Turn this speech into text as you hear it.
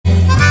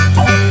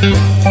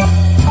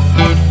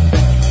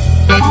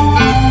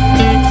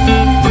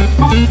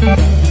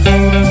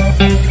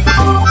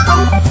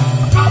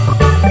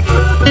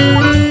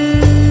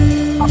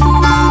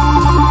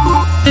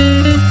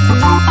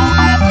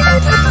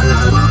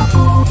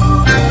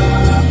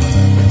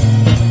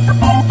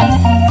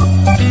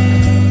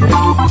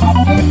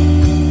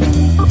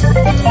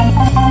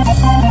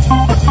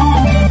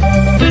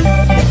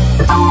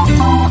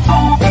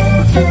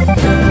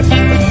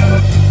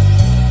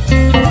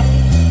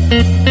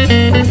Ladies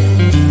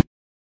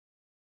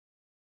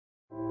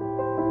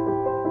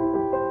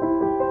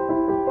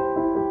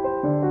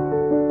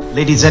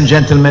and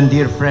gentlemen,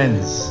 dear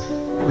friends,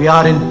 we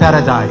are in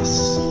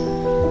paradise.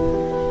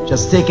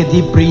 Just take a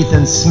deep breath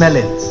and smell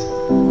it.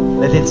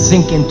 Let it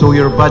sink into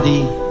your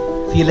body.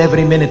 Feel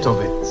every minute of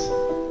it.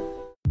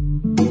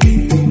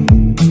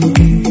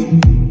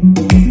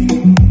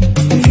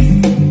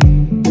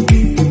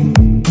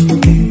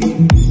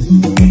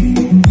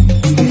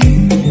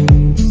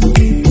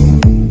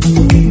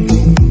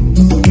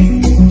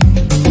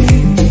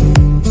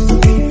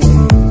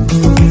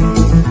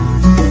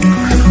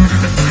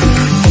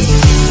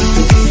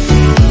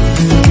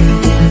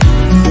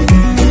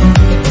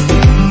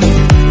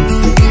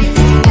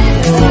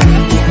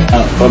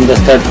 From the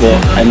start po,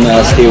 I'm a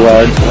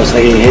steward. Tapos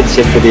naging head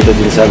chef ko dito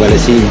sa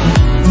Balasin.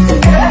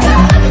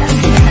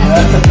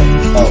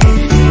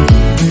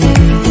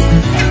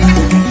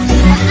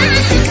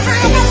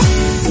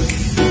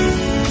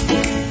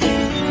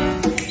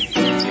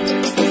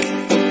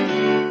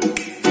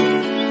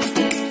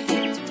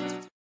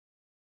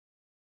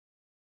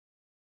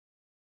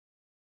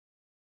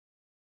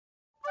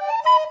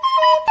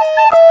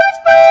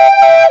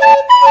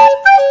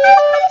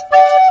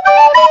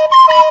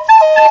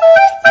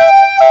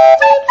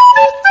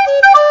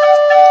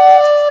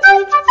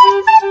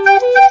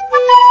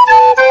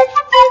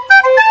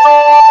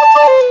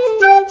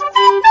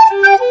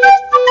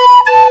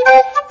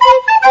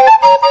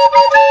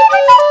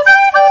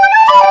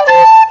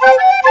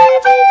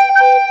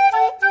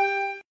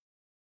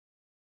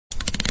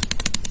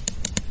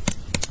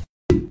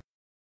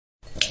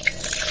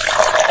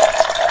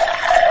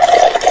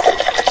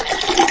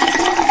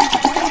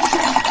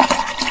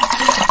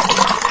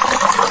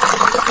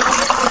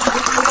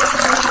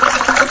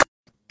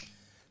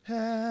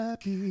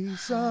 Happy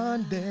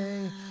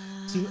Sunday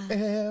to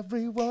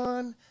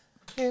everyone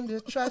in the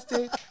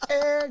tri-state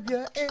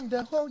area in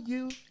the whole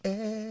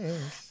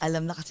US.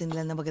 Alam na kasi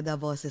nila na maganda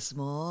boses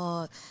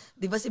mo.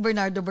 Di ba si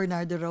Bernardo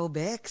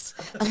Robex?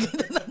 Ang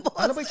ganda ng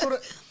boses. Ano ba itsura?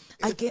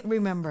 I can't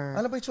remember.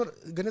 Ano ba itsura?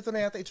 Ganito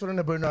na yata itsura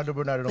na Bernardo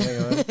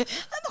ngayon.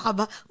 Ano ka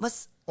ba?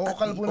 Mas...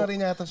 kalbo na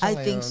rin yata siya ngayon.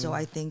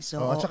 I think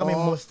so. At saka may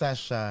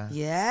mustache siya.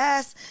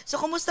 Yes. So,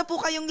 kumusta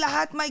po kayong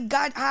lahat? My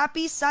God,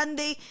 happy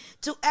Sunday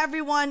to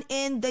everyone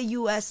in the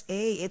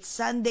USA. It's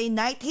Sunday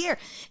night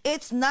here.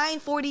 It's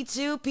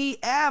 9:42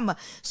 p.m.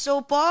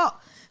 So po,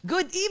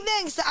 good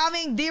evening sa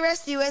aming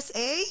dearest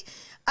USA.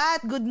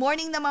 At good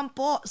morning naman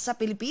po sa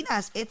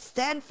Pilipinas. It's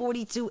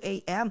 10:42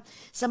 a.m.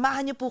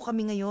 Samahan niyo po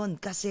kami ngayon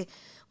kasi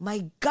my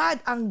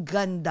God, ang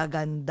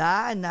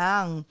ganda-ganda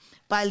ng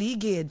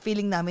paligid.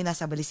 Feeling namin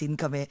nasa Balisin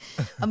kami.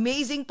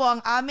 Amazing po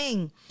ang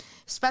aming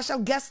special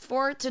guest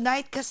for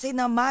tonight kasi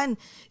naman,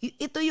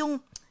 ito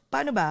yung,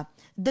 paano ba,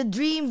 the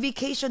dream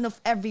vacation of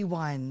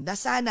everyone. Na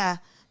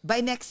sana, by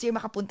next year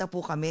makapunta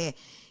po kami.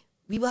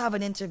 We will have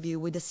an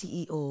interview with the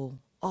CEO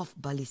of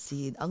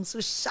Balisin. Ang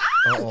sosyal!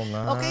 Oo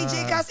nga. Okay,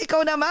 J-Cas,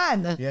 ikaw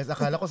naman. Yes,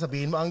 akala ko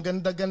sabihin mo, ang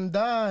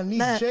ganda-ganda ni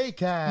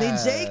J-Cas. Ni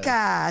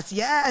J-Cas,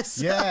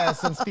 yes. Yes,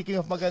 and speaking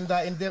of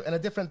maganda in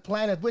a different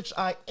planet, which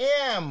I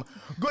am,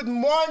 good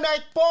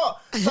morning po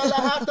sa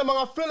lahat ng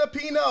mga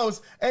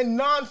Filipinos and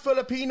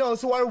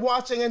non-Filipinos who are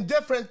watching in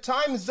different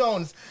time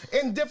zones,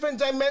 in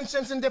different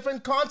dimensions, in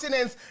different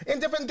continents,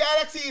 in different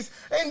galaxies,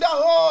 in the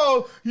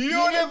whole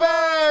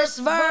universe!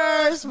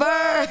 Verse.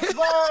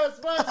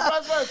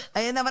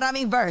 Ayan na,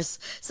 maraming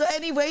verse. So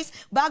anyways,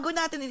 bago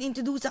natin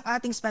introduce ang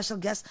ating special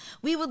guest,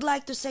 we would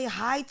like to say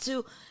hi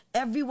to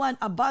everyone.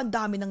 Aba, ang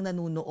dami nang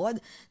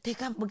nanonood.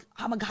 Teka,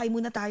 mag-hi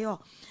muna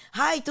tayo.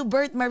 Hi to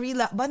Bert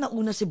Marila. Ba,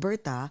 nauna si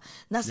Bert, ha?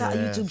 Nasa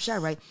YouTube siya,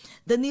 right?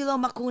 Danilo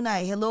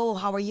Macunay, hello,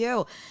 how are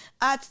you?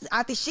 At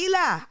Ate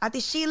Sheila,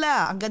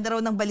 ang ganda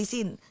raw ng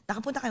Balisin.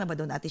 Nakapunta ka na ba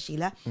doon, Ate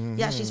Sheila? Mm-hmm.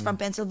 Yeah, she's from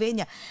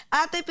Pennsylvania.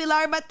 Ate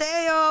Pilar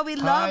Mateo, we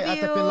love you. Hi,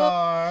 Ate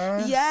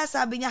Pilar. Yes,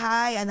 sabi niya,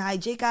 hi, and hi,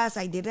 J-Cas,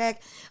 hi, Direk.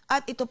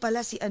 At ito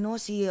pala si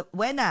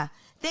Wena.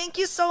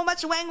 Thank you so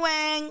much,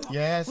 Weng.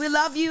 Yes. We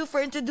love you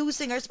for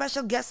introducing our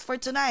special guest for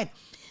tonight.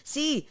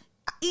 Si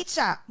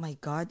Icha. My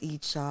God,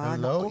 Icha.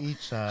 Hello, naku.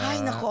 Icha.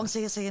 Ay, naku, ang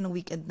saya-saya ng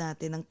weekend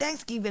natin. Ng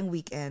Thanksgiving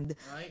weekend.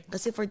 Right.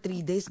 Kasi for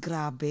 3 days,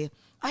 grabe.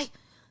 Ay,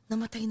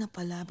 namatay na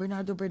pala.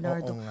 Bernardo.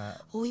 Oo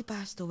nga. Oh, he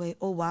passed away.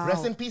 Oh, wow.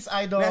 Rest in peace,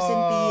 idol.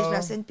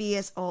 Rest in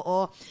peace.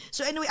 Oo.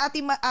 So anyway,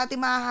 Ate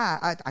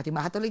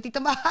Maha tuloy, Tita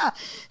Maha.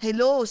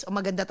 Hello. So,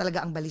 maganda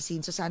talaga ang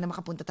Balisin. So sana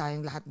makapunta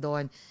tayong lahat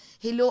doon.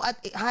 Hello at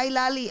hi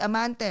Lali,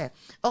 Amante.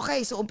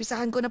 Okay, so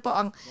umpisahan ko na po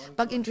ang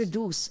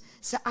pag-introduce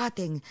sa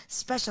ating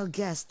special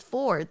guest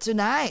for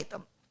tonight.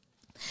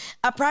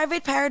 A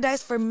private paradise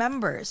for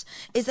members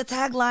is the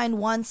tagline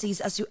one sees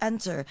as you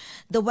enter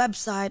the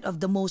website of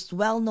the most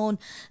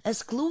well-known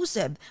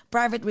exclusive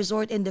private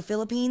resort in the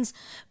Philippines,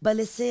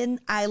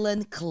 Balisin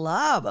Island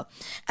Club,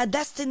 a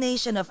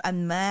destination of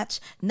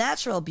unmatched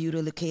natural beauty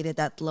located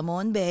at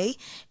Lamon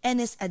Bay and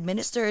is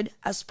administered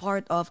as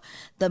part of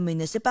the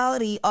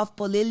municipality of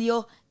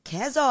Polillo,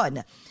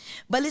 Quezon.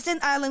 Balisin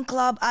Island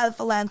Club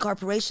Alpha Land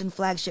Corporation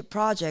flagship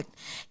project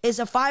is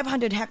a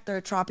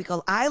 500-hectare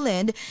tropical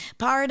island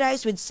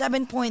paradise with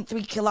 7.3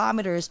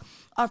 kilometers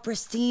of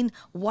pristine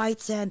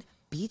white sand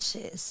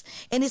beaches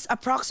and is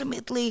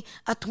approximately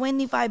a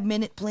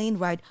 25-minute plane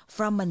ride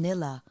from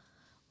Manila.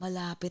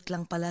 Malapit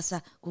lang pala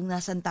sa kung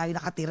nasan tayo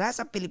nakatira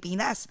sa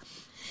Pilipinas.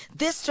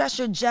 This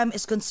treasure gem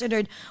is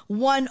considered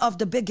one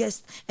of the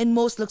biggest and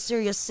most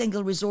luxurious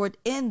single resort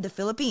in the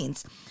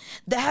Philippines.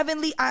 The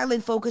heavenly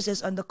island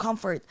focuses on the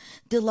comfort,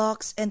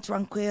 deluxe, and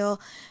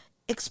tranquil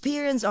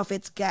experience of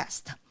its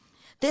guests.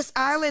 This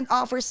island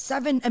offers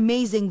 7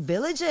 amazing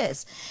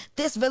villages.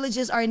 These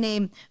villages are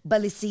named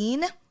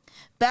Balisin,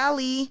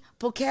 Bali,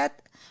 Phuket,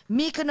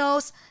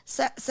 Mykonos,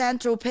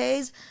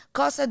 Saint-Tropez,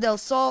 Costa del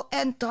Sol,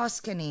 and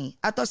Tuscany.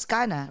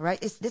 Toscana,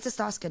 right? This is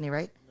Tuscany,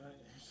 right?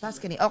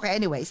 Tuscany. Okay,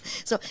 anyways.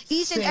 So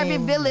each and every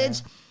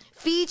village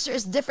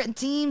features different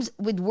themes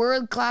with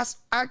world-class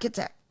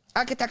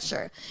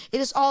architecture.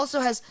 It is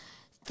also has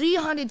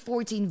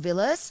 314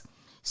 villas,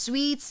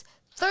 suites,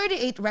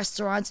 38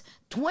 restaurants,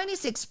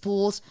 26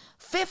 pools,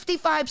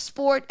 55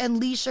 sport and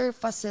leisure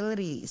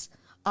facilities.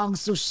 Ang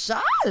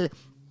sosyal!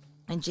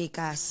 And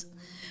JCAS,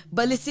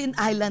 Balisin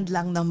Island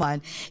lang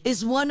naman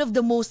is one of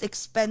the most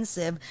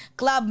expensive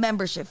club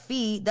membership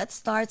fee that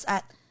starts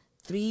at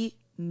 3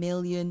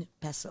 million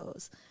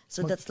pesos.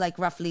 So that's like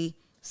roughly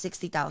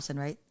 60,000,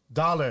 right?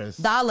 Dollars,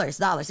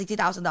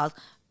 $60,000.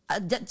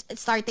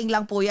 Starting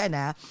lang po yan,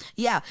 ha?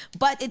 Yeah,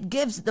 but it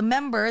gives the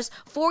members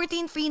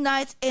 14 free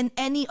nights in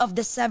any of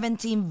the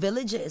 17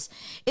 villages.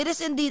 It is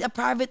indeed a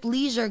private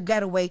leisure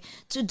getaway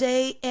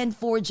today and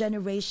for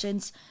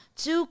generations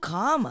to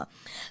come.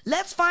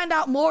 Let's find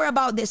out more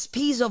about this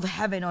piece of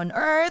heaven on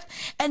earth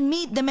and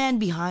meet the man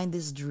behind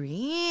this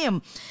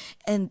dream.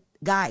 And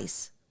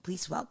guys,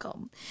 please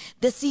welcome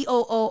the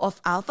COO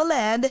of Alpha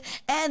Land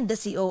and the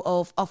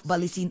COO of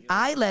Balisin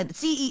Island,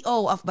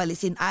 CEO of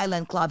Balisin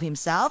Island Club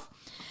himself,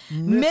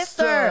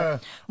 Mr.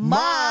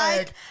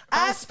 Mike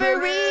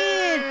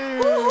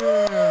Asperin.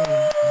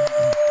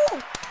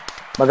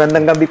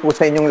 Magandang gabi po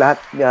sa inyong lahat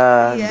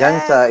dyan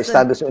sa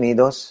Estados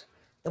Unidos.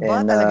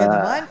 Aba, talaga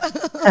naman.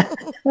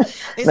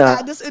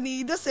 Estados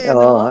Unidos eh.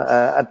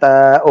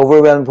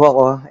 Overwhelmed po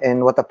ako,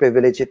 and what a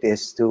privilege it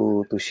is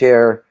to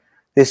share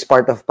this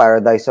part of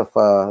paradise of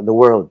the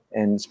world,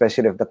 and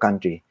especially of the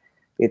country.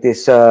 It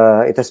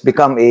has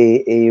become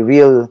a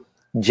real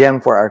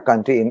gem for our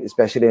country,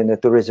 especially in the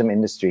tourism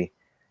industry.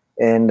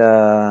 And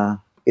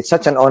it's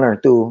such an honor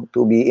to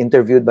be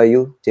interviewed by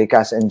you,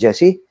 JCAS and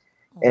Jessie,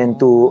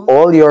 and to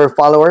all your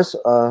followers,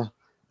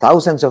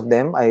 thousands of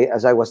them.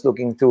 As I was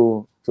looking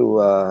through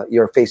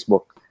your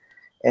Facebook,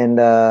 and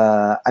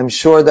I'm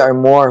sure there are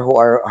more who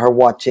are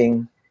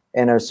watching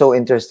and are so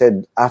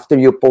interested after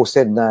you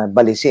posted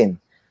Balisin.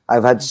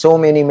 I've had so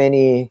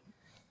many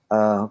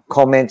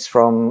comments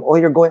from, oh,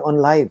 you're going on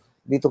live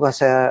dito ka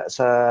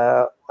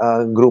sa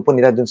grupo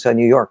nila dun sa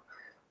New York.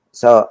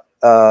 So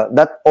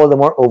that all the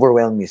more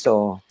overwhelmed me.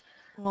 So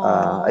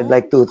I'd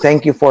like to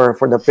thank you for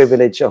the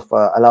privilege of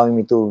allowing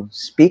me to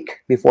speak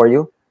before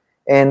you,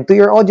 and to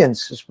your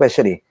audience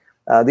especially.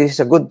 This is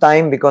a good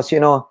time because,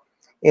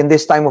 in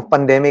this time of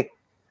pandemic,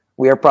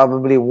 we are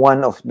probably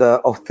one of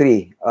 3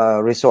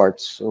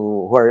 resorts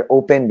who are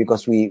open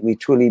because we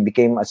truly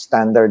became a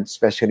standard,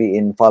 especially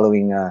in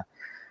following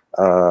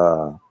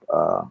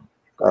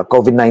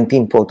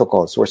COVID-19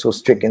 protocols. We're so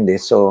strict in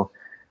this. So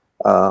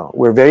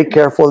we're very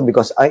careful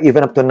because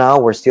even up to now,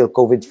 we're still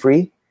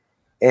COVID-free.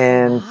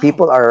 And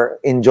people are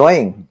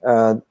enjoying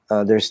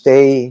their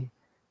stay.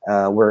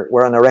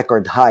 We're on a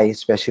record high,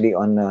 especially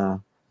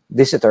on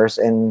visitors.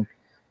 And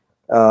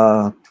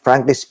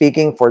frankly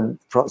speaking,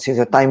 since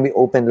the time we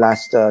opened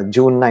last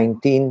June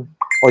 19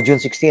 or June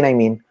 16,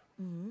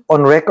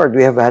 on record,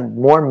 we have had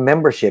more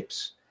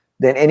memberships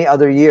than any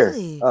other year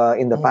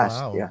in the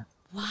past. Wow. Yeah.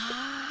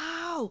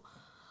 Wow!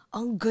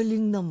 Ang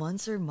galing naman,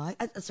 Sir Mike.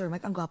 At Sir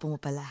Mike, ang gwapo mo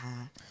pala,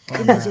 ha?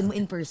 Imagine mo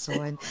in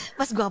person.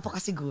 Mas gwapo ka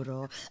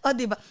siguro. O,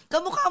 diba?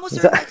 Kamukha mo,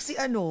 Sir Mike,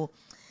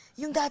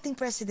 yung dating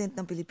president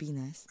ng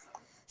Pilipinas.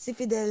 Si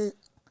Fidel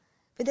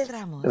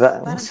Ramos.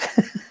 Parang,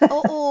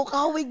 oo,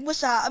 kahawig mo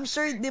siya. I'm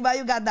sure, di ba,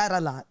 you got that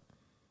a lot.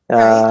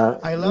 Right?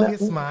 I love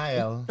his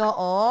smile.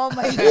 Oo,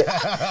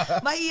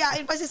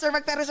 mahihain pa si Sir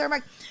Mark. Pero Sir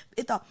Mark,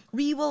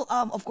 we will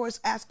of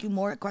course ask you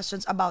more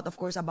questions about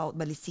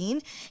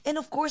Balisin, and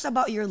of course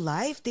about your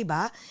life,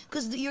 diba?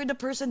 Because you're the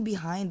person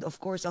behind,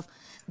 of course, of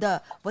the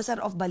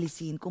of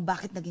Balisin, kung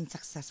bakit naging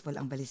successful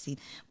ang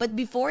Balisin. But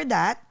before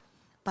that,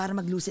 para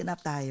mag-loosen up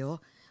tayo,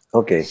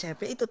 Okay.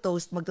 syempre,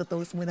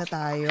 magto-toast muna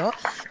tayo.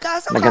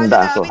 Kaso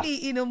Maganda kala ako. namin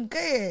iinom ka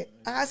eh.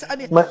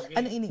 Ano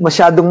iinom?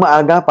 Masyadong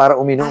maaga para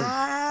uminom.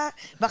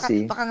 Baka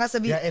nga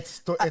sabihin. Yeah, it's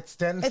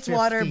 10:50. It's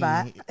water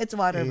ba? It's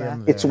water ba?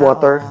 AM It's there.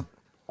 water.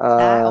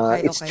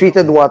 Okay, It's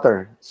treated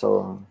water.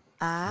 So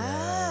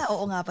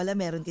Oo nga pala,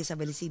 meron kayo sa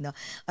Balisin, no?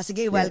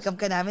 Sige, welcome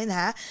ka namin,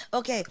 ha?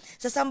 Okay,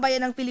 sa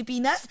sambayan ng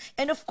Pilipinas,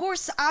 and of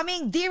course, sa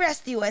aming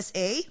dearest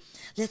USA,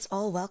 let's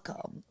all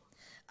welcome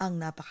ang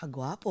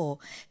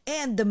napakagwapo,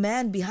 and the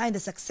man behind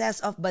the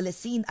success of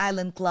Balesin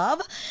Island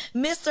Club,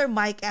 Mr.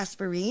 Mike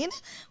Asperin.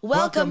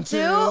 Welcome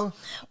to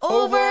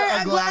Over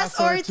a Glass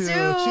or Two.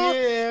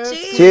 Cheers!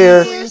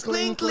 Cheers!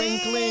 Cling,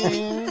 cling,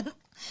 cling.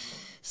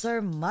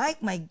 Sir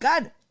Mike, my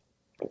God.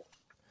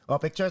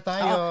 Picture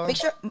tayo.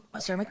 Picture.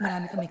 Sir Mike,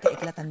 marami kami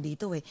kaiklatan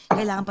dito eh.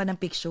 Kailangan pa ng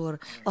picture.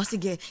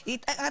 Sige.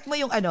 Iangat mo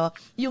yung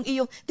yung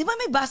iyong, di ba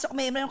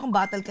may mayroon kang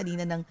bottle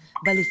kanina ng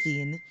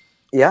Balesin?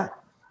 Yeah.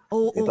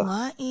 Oo Ito.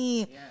 nga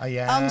eh.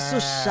 Ayan. Ang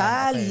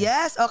sosyal. Okay.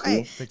 Yes.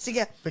 Okay.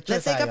 Sige. Picture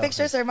Let's take a tayo.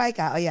 picture, Sir Mike.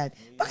 Ayan.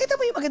 Pakita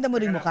mo yung maganda mo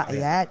rin mukha.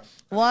 Ayan.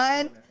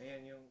 One.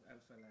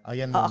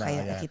 Ayan muna. Okay.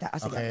 ayan. Nakita.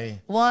 Sige.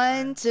 Okay.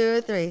 1,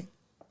 2, 3.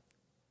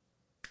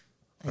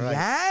 Alright.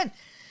 Ayan.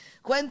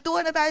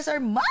 Kwentuhan na tayo, Sir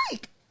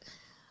Mike.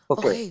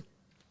 Okay.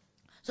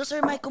 So,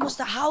 Sir Mike,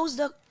 kumusta?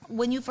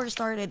 When you first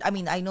started, I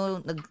mean, I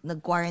know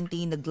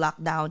nag-quarantine,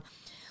 nag-lockdown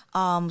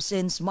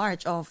since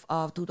March of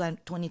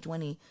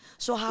 2020.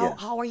 So,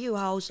 how are you?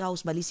 How's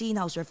Balesin?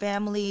 How's your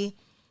family?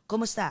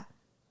 Kumusta?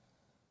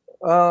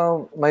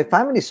 My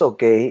family is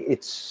okay.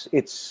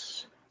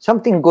 It's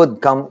something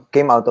good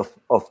came out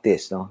of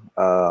this, no.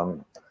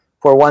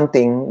 For one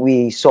thing,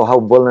 we saw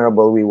how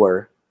vulnerable we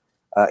were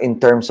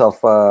in terms of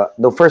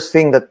the first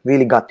thing that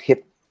really got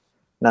hit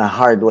na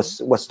hard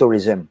was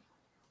tourism,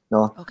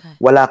 no. Okay.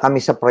 Wala kami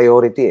sa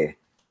priority eh.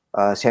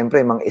 Siyempre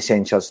mga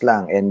essentials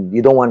lang, and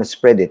you don't want to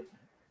spread it.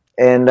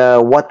 And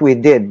what we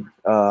did,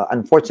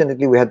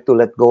 unfortunately, we had to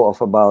let go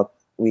of about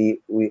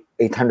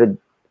 800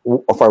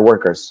 of our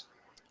workers.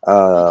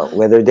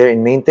 Whether they're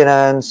in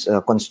maintenance,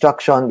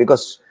 construction,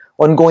 because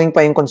ongoing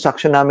pa yung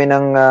construction namin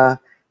ng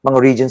mga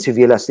Regency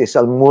villas. These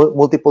are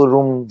multiple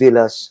room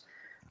villas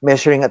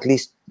measuring at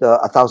least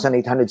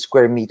 1,800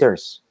 square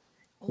meters.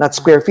 Not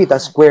square feet,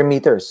 square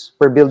meters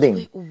per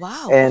building.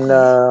 Wow. And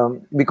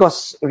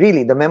because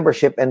really the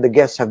membership and the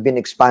guests have been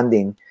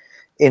expanding.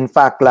 In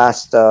fact,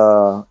 last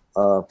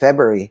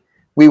February,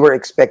 we were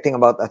expecting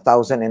about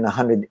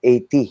 1,180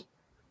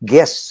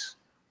 guests.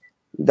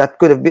 That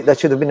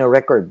should have been a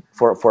record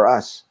for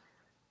us.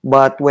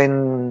 But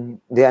when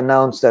they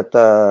announced that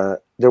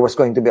there was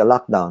going to be a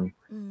lockdown,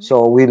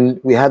 so we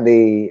had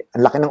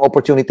ang laki ng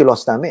opportunity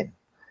loss namin.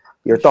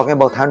 You're talking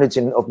about hundreds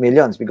of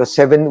millions because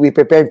we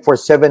prepared for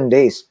 7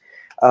 days.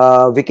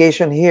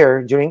 Vacation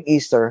here during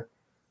Easter,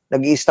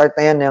 nag-i-start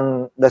na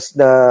yan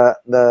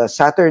the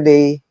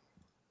Saturday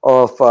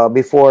of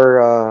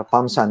before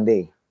Palm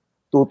Sunday.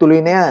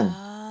 Tutuloy na yan.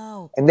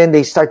 Wow. And then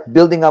they start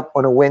building up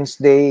on a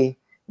Wednesday.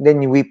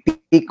 Then we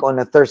peak on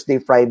a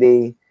Thursday,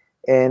 Friday.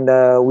 And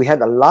we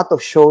had a lot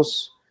of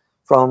shows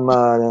from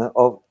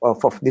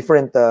of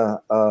different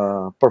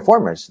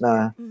performers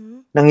na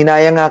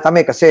nanghinayang nga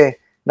kami kasi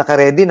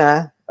naka-ready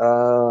na,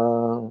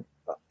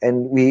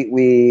 and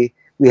we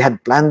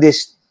had planned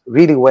this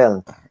really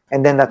well,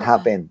 and then that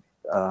happened.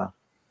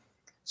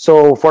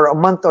 So for a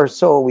month or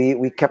so,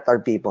 we kept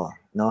our people,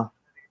 no.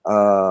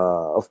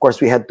 Of course,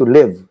 we had to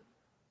live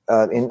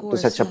to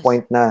such a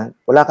point na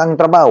wala kang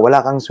trabaho, wala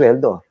kang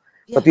sweldo,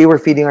 but we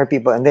were feeding our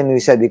people, and then we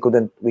said we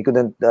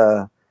couldn't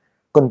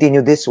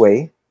continue this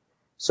way.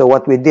 So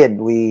what we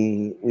did,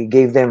 we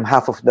gave them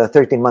half of the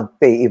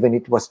 13-month pay, even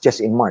it was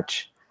just in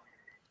March.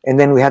 And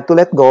then we had to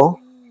let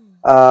go.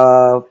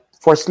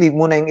 Forced leave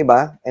muna yung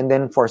iba. And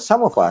then for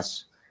some of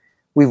us,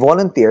 we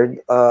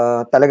volunteered.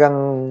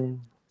 Talagang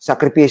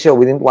sakripisyo.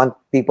 We didn't want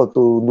people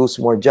to lose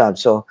more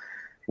jobs. So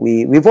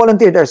we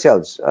volunteered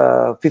ourselves.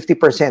 50%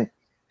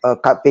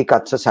 pay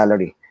cut sa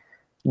salary.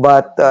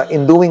 But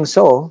in doing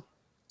so,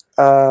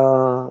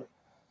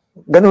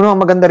 ganun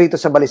ang maganda rito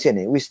sa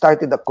Balesin eh. We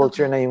started a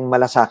culture na yung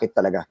malasakit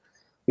talaga.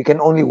 We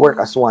can only work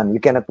as one. We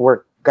cannot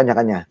work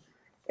kanya-kanya.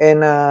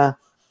 And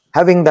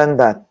having done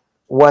that,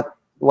 what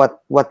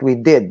we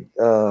did,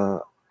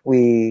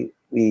 we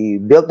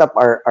built up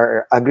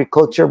our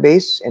agriculture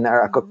base and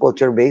our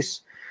aquaculture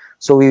base.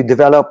 So we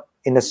developed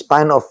in a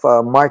span of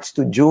March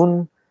to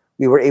June,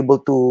 we were able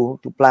to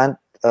plant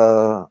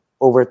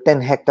over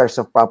 10 hectares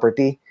of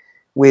property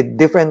with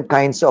different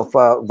kinds of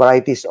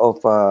varieties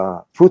of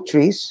fruit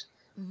trees.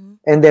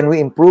 And then we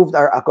improved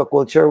our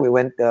aquaculture.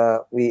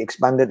 We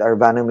expanded our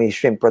Vanomay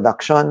shrimp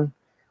production.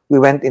 We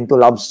went into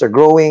lobster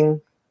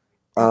growing.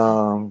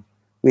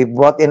 We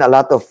brought in a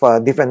lot of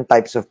different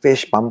types of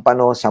fish,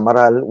 pampano,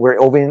 samaral.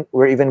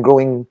 We're even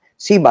growing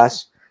sea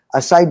bass,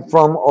 aside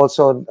from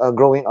also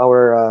growing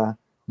our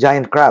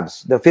giant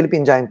crabs, the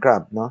Philippine giant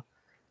crab, no?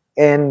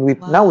 And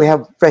now we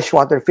have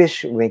freshwater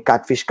fish. May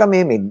catfish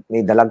kami,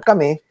 may dalag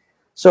kami.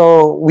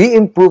 So we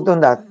improved on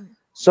that.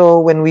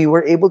 So when we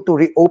were able to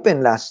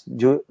reopen last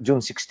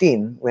June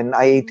 16, when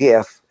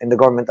IATF and the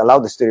government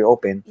allowed us to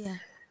reopen,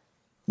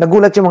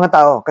 nagulat yung mga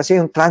tao kasi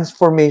yung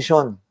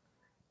transformation,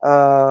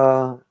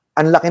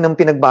 ang laki ng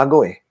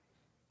pinagbago eh.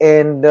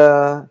 And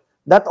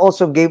that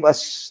also gave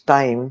us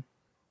time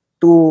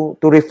to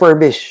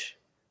refurbish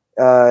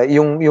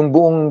yung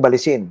buong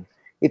Balesin.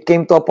 It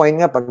came to a point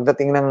nga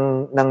pagdating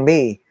ng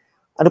May,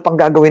 ano pang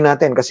gagawin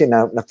natin kasi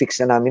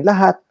na-fix na namin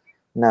lahat,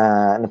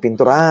 na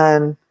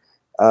pinturahan.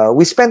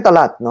 We spent a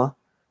lot, no?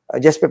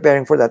 just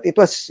preparing for that. It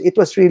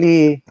was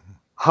really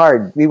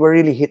hard. We were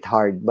really hit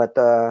hard, but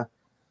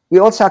we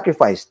all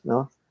sacrificed,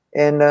 no?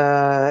 And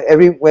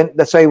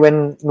that's why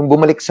when nung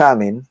bumalik sa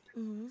amin,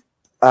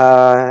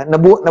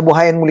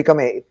 nabuhayan muli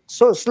kami.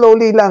 So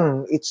slowly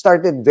lang, it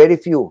started very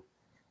few.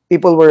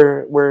 People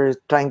were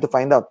trying to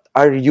find out,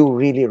 are you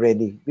really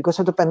ready? Because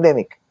of the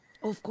pandemic.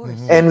 Of course.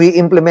 And we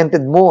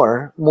implemented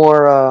more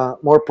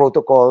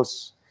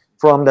protocols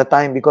from the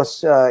time,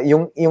 because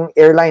yung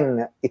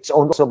airline, it's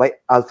owned also by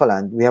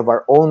Alphaland. We have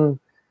our own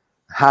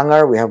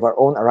hangar, we have our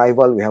own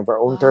arrival, we have our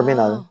own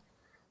terminal.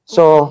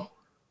 So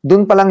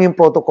dun pa lang yung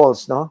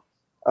protocols, no?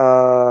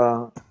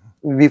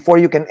 Before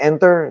you can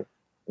enter,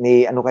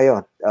 may ano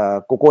kayo,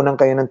 kukunan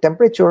kayo ng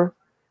temperature.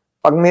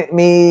 Pag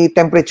may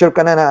temperature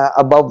ka na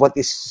above what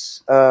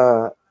is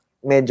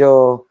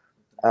medyo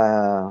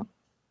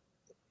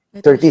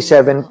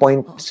 37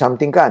 point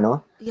something ka,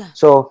 no? Yeah.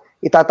 So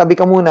itatabi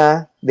ka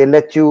muna, they'll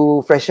let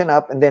you freshen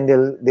up, and then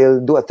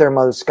they'll do a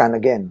thermal scan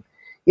again.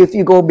 If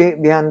you go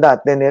beyond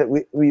that, then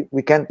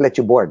we can't let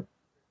you board.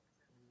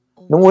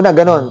 Nung una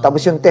ganun.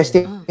 Tapos yung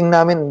testing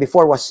namin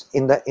before was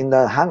in the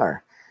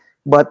hangar.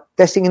 But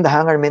testing in the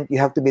hangar meant you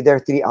have to be there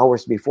 3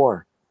 hours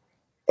before.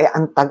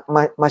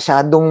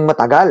 Masyadong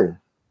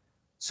matagal.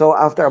 So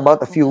after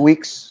about a few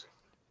weeks,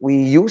 we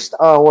used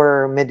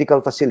our medical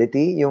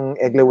facility, yung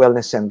Egle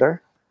Wellness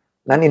Center.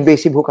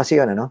 Non-invasive ho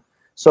kasi yun, ano?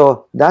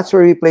 So that's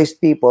where we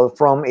placed people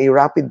from a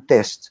rapid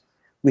test.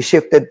 We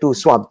shifted to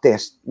swab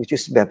test, which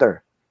is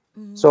better.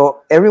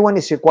 So everyone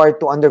is required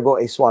to undergo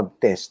a swab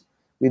test.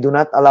 We do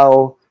not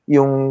allow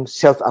yung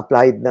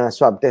self-applied na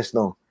swab test,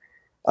 no.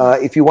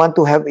 If you want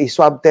to have a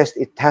swab test,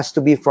 it has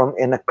to be from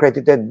an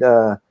accredited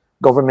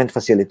government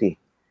facility.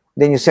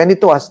 Then you send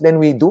it to us, then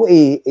we do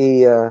a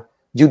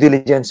due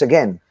diligence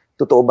again.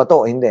 Totoo ba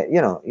to? Hindi.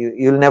 You know,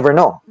 you'll never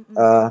know.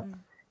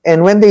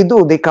 And when they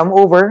do, they come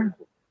over,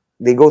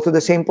 they go through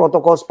the same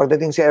protocols.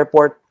 Pagdating sa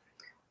airport,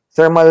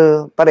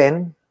 thermal pa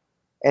rin.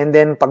 And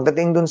then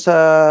pagdating dun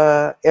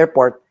sa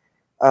airport,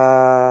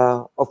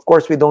 of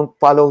course, we don't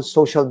follow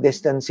social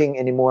distancing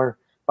anymore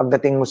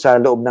pagdating mo sa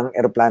loob ng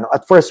aeroplano.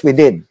 At first, we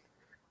did.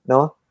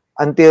 No?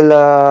 Until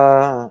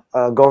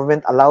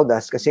government allowed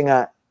us, kasi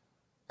nga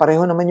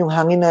pareho naman yung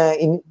hangin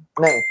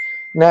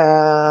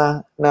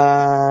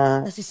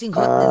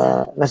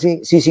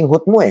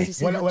nasisinghot mo eh.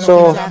 Walang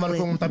So, kinalaman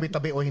kung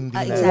tabi-tabi o hindi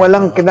na. Exactly.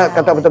 walang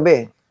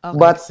katabi-tabi.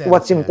 But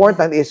what's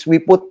important is we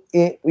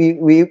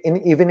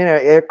even in our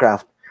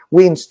aircraft,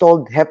 we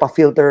installed HEPA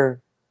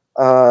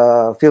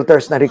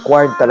filters na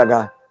required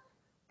talaga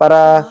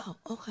para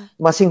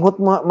masinghot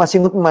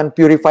man,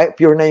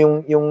 pure na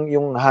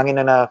yung hangin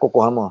na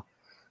nakukuha mo.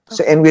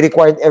 So, and we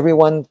required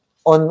everyone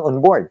on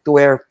board to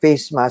wear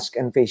face mask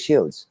and face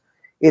shields.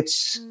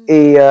 It's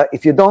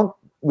if you don't,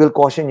 we'll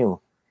caution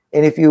you.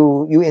 And if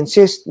you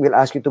insist, we'll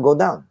ask you to go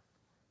down.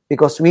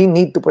 Because we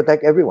need to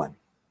protect everyone.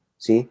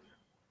 See?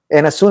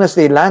 And as soon as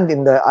they land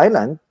in the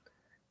island,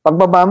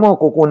 pagbaba mo,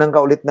 kukunan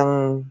ka ulit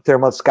ng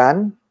thermal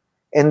scan.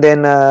 And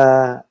then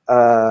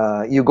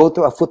you go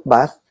to a foot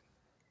bath.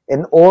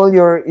 And all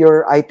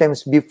your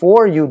items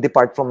before you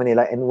depart from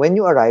Manila, and when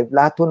you arrive,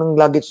 lahat po ng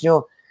luggage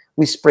nyo,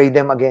 we spray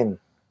them again.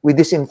 We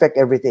disinfect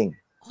everything.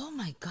 Oh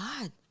my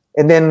God.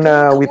 And then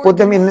we put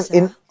them in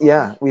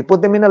we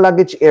put them in a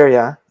luggage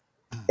area,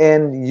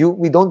 and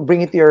we don't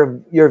bring it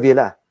to your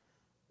villa.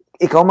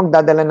 Ikaw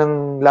magdadala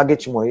ng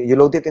luggage mo, you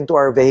load it into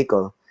our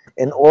vehicle,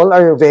 and all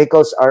our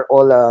vehicles are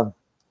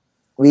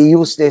we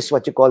use this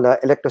what you call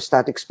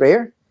electrostatic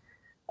sprayer,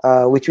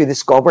 which we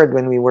discovered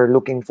when we were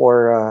looking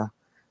for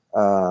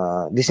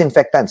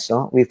disinfectants.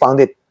 No, we found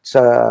it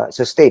sa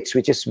States,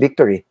 which is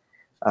Victory.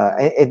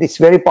 And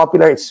it's very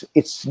popular.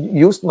 It's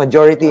used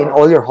majority in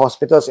all your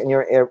hospitals and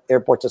your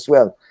airports as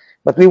well.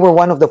 But we were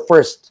one of the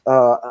first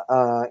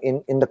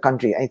in the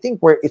country. I think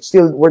we're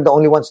the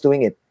only ones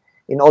doing it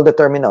in all the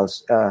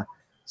terminals.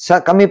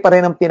 Kami pa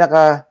rin ang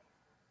pinaka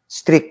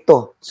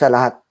stricto sa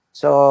lahat.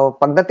 So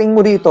pagdating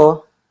mo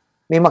dito,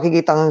 may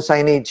makikita kang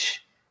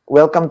signage,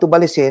 "Welcome to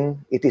Balisin.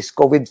 It is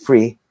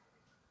COVID-free.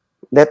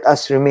 Let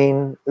us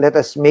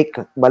make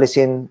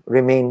Balisin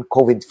remain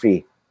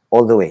COVID-free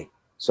all the way."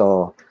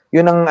 So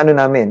yun ang ano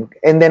namin.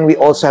 And then we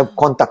also have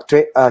contact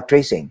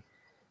tracing.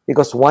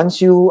 Because once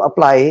you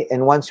apply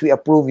and once we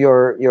approve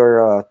your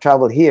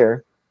travel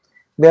here,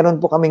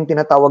 meron po kaming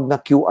tinatawag na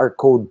QR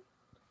code.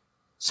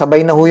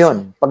 Sabay na ho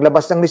yun.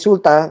 Paglabas ng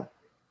resulta,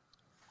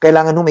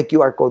 kailangan ho may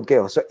QR code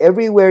kayo. So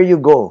everywhere you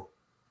go,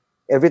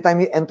 every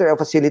time you enter a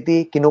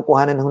facility,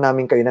 kinukuhanan ho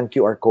namin kayo ng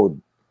QR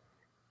code.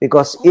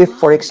 Because if,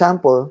 for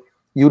example,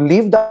 you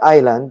leave the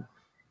island,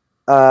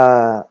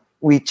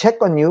 we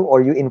check on you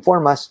or you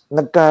inform us,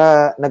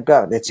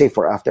 let's say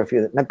for after a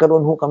few,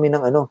 nagkaroon ho kami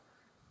ng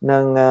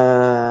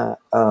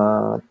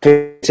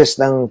traces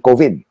ng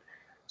COVID.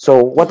 So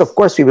what of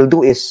course we will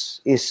do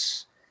is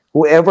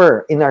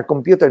whoever in our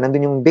computer,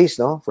 nandun yung base,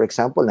 no? For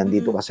example,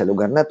 nandito ka sa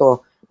lugar na to,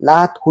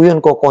 lahat ho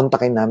yun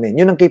ko-kontakin namin.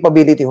 Yun ang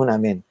capability ho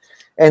namin.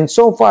 And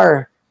so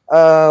far,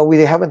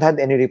 we haven't had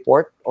any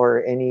report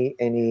or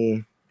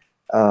anything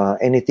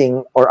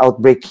or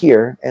outbreak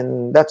here.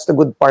 And that's the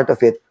good part of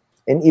it.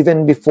 And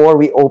even before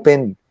we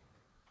opened,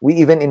 we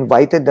even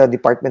invited the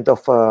Department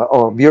of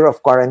Bureau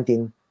of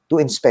Quarantine to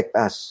inspect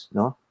us.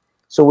 No,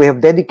 so we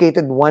have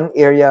dedicated one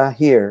area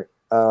here,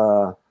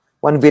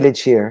 one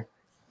village here,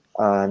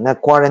 na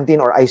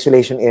quarantine or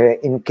isolation area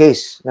in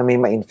case na may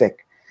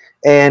ma-infect.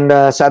 And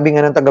sabi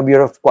nga ng taga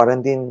Bureau of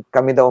Quarantine,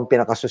 kami daw ang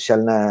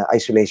pinakasosyal na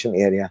isolation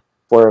area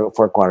for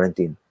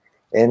quarantine.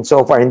 And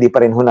so far, hindi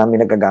pa rin ho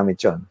namin nagagamit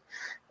yun.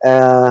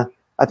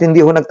 At hindi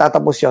ho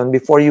nagtatapos yun.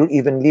 Before you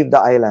even leave the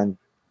island,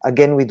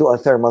 again, we do a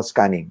thermal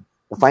scanning.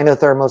 The final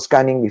thermal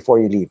scanning before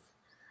you leave.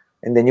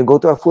 And then you go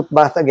to a foot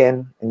bath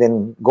again, and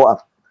then go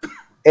up.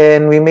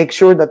 And we make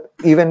sure that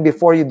even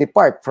before you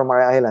depart from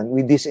our island,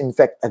 we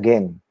disinfect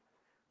again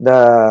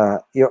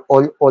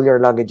all your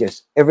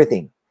luggages,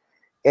 everything.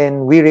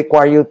 And we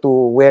require you to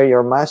wear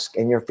your mask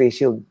and your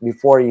face shield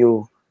before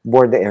you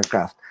board the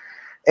aircraft.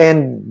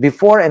 And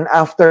before and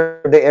after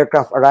the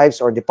aircraft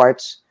arrives or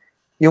departs,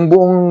 yung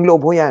buong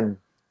loob ho yan,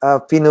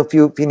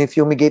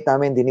 pinifumigate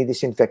namin,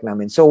 dinidisinfect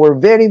namin. So we're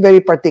very,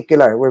 very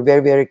particular. We're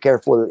very, very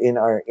careful in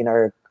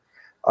our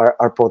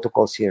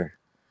protocols here.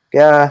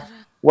 Kaya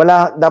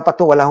dapat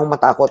wala hong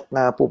matakot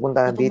na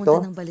pupunta dito.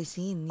 Pumunta ng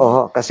Balisin. Yeah.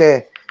 Oo,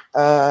 kasi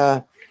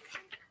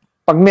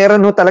pag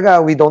meron ho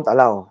talaga, we don't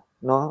allow.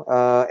 No,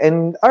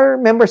 and our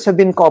members have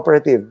been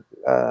cooperative.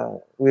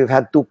 We've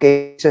had 2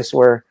 cases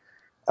where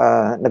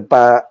kuha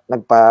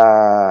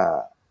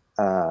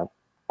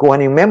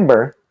na yung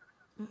member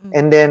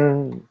and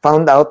then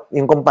found out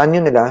yung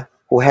companion nila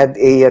who had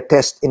a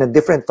test in a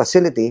different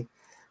facility.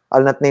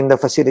 I'll not name the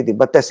facility,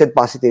 but tested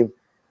positive.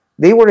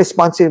 They were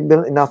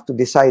responsible enough to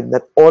decide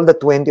that all the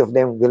 20 of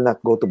them will not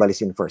go to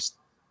Balisin first.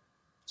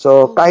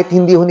 So kahit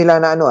hindi ho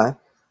nila na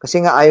kasi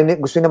nga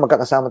gusto nila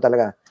magkakasama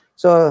talaga.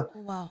 So,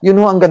 yun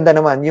ho ang ganda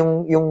naman,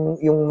 yung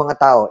mga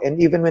tao.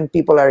 And even when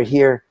people are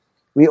here,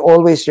 we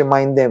always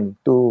remind them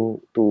to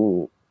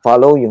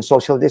follow yung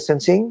social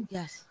distancing.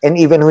 Yes.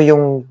 And even ho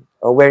yung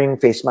wearing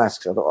face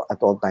masks at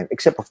all time.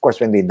 Except, of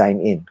course, when they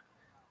dine in.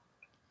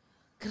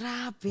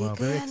 Grabe. Wow,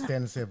 very Kaya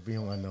extensive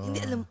yung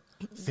hindi alam,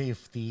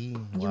 safety.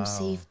 yung Wow.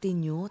 safety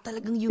nyo,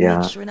 talagang you Yeah.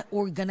 make sure na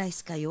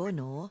organized kayo,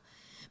 no?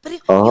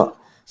 Pero Oo.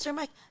 Sir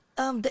Mike,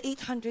 the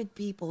 800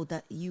 people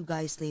that you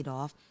guys laid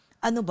off,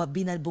 ano ba,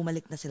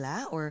 bumalik na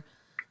sila? Or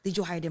did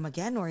you hire them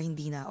again? Or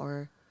hindi na?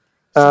 Or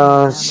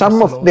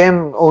Some of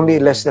them only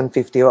less than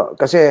 50.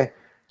 Kasi,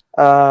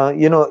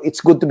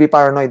 it's good to be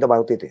paranoid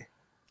about it.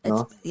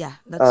 No?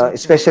 that's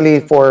Especially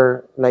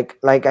for,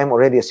 like I'm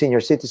already a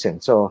senior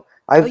citizen. So,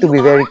 I have to you be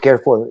very are?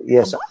 careful.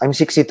 Yes, I'm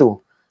 62.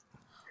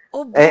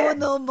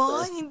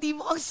 Naman, hindi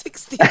mo ang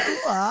 62,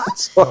 ah.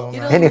 So,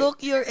 You don't anyway,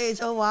 look your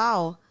age. Oh,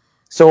 wow.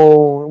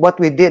 so what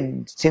we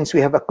did, since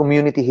we have a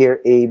community here,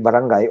 a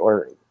barangay,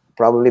 or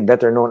probably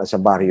better known as a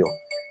barrio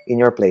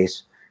in your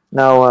place,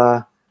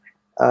 now,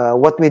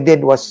 what we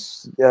did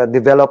was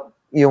develop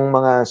yung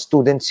mga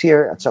students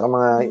here at saka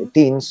mga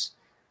teens.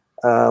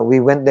 We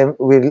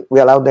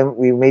allowed them,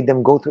 we made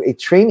them go through a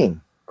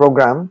training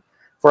program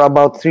for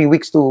about 3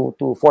 weeks to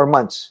 4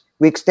 months.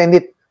 We extend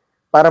it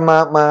para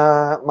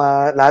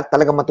lahat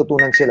talaga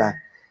matutunan sila.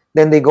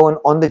 Then they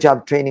go on the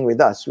job training with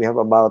us. We have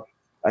about,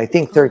 I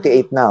think,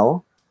 38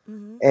 now.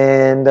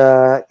 And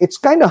it's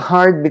kind of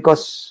hard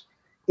because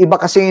iba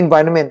kasi yung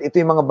environment.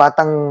 Ito yung mga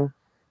batang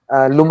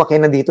lumaki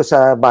na dito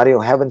sa barrio,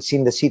 haven't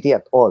seen the city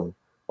at all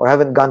or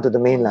haven't gone to the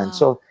mainland.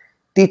 So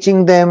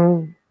teaching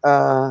them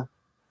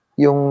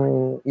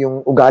yung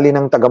ugali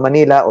ng taga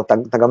Manila o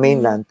taga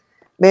mainland,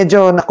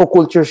 medyo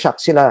naku-culture shock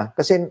sila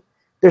kasi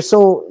they're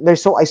so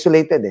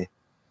isolated.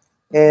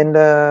 And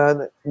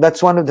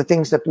that's one of the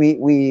things that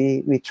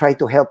we try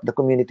to help the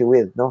community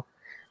with, no?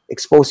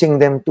 Exposing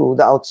them to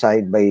the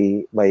outside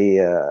by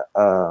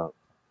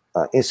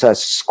it's a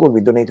school.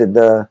 We donated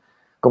the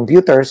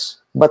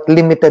computers, but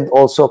limited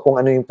also kung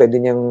ano yung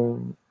pwede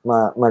niyang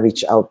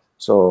ma-reach out.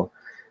 So,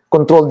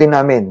 control din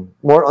namin.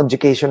 More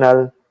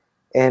educational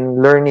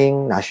and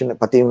learning,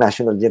 pati yung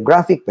National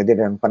Geographic, pwede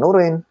rin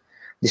panoorin,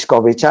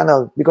 Discovery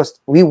Channel, because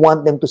we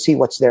want them to see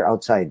what's there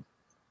outside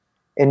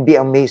and be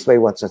amazed by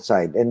what's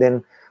outside. And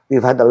then,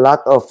 we've had a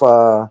lot of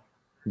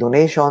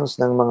donations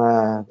ng mga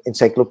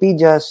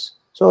encyclopedias.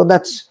 So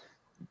that's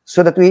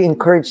so that we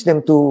encourage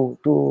them to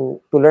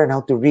learn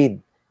how to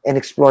read and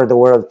explore the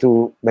world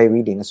by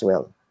reading as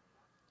well.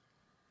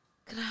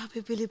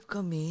 Grabe, Philip,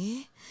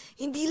 kami.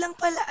 Hindi lang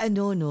pala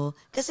no?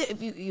 Kasi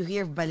if you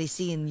hear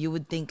Balisin, you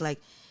would think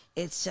like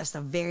it's just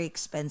a very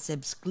expensive,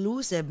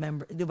 exclusive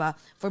member, di ba?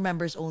 For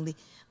members only.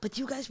 But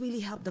you guys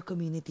really help the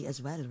community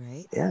as well,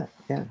 right? Yeah.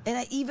 And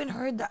I even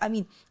heard that,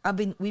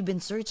 we've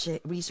been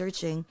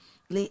researching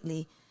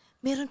lately,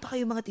 meron pa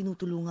kayo mga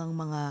tinutulungang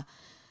mga,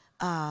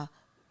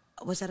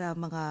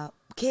 mga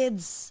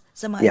kids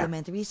sa mga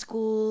elementary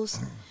schools.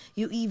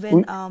 You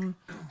even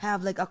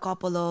have like a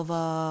couple of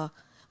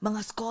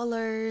mga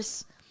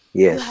scholars.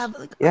 Yes. You have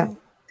like,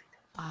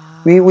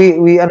 We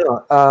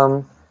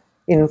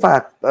in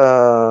fact,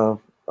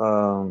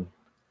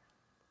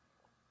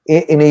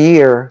 in a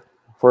year,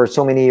 for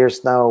so many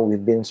years now,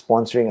 we've been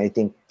sponsoring, I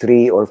think,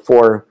 3 or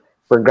 4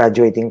 per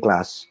graduating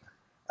class.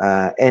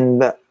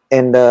 And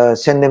and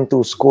send them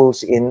to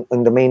schools in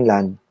the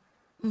mainland.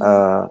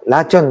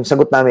 Lahat yun,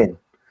 sagot namin.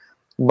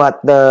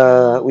 But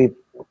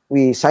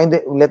we signed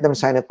it, let them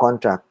sign a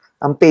contract.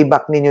 Ang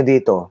payback ninyo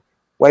dito,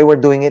 why we're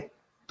doing it,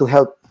 to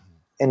help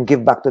and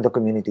give back to the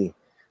community.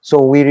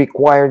 So we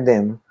required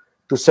them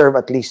to serve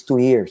at least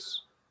 2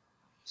 years.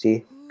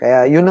 See?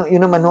 Kaya yun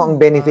naman ho ang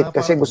benefit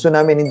kasi gusto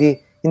namin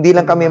hindi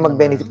lang kami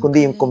mag-benefit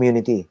kundi yung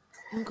community.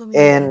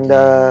 And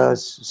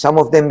some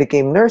of them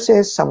became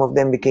nurses, some of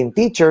them became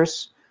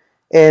teachers.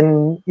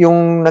 And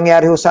yung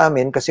nangyari ho sa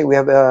amin kasi we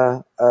have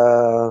a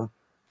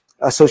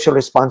social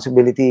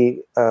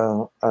responsibility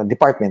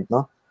department,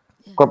 no?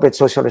 Corporate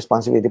social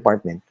responsibility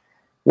department.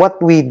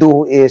 What we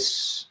do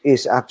is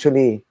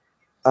actually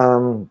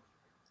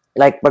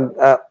like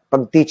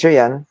pag teacher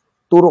yan,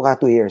 turo ka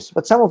 2 years.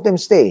 But some of them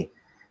stay.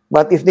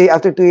 But if they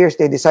after 2 years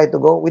they decide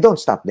to go, we don't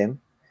stop them.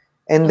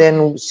 And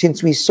then since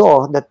we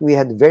saw that we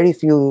had very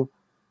few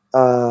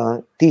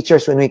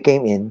teachers when we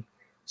came in,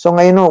 so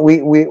ngayon no,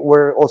 we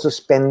were also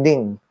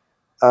spending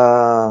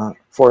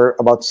for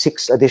about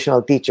 6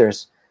 additional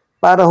teachers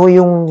para ho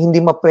yung hindi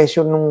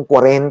ma-pressure nung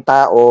 40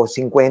 o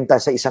 50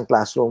 sa isang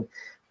classroom,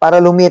 para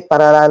lumit,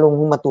 para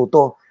lalong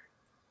matuto.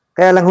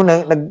 Kaya lang ho,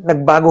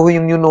 nagbago ho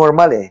yung new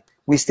normal eh.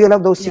 We still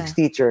have those 6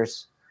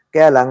 teachers,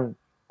 kaya lang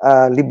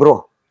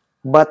libro.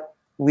 But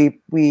we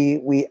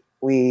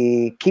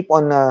keep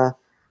on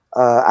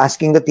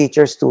asking the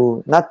teachers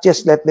to not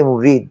just let them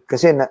read.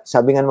 Kasi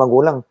sabi nga ng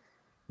magulang,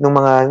 nung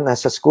mga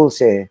nasa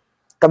schools eh,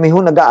 kami ho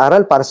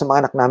nag-aaral para sa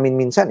mga anak namin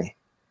minsan eh.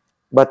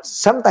 But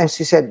sometimes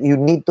he said, you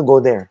need to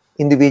go there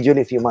individually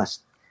if you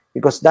must.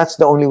 Because that's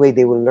the only way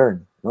they will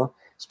learn. No?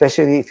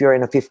 Especially if you're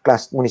in a 5th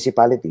class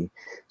municipality.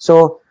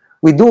 So,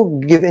 we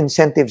do give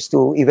incentives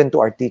even to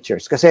our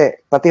teachers.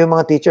 Kasi pati yung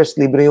mga teachers,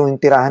 libre yung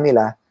tirahan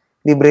nila,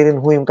 libre rin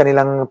ho yung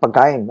kanilang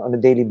pagkain on a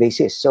daily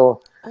basis.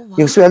 So,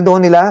 yung sweldo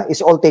nila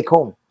is all take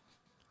home.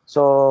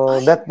 So,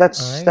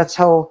 that's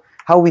how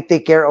we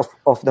take care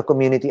of the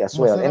community as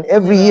well. And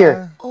every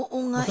year.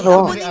 Oo nga.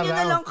 So, Abulin nyo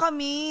na lang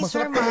kami,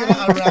 Sir Masarap Mike.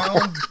 kami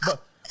around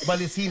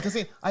Balisin.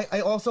 Kasi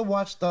I also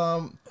watched,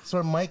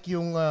 Sir Mike,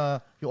 you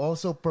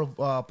also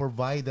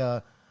provide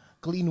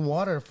clean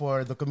water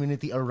for the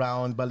community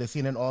around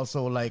Balisin and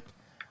also like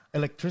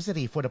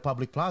electricity for the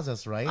public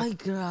plazas, right? Ay,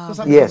 grabe.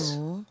 So, Yes.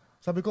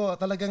 Sabi ko,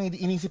 talagang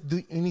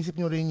inisip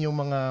nyo rin yung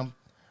mga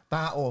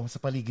tao sa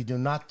paligid nyo,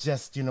 not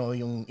just,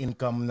 yung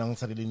income ng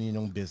sarili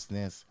ninyong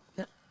business.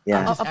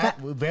 Yeah.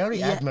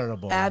 Very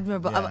admirable.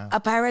 Admirable. Yeah.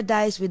 A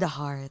paradise with a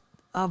heart.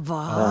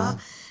 Aba,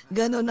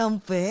 ganun ang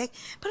pek.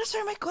 Pero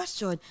sir, my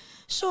question,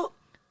 so,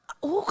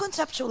 who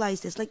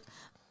conceptualized this? Like,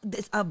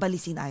 this,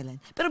 Balisin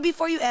Island. Pero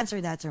before you answer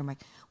that, Sir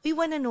Mike, we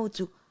wanna know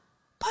too,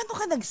 paano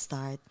ka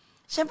nag-start?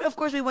 Siyempre, of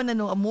course, we wanna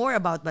know more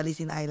about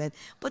Balisin Island,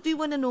 but we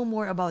wanna know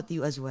more about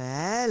you as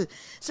well.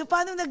 So,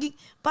 paano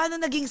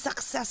naging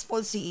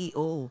successful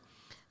CEO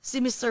si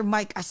Mr.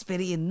 Mike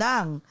Asperin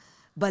ng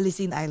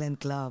Balisin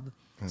Island Club?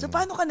 So,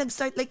 paano ka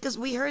nag-start? Like, because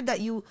we heard that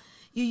you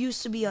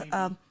used to be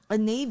a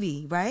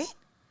Navy, right?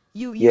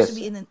 You used to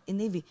be in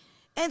Navy.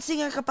 And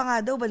singer ka pa nga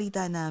daw,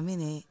 balita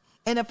namin eh.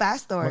 And a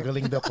pastor.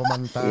 Magaling daw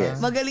kumanta. Yes.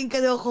 Magaling ka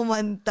daw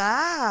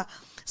kumanta.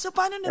 So,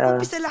 paano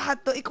nag-umpisa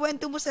lahat to?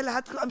 Ikwento mo sa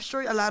lahat. I'm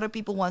sure a lot of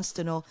people wants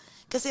to know.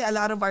 Kasi a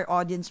lot of our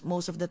audience,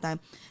 most of the time,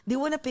 they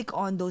wanna pick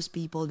on those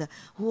people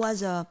who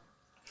has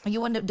they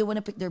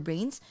wanna pick their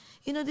brains.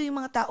 You know, yung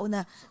mga tao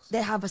na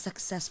they have a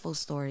successful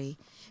story.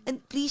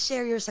 And please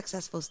share your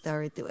successful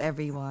story to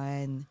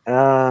everyone.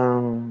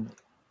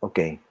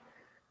 Okay.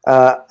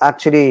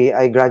 Actually,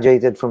 I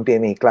graduated from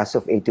PMA class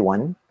of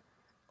 81.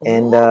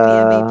 And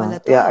PMA pala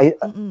to. yeah,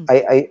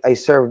 I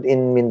served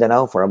in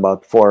Mindanao for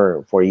about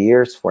 4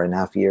 years,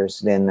 4.5 years.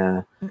 Then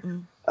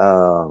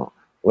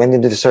went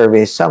into the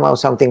service. Somehow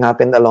something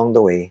happened along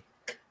the way.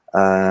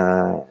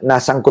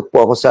 Nasangkot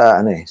po ako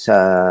sa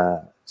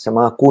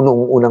mga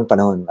kunong unang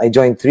panahon. I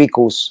joined 3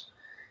 coups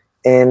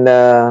and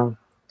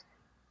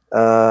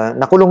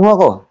nakulong ho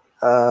ako.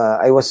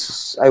 I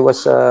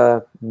was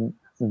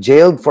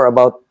jailed for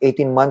about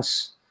 18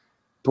 months,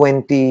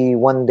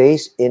 21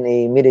 days in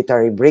a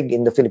military brig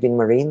in the Philippine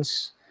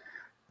Marines.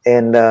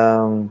 And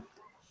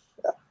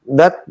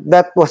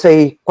that was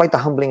quite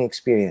a humbling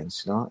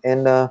experience, no?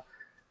 And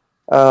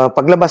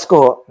paglabas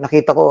ko,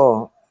 nakita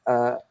ko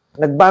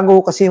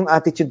nagbago kasi yung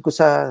attitude ko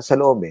sa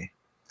loob eh.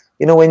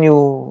 You know,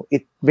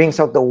 it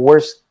brings out the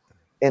worst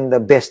and the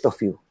best of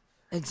you.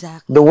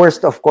 Exactly. The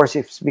worst, of course,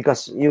 is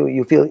because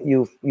you feel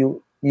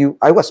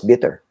I was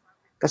bitter.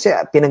 Kasi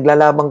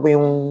pinaglalaban ko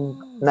yung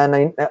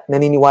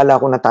naniniwala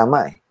ko na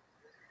tama eh.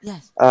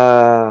 Yes.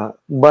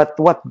 But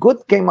what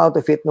good came out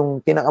of it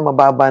nung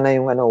pinakamababa na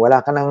yung wala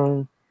ka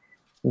nang,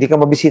 hindi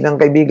ka mabisita ng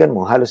kaibigan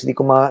mo, halos hindi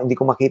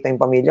ko makita yung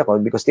pamilya ko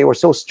because they were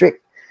so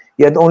strict.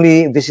 You had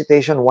only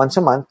visitation once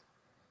a month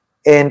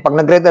and pag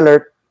nag-red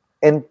alert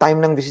and time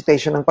ng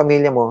visitation ng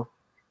pamilya mo,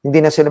 hindi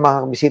na sila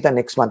makakabisita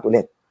next month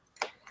ulit.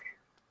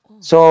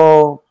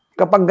 So,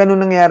 kapag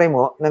ganun nangyari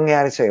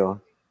sa'yo,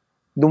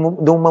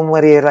 doon mo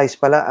ma-realize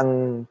pala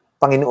ang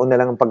Panginoon na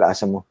lang ang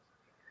pag-asa mo.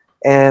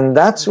 And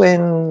that's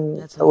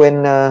when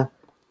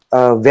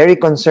very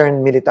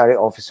concerned military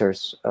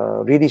officers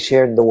really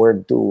shared the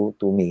word to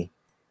me.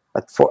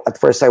 At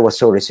first, I was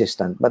so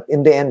resistant. But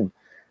in the end,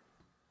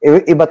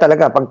 iba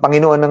talaga. Pag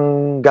Panginoon ang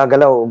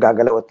gagalaw,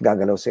 gagalaw at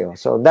gagalaw sa'yo.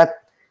 So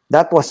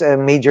that was a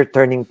major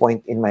turning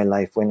point in my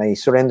life when I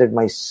surrendered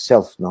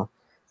myself,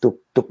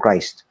 to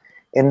Christ.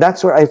 And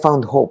that's where I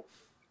found hope.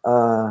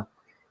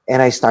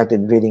 And I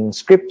started reading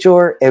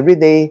scripture every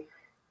day.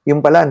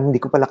 Yung pala, hindi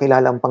ko pala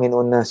kilala ang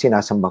Panginoon na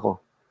sinasamba ko.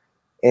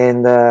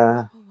 And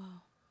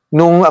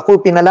nung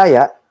ako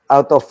pinalaya,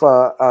 out of,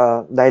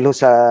 dahil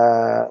sa,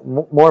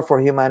 more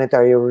for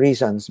humanitarian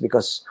reasons,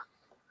 because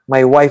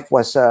my wife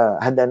was,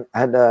 had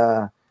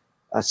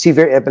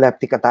severe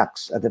epileptic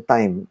attacks at the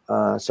time.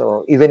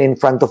 So even in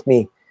front of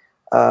me,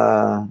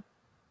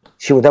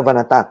 she would have an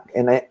attack.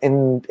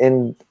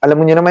 And alam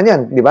mo niyo naman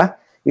yan, di ba?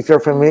 If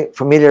you're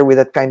familiar with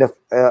that kind of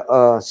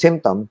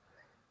symptom,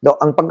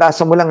 ang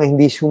pag-asa mo lang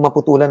hindi siya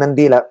maputulan ng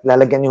dila,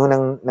 lalagyan niyo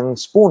ng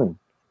spoon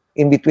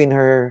in between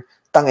her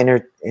tongue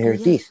and her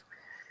teeth.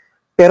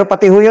 Pero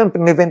pati ho yun,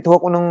 pinivent ho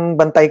ko nung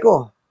bantay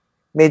ko.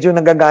 Medyo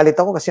nagagalit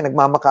ako kasi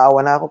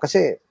nagmamakaawa na ako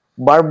kasi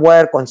barbed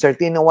wire,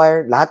 concertina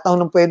wire, lahat na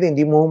nung pwede,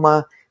 hindi mo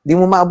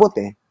maabot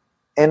eh.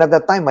 And at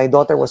that time, my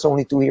daughter was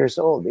only 2 years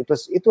old.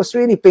 It was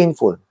really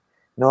painful,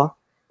 no?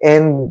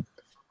 And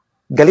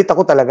galit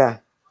ako talaga,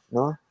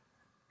 no?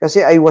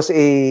 Kasi I was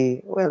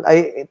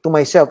to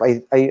myself,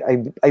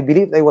 I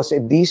believed I was a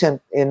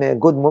decent and a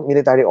good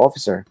military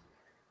officer.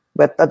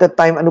 But at that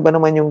time, ano ba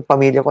naman yung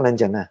pamilya ko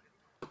nandyan na?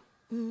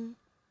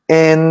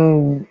 And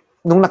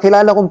nung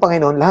nakilala kong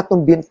Panginoon, lahat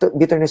ng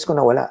bitterness ko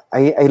nawala.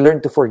 I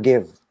learned to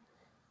forgive.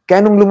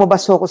 Kaya nung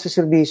lumabas ako sa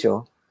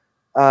serbisyo,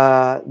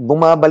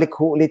 bumabalik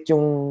ho ulit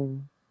yung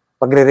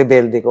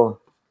pagre-rebelde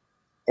ko.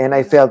 And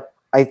I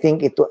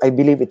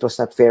believe it was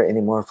not fair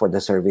anymore for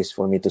the service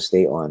for me to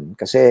stay on.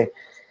 Kasi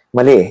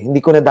mali,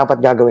 hindi ko na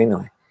dapat gagawin,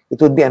 no? It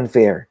would be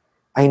unfair.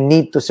 I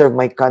need to serve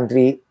my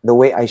country the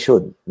way I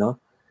should, no?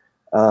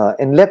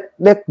 And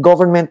let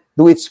government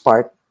do its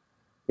part,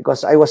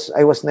 because I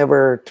was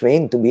never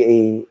trained to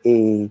be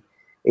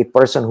a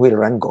person who will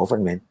run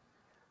government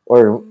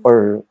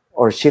or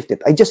shift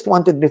it. I just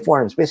wanted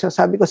reforms. So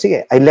sabi ko,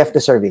 sige, I left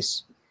the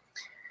service.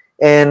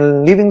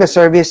 And leaving the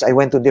service, I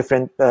went to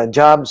different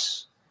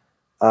jobs.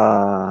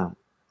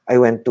 I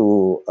went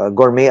to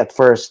Gourmet at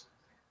first,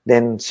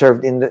 then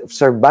served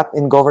back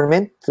in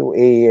government through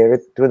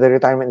the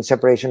retirement and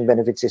separation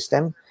benefit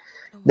system.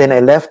 Then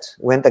I left,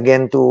 went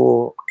again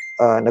to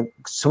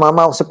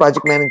sumama ako sa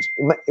project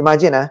management.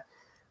 Imagine,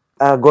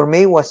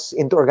 Gourmet was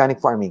into organic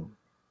farming.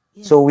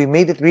 Yeah. So we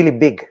made it really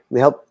big. We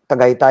helped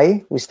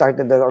Tagaytay. We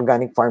started the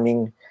organic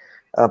farming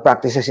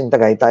practices in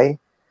Tagaytay,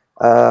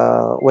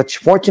 which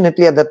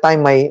fortunately at that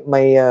time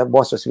my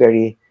boss was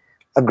very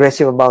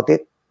aggressive about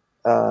it.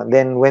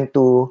 Then went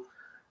to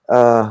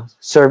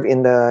serve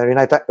in the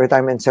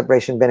retirement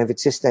separation benefit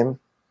system.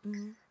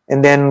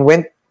 And then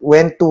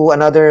went to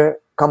another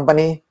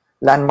company,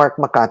 Landmark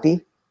Makati.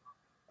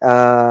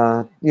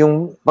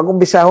 Yung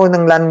pag-umpisa ho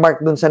ng Landmark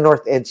dun sa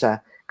North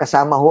EDSA,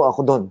 kasama ho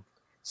ako dun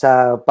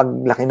sa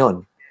paglaki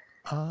nun.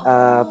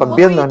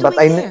 Pag-build nun. But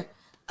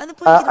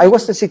I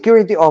was the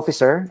security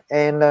officer,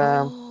 and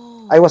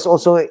I was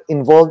also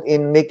involved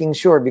in making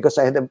sure, because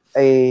I had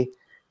a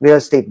real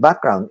estate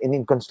background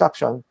in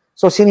construction.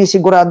 So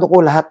sinisigurado ko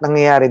lahat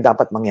nangyayari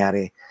dapat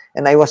mangyari.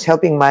 And I was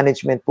helping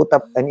management put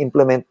up and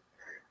implement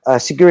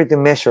security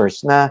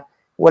measures na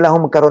wala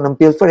hong magkaroon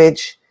ng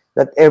pilferage,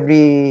 that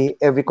every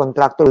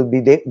contractor will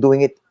be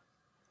doing it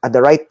at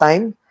the right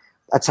time,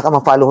 at saka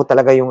ma-follow ho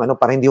talaga yung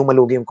para hindi ho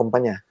malugi yung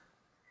kumpanya.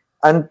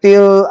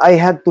 Until I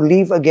had to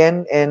leave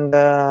again and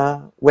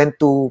went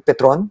to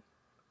Petron.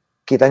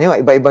 Kita nyo,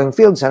 iba-ibang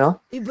fields,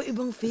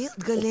 Iba-ibang field,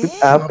 galing.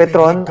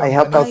 Petron, I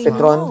helped out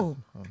Petron.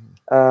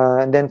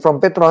 And then from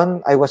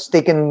Petron, I was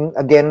taken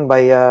again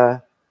by,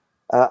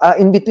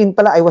 in between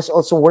pala, I was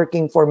also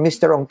working for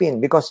Mr. Ongpin,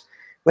 because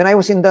when I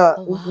was in the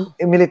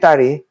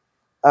military,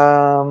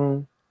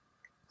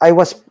 I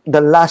was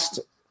the last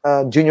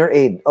junior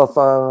aide of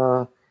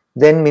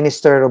then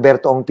Minister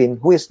Roberto Ongpin,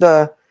 who is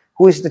the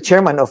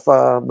chairman of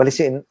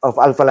Balisin, of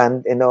Alpha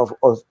Land, and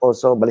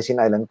also Balisin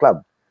Island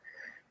Club.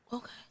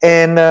 Okay.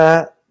 And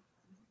on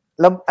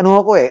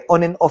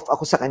and off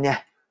ako sa kanya.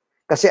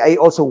 Kasi I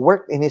also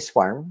worked in his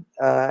farm,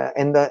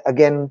 and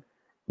again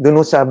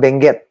dun sa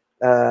Benguet.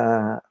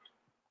 And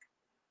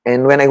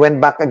when I went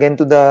back again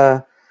to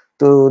the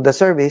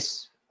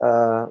service,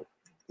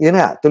 yun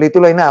nga,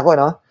 tuloy-tuloy na ako,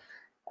 no?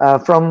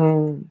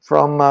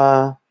 From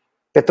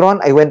Petron,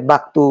 I went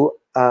back to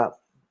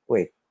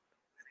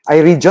I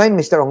rejoined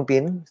Mr.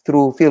 Ongpin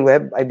through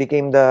PhilWeb. I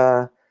became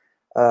the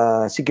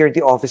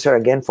security officer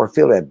again for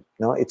PhilWeb.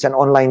 No, it's an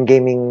online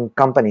gaming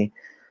company,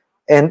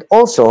 and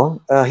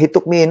also he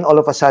took me in all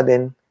of a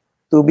sudden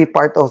to be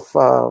part of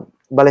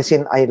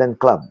Balisin Island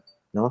Club.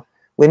 No,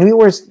 when they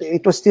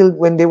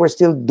were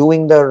still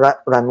doing the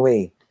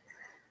runway.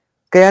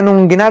 Kaya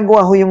nung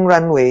ginagawa ho yung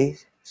runway,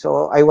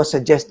 so I was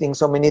suggesting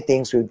so many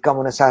things. We'd come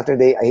on a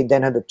Saturday. I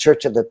then had a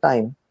church at the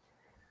time.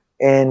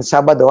 And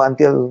Sabado,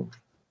 until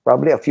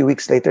probably a few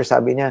weeks later,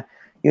 sabi niya,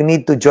 you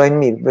need to join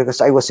me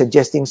because I was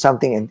suggesting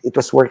something and it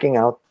was working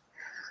out.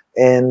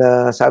 And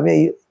sabi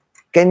niya,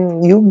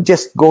 can you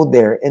just go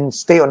there and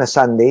stay on a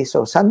Sunday?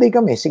 So Sunday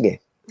kami, sige.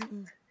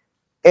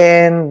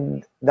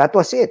 And that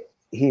was it.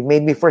 He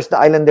made me first the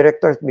island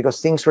director because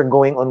things were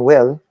going on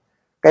well.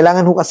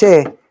 Kailangan ho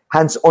kasi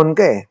hands-on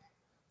ka eh.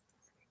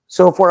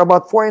 So for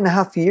about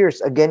 4.5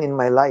 years again in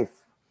my life,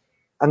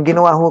 ang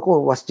ginawa ko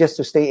was just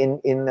to stay in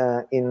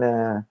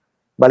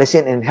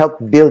Balesin and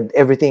help build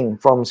everything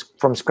from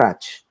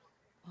scratch.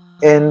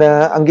 And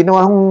ang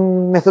ginawa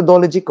kong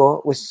methodology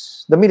ko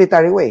was the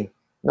military way,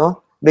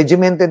 no?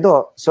 Regimented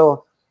do.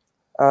 So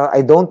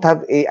I'm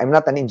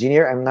not an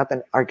engineer, I'm not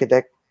an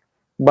architect,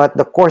 but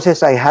the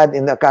courses I had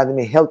in the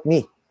academy helped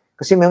me.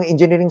 Kasi may mga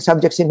engineering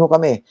subjects din ho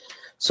kami.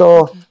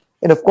 So,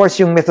 and of course,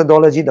 yung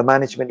methodology, the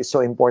management is so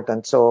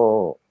important.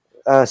 So,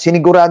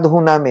 sinigurado ho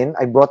namin,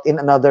 I brought in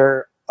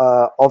another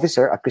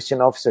officer, a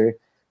Christian officer,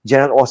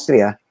 General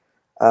Austria,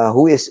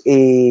 who is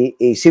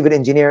a civil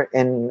engineer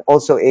and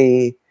also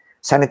a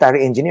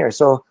sanitary engineer.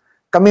 So,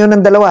 kami yun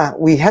ng dalawa.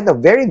 We had a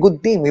very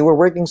good team. We were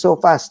working so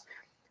fast.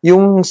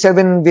 Yung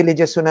 7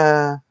 villages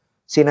na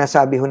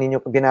sinasabi ho ninyo,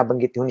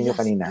 binabanggit ho ninyo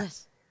kanina.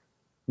 Yes.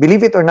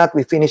 Believe it or not,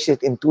 we finished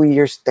it in 2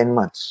 years, 10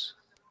 months.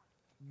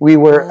 We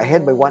were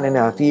ahead by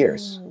 1.5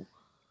 years.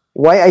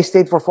 Why I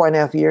stayed for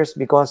 4.5 years?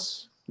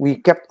 Because we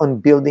kept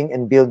on building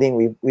and building.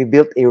 We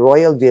built a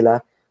royal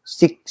villa,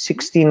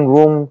 16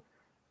 room,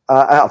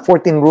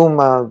 14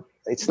 room.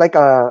 It's like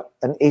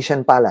an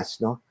Asian palace,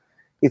 no?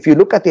 If you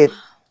look at it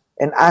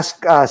and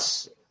ask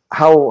us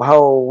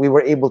how we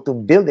were able to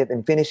build it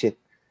and finish it,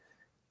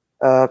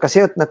 kasi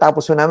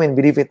natapos ho namin,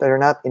 believe it or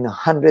not, in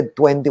 121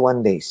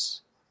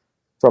 days.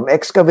 From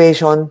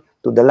excavation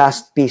to the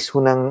last piece ho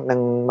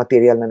ng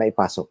material na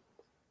naipasok.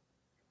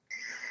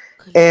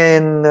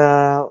 And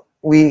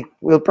we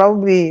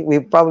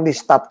probably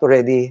stopped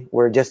already.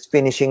 We're just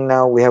finishing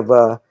now. We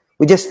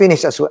just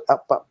finished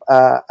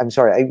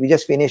we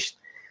just finished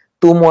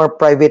 2 more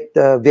private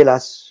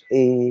villas,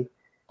 a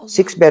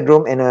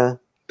 6-bedroom and a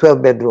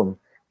 12-bedroom.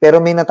 Pero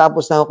may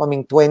natapos na ho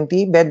kaming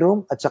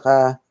 20-bedroom at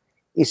saka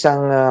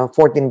isang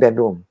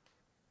 14-bedroom.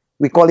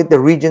 We call it the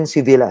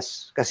Regency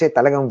Villas kasi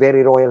talagang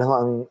very royal ho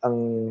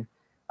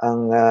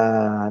ang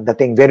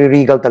dating, very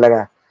regal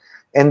talaga.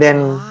 And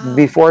then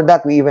before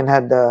that, we even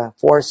had 4,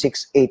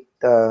 6, 8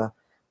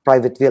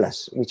 private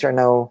villas, which are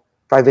now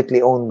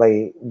privately owned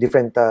by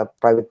different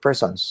private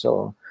persons.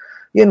 So,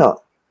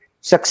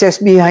 success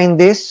behind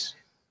this,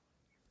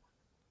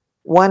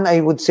 one, I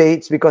would say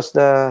it's because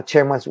the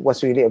chairman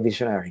was really a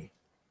visionary.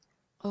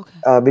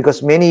 Okay.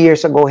 Because many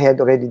years ago, he had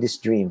already this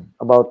dream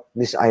about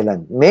this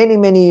island. Many,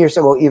 many years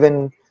ago,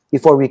 even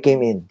before we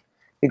came in.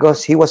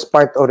 Because he was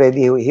part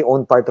already, he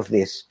owned part of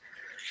this.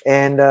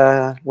 And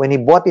when he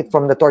bought it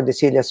from the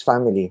Tordesillas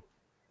family,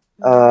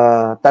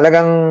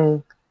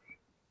 talagang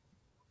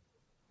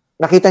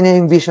nakita niya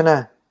yung vision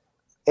na.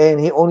 And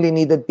he only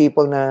needed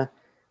people na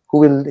who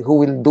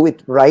will do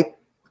it right,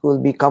 who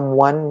will become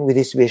one with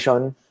his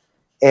vision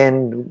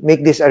and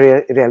make this a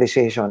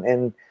realization.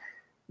 And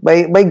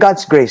by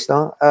God's grace,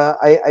 no,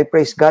 I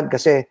praise God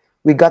kasi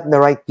we got the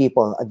right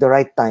people at the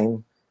right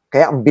time.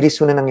 Kaya ang bilis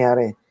na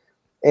nangyari.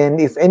 And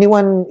if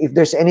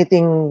there's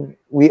anything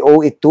we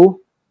owe it to,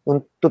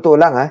 totoo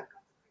lang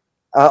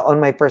on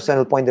my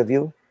personal point of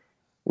view,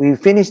 we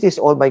finished this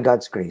all by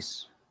God's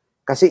grace.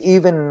 Kasi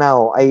even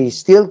now, I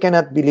still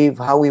cannot believe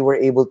how we were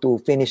able to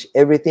finish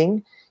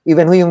everything.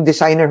 Even yung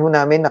designer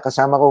namin,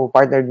 nakasama ko, who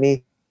partnered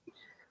me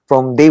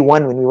from day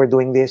one when we were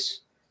doing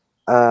this,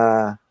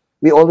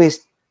 we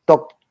always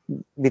talked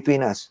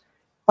between us.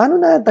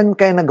 Paano natin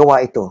kaya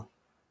nagawa ito?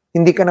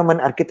 Hindi ka naman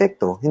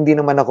arkitekto, hindi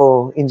naman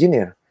ako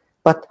engineer.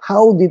 But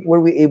how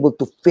were we able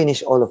to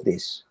finish all of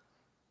this?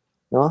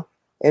 No?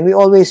 And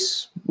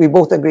we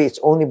both agree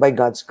it's only by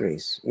God's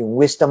grace. Yung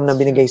wisdom na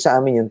binigay sa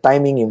amin, yung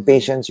timing, yung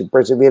patience, yung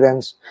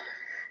perseverance.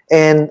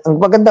 And ang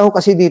maganda ko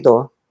kasi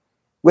dito,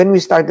 when we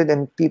started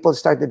and people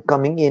started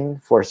coming in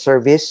for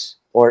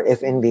service or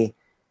F&B,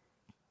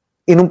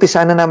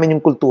 inumpisa na namin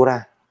yung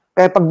kultura.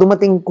 Kaya pag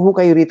dumating ko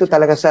kayo rito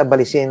talaga sa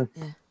Balesin,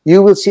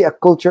 you will see a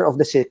culture of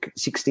the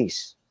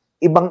 60s.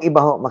 Ibang-iba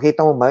ho,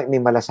 makita mo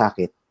may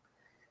malasakit.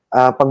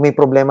 Pag may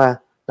problema,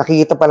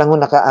 nakikita pa lang ho,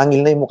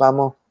 nakaangil na yung mukha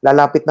mo,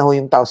 lalapit na ho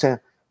yung tao sa,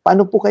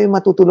 paano po kayo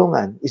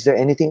matutulungan? Is there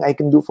anything I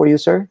can do for you,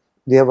 sir?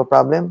 Do you have a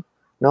problem?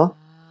 No?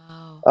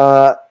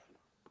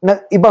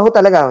 Iba ho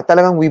talaga.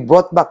 Talagang we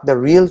brought back the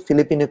real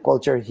Filipino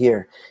culture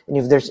here. And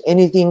if there's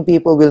anything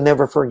people will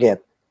never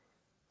forget,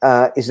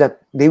 is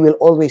that they will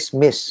always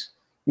miss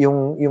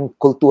yung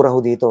kultura ho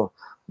dito.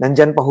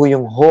 Nandyan pa ho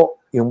yung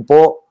yung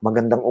po,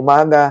 magandang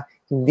umaga,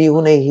 hindi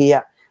ho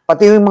nahihiya.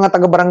 Pati yung mga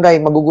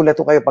taga-barangay, magugulat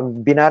ho kayo pag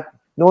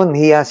noon,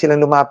 hiya silang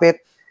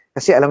lumapit.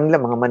 Kasi alam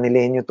nila, mga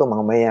Manileño to,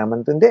 mga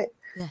mayaman to. Hindi.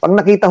 Pag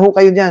nakita ho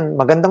kayo dyan,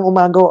 magandang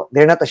umaga,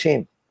 they're not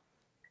ashamed.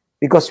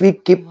 Because we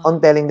keep on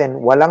telling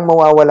them, walang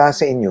mawawala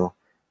sa inyo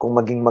kung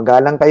maging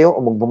magalang kayo o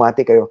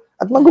magbumati kayo.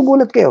 At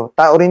magugulat kayo.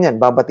 Tao rin yan,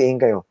 babatiin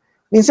kayo.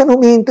 Minsan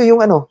humihinto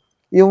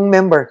yung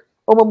member.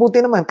 O mabuti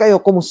naman, kayo,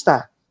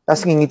 kumusta?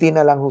 Tapos ngingiti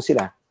na lang ho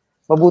sila.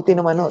 Mabuti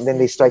naman, no? Yes, Then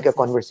they yes, strike a yes,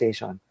 yes.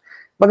 conversation.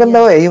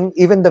 Maganda yung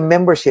even the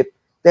membership,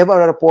 they have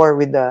a rapport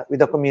with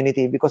the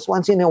community because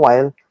once in a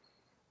while,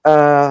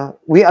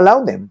 we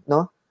allow them,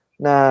 no?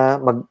 Na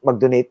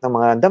mag-donate ng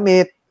mga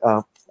damit.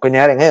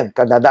 Kunyari ngayon,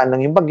 kadadaan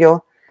lang yung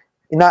bagyo,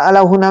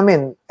 ina-allow ho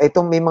namin. Ito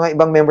may mga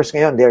ibang members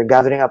ngayon, they're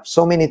gathering up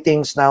so many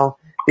things now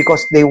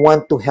because they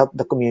want to help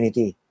the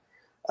community.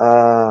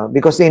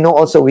 Because they know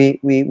also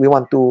we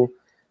want to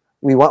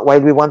while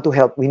we want to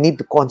help, we need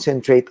to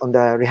concentrate on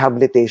the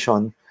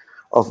rehabilitation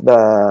of the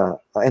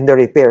and the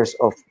repairs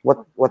of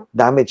what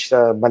damaged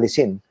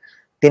Balisin.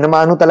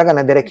 Tinamaan talaga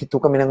na direct hit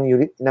kami ng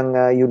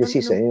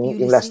Ulysses, yung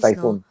last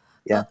typhoon.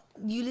 No? Yeah.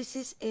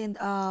 Ulysses and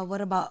what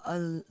about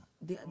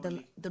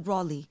the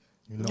Raleigh?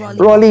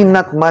 Raleigh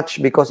not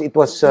much because it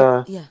was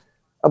Yeah.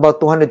 about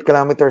 200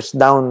 kilometers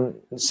down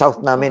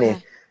south namin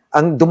Okay.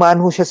 Ang dumaan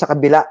ho siya sa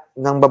kabila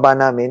ng baba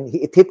namin.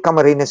 It hit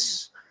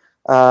Camarines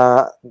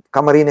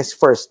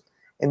first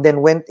and then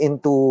went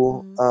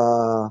into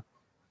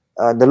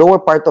the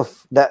lower part of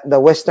the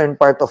western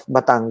part of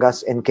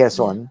Batangas and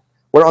Quezon.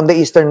 We're on the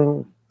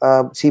eastern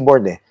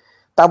seaboard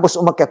Tapos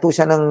umakyat ho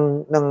siya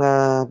ng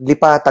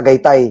Lipa,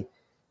 Tagaytay.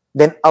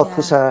 Then out ho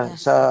sa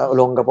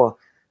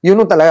Olongapo. Yun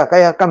ho talaga.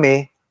 Kaya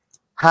kami,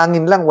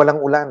 hangin lang,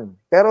 walang ulan.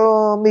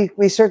 Pero may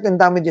certain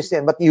damages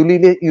din. But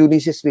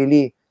Ulysses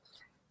really,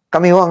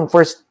 kami ho ang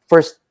first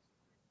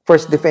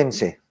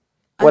defense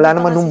Wala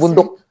Ano pa naman kasi, nung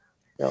bundok.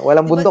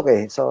 Walang Diba- bundok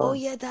So, Oh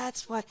yeah,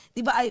 that's why.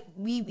 Diba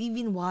we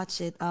even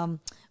watched it.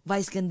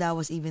 Vice Ganda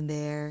was even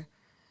there.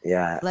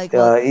 yeah. Like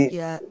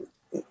yeah.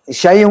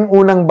 Siya yung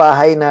unang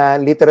bahay na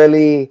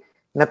literally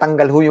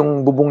natanggal ho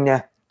yung bubong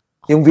niya,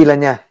 yung villa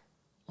niya.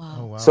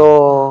 Wow. So,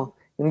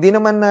 hindi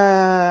naman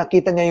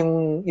nakita niya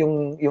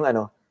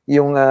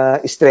yung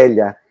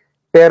estrella.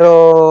 Pero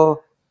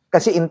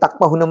kasi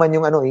intact pa ho naman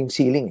yung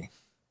ceiling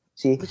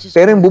See?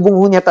 Pero yung bubong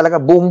ho niya talaga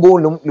buong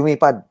buo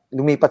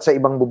lumipat sa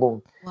ibang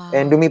bubong. Wow.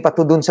 And lumipat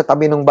ho dun sa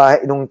tabi ng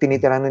bahay nung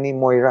tinitirahan ni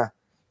Moira.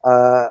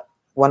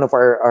 One of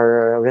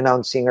our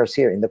renowned singers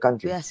here in the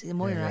country. Yes,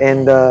 Moira.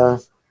 And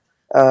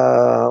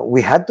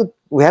we had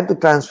to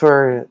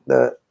transfer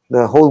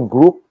the whole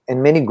group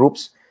and many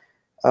groups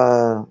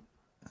and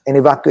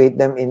evacuate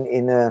them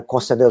in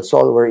Costa del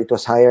Sol where it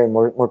was higher and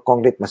more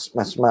concrete,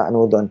 mas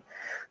maano doon.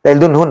 Dahil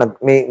doon ho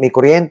may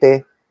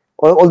kuryente.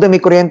 Although may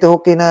kuryente ho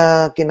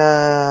kina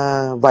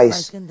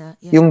Vice. Ganda.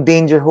 Yeah. Yung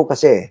danger ho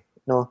kasi,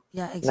 no?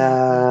 Yeah, exactly.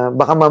 Na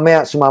baka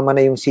mamaya sumama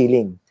na yung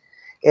ceiling.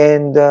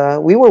 And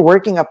we were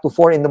working up to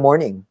 4 in the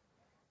morning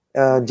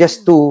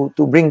just to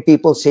bring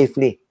people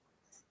safely.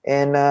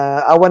 And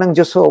awa ng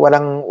Diyos ho,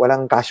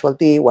 walang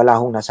casualty, wala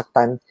hong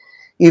nasaktan.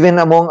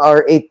 Even among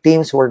our 8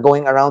 teams who were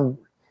going around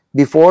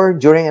before,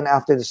 during, and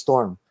after the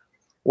storm.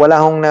 Wala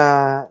hong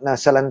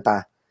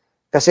nasalanta.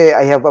 Kasi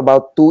I have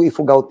about 2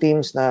 Ifugao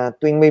teams na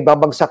tuwing may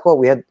babagsak ko,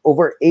 we had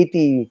over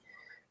 80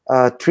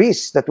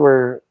 trees that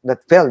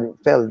fell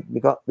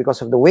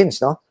because of the winds,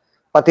 no?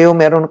 Pati ho,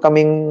 meron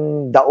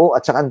kaming dao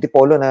at saka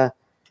antipolo na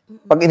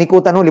pag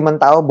inikutan ho,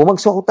 5 tao,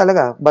 bumagsak ko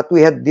talaga. But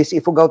we had these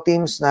Ifugao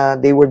teams na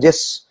they were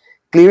just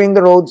clearing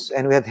the roads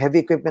and we had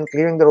heavy equipment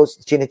clearing the roads,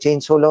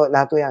 chine-chainsaw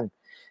lahat yan.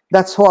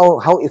 That's how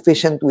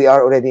efficient we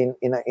are already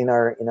in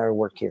our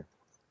work here.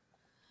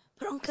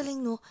 Pero ang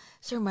galing, no,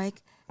 Sir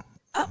Mike,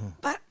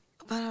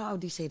 how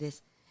do you say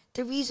this?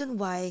 The reason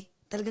why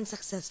talagang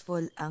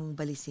successful ang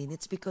Balisin,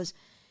 it's because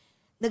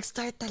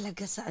nag-start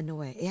talaga sa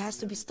it has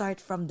to be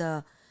start from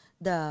the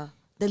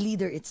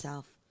leader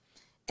itself.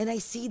 And I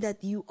see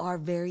that you are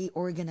very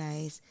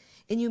organized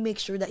and you make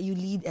sure that you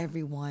lead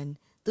everyone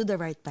to the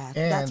right path.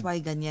 And that's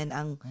why ganyan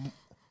ang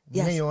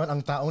Ngayon,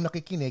 ang taong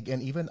nakikinig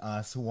and even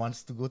us who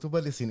wants to go to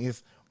Balisin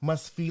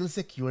must feel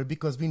secure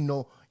because we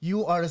know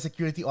you are a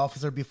security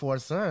officer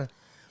before, sir.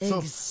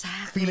 So,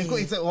 Exactly. feeling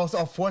ko it's also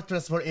a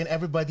fortress wherein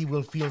everybody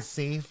will feel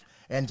safe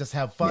and just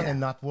have fun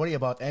and not worry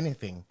about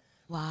anything.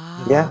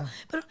 Wow. Yeah.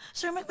 Pero,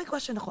 sir, may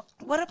question ako.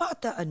 What about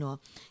the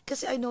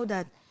Kasi I know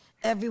that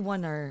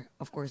everyone are,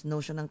 of course,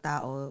 notion ng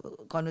tao,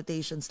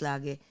 connotations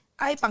lagi,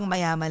 ay pang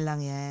mayaman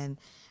lang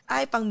yan.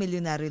 Ay pang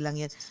milyonaryo lang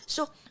yan.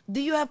 So, do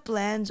you have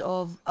plans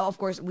of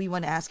course, we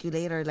want to ask you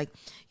later, like,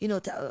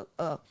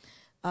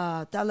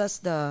 tell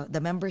us the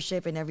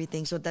membership and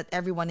everything so that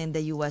everyone in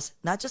the US,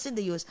 not just in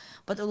the US,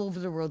 but all over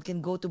the world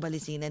can go to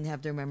Balisin and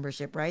have their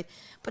membership, right?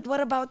 But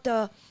what about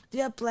do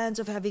you have plans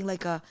of having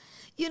like a,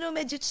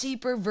 medyo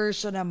cheaper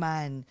version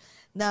naman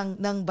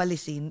ng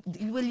Balisin?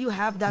 Will you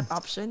have that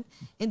option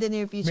in the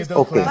near future?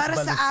 Middle class Para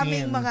sa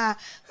Balisin. aming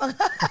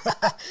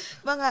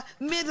mga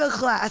middle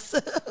class.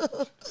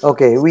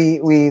 Okay,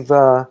 we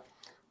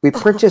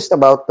purchased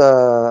about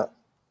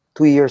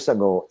 2 years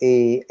ago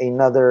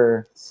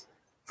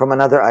from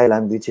another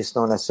island which is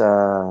known as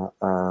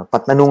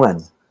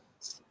Patnanungan.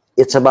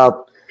 It's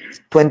about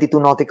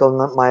 22 nautical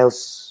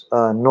miles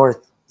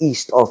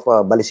northeast of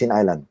Balisin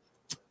Island.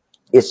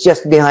 It's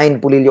just behind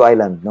Pulilio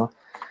Island, no?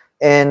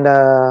 And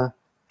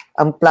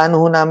ang plano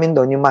ho namin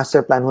doon, yung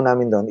master plan ho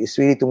namin doon is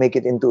really to make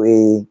it into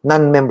a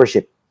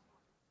non-membership.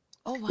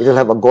 Oh, wow. It'll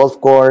have a golf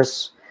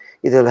course.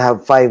 It will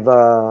have five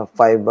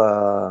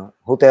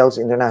hotels,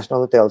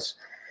 international hotels,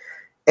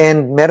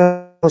 and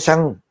meron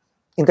siyang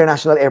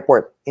international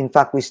airport. In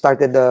fact, we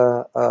started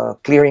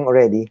clearing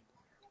already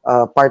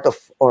part of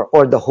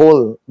or the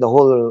whole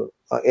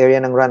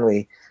area ng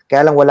runway.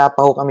 Kaya lang wala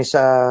pa ho kami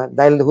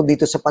dahil ho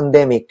dito sa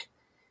pandemic,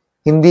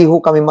 hindi ho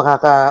kami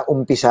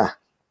makakaumpisa,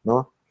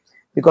 no?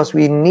 Because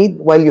we need,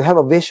 while you have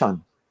a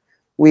vision,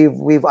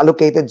 we've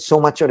allocated so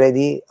much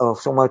already,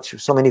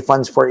 so many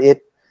funds for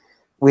it.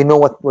 We know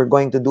what we're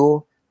going to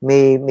do.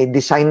 May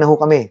design na ho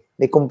kami.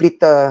 May complete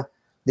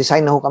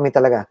design na ho kami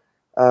talaga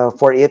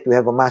for it. We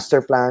have a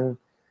master plan.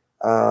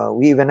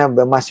 We even have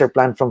a master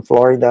plan from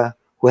Florida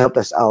who helped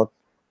us out.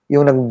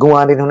 Yung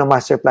naggawa rin ho ng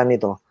master plan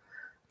nito.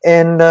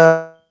 And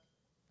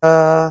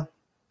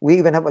we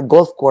even have a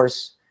golf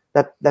course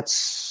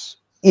that's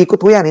ikot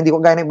ho yan. Hindi ko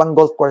gaya ng ibang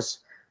golf course.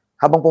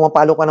 Habang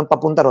pumapalo ka ng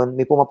papunta ron,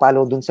 may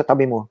pumapalo dun sa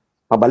tabi mo,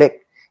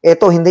 pabalik.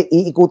 Ito, hindi,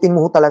 iikutin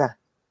mo ho talaga.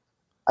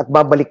 At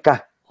babalik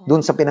ka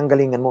dun sa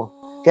pinanggalingan mo.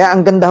 Kaya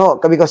ang ganda ho,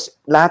 because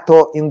lahat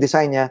ho, yung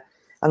design niya,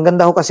 ang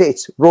ganda ho kasi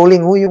it's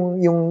rolling ho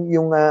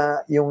yung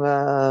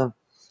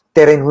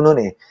terrain ho nun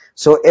eh.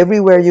 So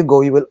everywhere you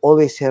go, you will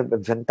always have a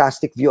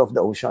fantastic view of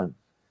the ocean.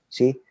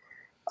 See?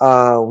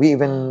 We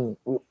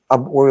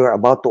were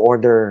about to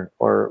order,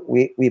 or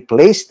we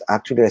placed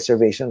actually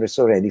reservations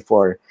already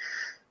for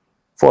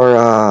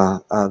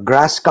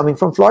grass coming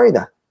from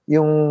Florida.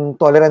 Yung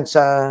tolerant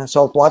sa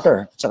salt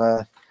water,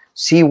 saka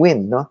sea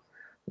wind, no?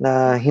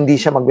 Na hindi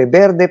siya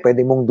magbeberde,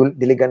 pwede mong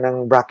diligan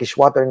ng brackish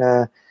water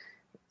na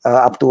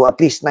up to at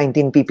least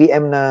 19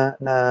 ppm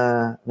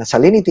na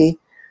salinity.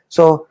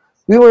 So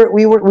we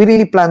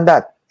really planned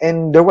that,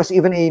 and there was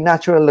even a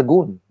natural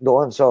lagoon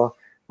doon. So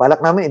balak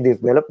namin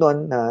i-develop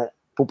doon na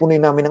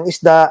pupunuin namin ng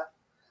isda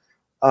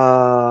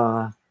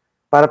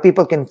para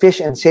people can fish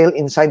and sail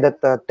inside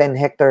that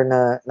 10-hectare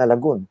na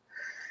lagoon.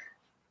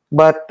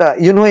 But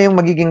yun ho yung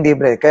magiging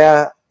libre,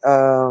 kaya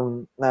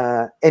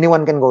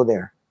anyone can go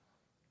there.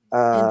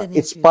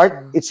 It's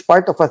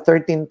part of a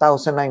 13,900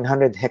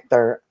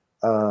 hectare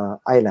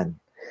island.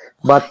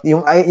 But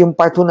yung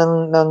part ho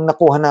ng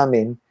nakuha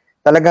namin,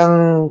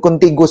 talagang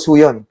contiguous ho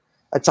yun.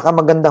 At saka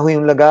maganda ho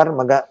yung lugar,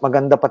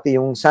 maganda pati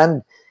yung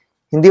sand.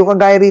 Hindi ko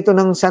kagaya rito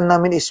ng sand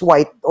namin is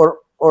white or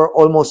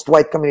almost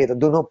white kami rito.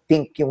 Doon ho,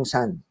 pink yung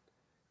sand.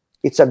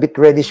 It's a bit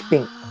reddish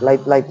pink,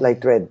 light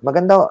red.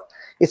 Maganda ho.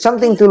 It's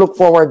something to look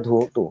forward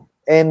to.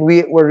 And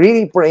we're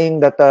really praying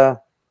that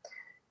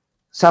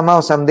somehow,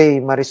 someday,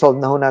 ma-resolve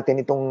na ho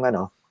natin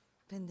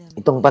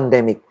itong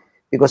pandemic.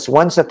 Because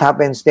once that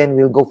happens, then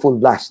we'll go full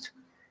blast.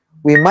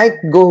 We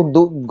might go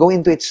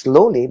into it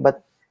slowly,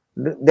 but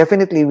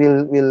definitely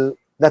we'll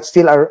that's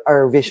still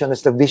our vision.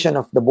 That's the vision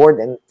of the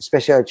board and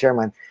especially our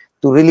chairman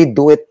to really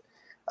do it.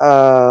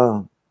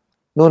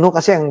 No,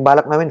 kasi ang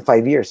balak namin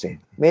 5 years eh.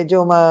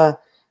 Medyo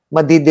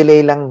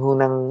madidelay lang ho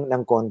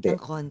ng konti.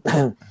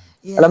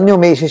 Yeah. Alam nyo,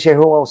 may share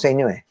ho ako sa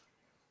inyo eh.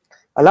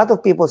 A lot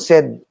of people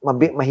said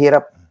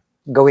mahirap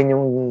gawin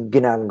yung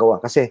ginagawa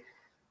kasi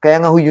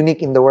kaya nga ho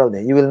unique in the world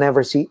eh. You will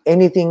never see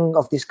anything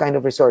of this kind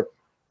of resort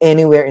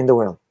anywhere in the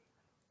world.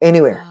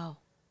 Anywhere. Wow.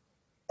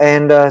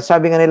 And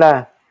sabi nga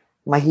nila,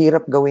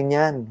 mahirap gawin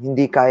yan.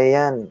 Hindi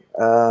kaya yan.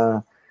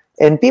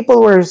 And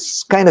people were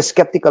kind of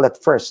skeptical at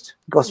first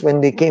because when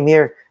they came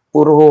here,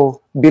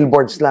 puro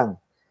billboards lang.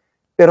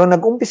 Pero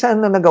nag-umpisa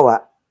na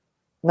nagawa,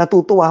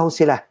 natutuwa ho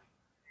sila.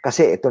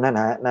 Kasi ito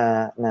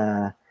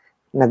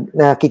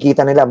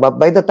nakikita nila. But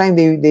by the time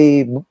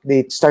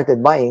they started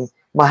buying,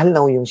 mahal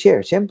na ho yung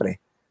share, syempre.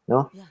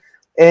 No? Yeah.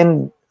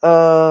 And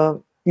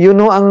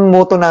ang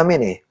motto namin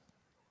eh.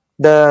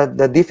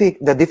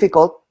 The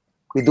difficult,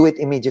 we do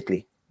it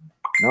immediately.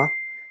 No?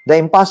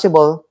 The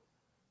impossible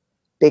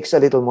takes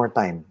a little more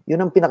time.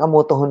 Yun ang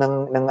pinakamoto ho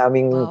ng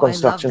aming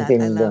construction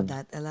team. I love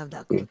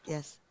that quote.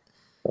 Yes.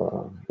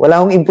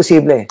 Wala akong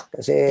imposible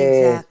kasi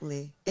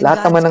exactly.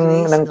 Lahat naman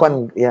ng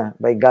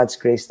by God's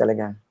grace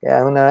talaga.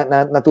 Kaya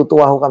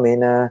natutuwa ho kami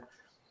na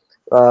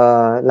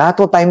lahat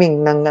ho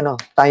timing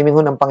ho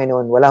ng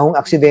Panginoon. Wala hong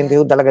aksidente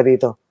ho talaga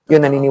dito.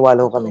 Yun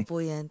naniniwala ho kami.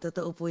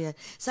 Totoo po yan.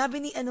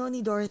 Sabi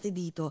ni Dorothy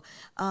dito,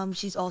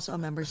 she's also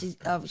a member.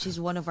 She's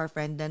one of our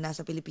friend na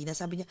nasa Pilipinas.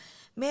 Sabi niya,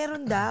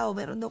 meron daw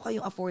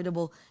kayong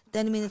affordable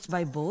 10 minutes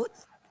by boat.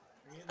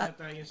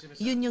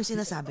 Yun yung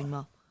sinasabing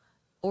mo.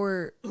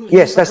 Or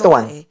yes, that's the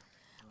one.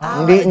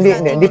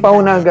 Hindi pa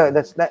una.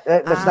 That's not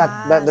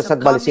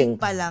Balising.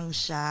 Pa lang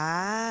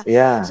siya.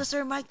 Yeah. So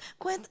Sir Mike,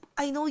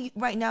 I know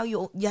right now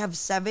you have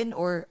 7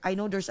 or I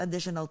know there's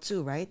additional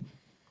 2, right?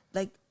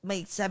 Like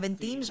may 7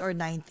 teams or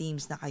 9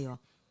 teams na kayo?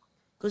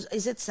 Because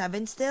is it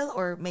 7 still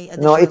or may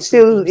additional? No, it's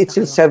still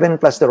 7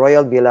 plus the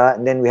Royal Villa,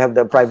 and then we have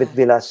the private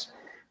villas.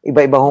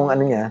 Iba-iba hong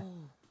niya.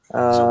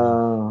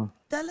 So,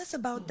 tell us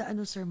about the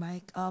Sir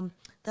Mike.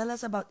 Tell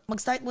us about,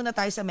 mag-start muna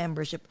tayo sa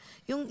membership.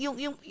 Yung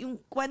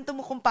kwento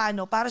mo kung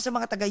paano, para sa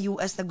mga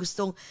taga-US na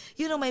gustong,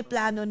 may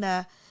plano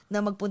na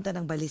magpunta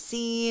ng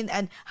Balisin,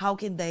 and how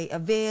can they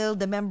avail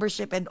the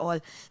membership and all.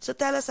 So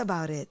tell us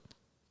about it.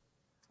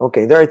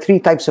 Okay, there are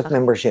 3 types of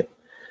membership.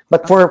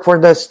 But for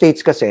the states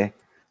kasi,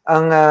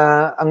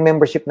 ang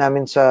membership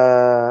namin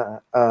sa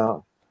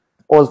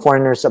all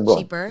foreigners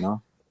abroad, Cheaper?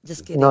 no?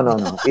 Just kidding. No.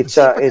 It's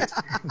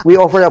we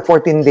offer a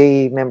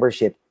 14-day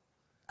membership.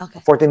 Okay.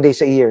 14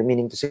 days a year,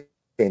 meaning to say,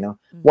 no?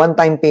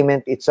 One-time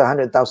payment, it's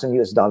 $100,000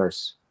 US.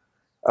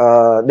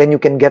 Then you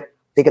can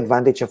take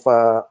advantage of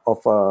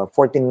 14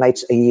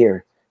 nights a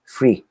year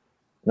free,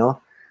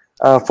 no?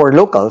 For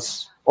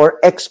locals or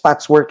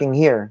expats working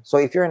here. So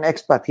if you're an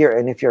expat here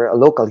and if you're a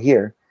local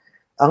here,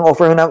 ang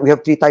offer na, we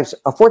have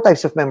four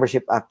types of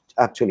membership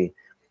actually.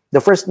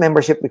 The first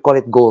membership, we call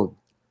it gold.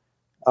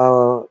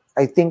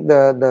 I think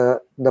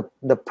the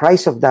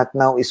price of that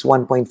now is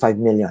 1.5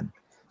 million.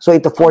 So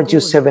it affords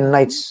you 7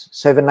 nights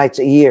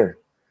a year.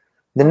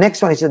 The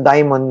next one is a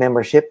diamond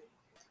membership.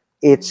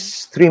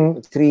 It's 3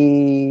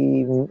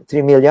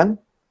 million.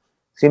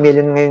 3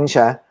 million ngayon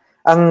siya.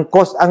 Ang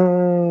cost,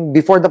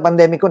 before the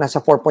pandemic ko,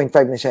 nasa 4.5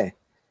 na siya eh.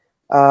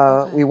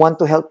 We want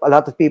to help a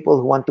lot of people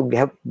who want to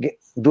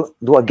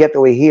do a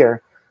getaway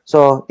here.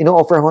 So,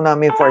 ino-offer ho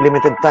namin for a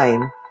limited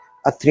time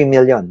at 3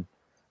 million.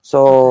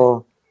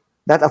 So,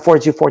 that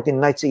affords you 14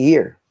 nights a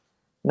year.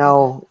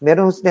 Now,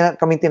 meron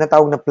kami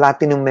tinatawag na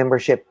platinum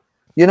membership.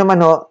 Yun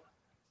naman ho,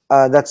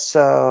 that's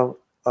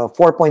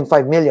 4.5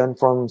 million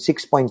from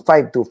 6.5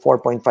 to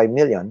 4.5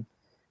 million.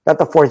 That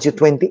affords you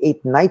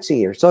 28 nights a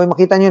year. So,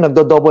 makita nyo,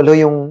 nagdo-double ho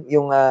yung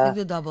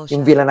Nagdo-double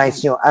siya. villa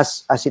nights nyo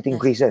as it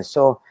increases.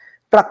 So,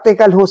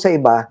 practical ho sa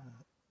iba,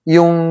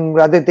 yung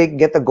rather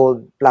get a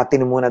gold,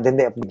 platinum muna, then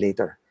they upgrade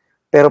later.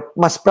 Pero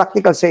mas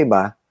practical sa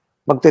iba,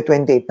 magto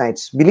 28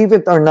 nights. Believe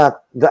it or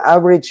not, the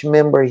average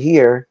member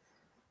here,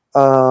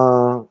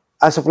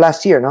 as of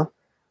last year, no,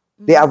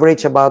 they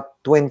average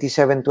about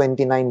 27,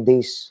 29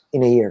 days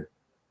in a year.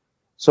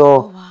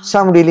 So,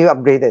 some really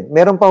upgraded.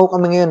 Meron pa ho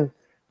kami ngayon,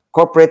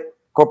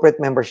 corporate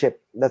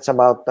membership. That's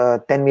about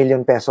 10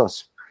 million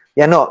pesos.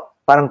 Yan o,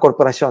 parang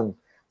korporasyon.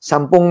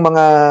 10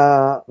 mga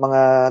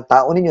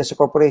tao ninyo sa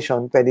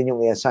corporation, pwede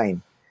nyo i-assign.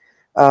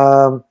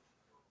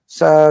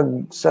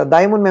 Sa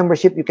diamond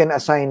membership, you can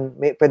assign,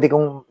 pwede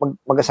kong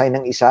mag-assign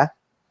ng isa.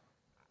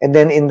 And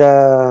then in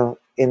the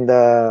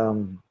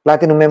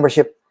platinum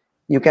membership,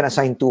 you can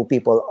assign 2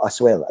 people as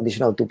well,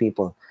 additional 2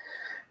 people.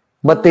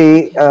 But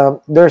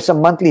there's a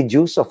monthly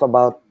dues of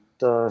about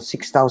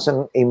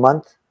 6,000 a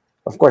month,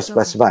 of course,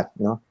 plus VAT,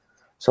 no?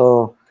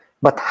 So,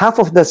 but half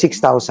of the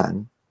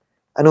 6,000,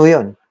 ano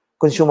yun?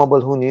 Consumable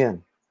ho nyo yan.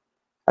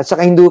 At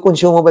saka hindi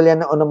consumable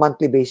yan on a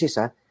monthly basis,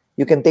 ha?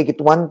 You can take it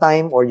one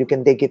time or you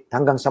can take it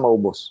hanggang sa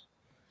maubos.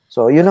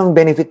 So, yun ang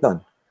benefit nun.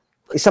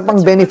 Isa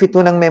pang benefit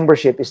ho ng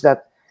membership is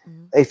that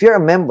if you're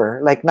a member,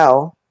 like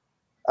now,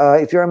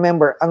 if you're a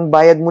member, ang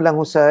bayad mo lang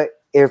ho sa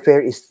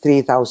airfare is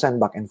 3,000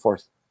 back and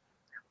forth.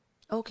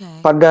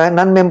 Okay. Pag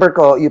non-member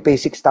ko, you pay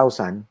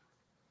 6,000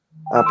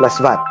 plus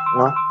VAT,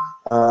 no?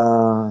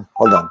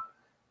 Hold on.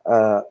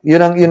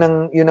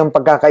 Yun ang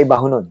pagkakaiba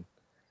ho nun.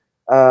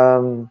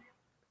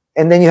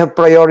 And then you have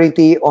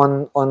priority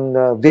on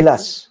the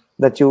villas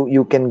that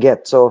you can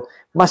get. So,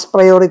 mas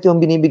priority yung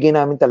binibigay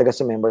namin talaga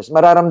sa members.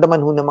 Mararamdaman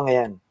ho ng mga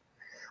yan.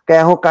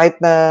 Kaya ho, kahit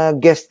na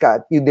guest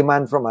ka at you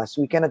demand from us,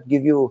 we cannot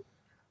give you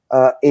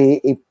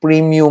a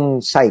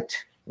premium site,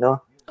 no?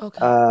 Okay.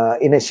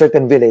 In a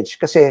certain village.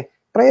 Kasi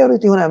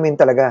priority ho namin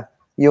talaga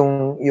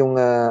yung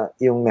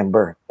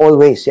member.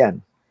 Always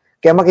yan.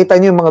 Kaya makita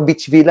nyo yung mga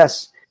beach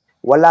villas,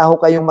 wala ho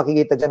kayong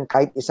makikita dyan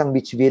kahit isang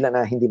beach villa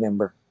na hindi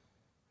member.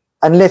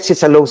 Unless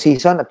it's a low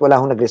season at wala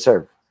hong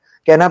nag-reserve.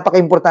 Kaya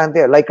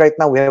napaka-importante. Like right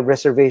now, we have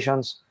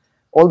reservations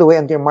all the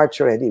way until March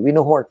already. We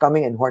know who are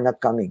coming and who are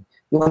not coming.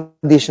 Yung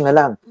additional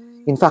lang.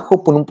 In fact,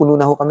 punong-puno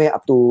na ho kami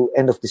up to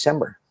end of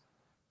December.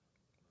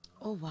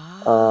 Oh,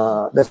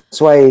 wow.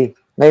 That's why,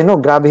 ngayon no,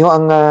 grabe ho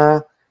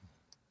ang,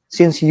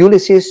 since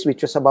Ulysses,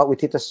 which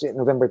hit us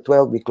November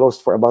 12, we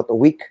closed for about a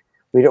week.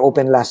 We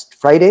reopened last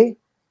Friday.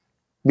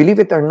 Believe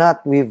it or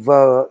not, we've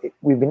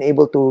been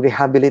able to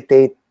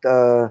rehabilitate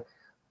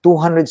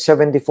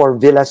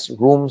 274 villas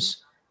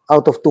rooms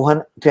out of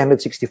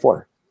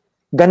 364.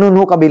 Ganun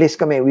ho kabilis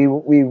kami.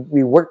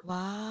 We work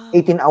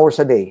 18 hours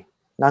a day,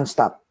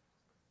 non-stop.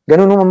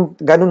 Ganun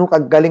ho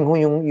kagaling ho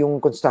yung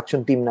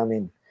construction team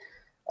namin.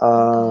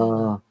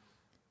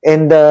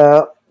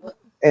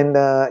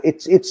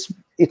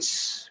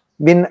 It's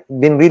been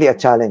really a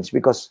challenge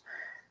because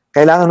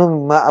kailangan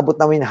nung maabot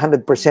namin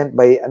 100%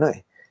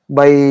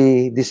 by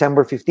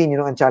December 15,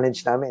 yun ang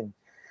challenge namin.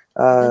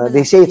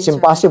 They say it's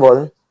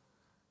impossible.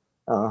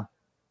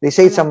 They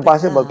say it's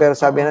impossible, pero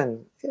sabi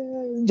nan,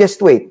 just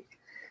wait.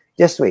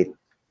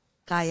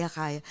 Kaya.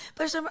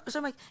 Pero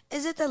Sir Mike,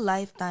 is it a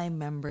lifetime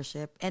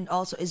membership? And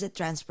also, is it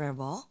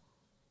transferable?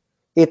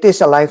 It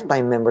is a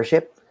lifetime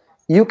membership.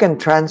 You can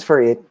transfer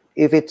it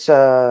if it's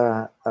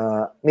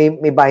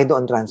may bayad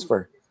on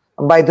transfer.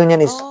 Ang bayad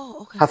niyan is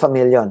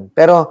 $500,000.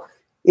 Pero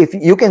if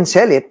you can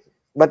sell it,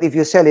 but if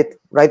you sell it,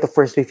 right of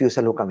first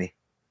refusal ho kami.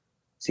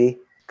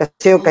 See?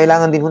 Kasi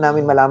kailangan din ho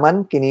namin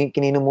malaman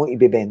kinino mo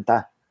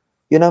ibebenta.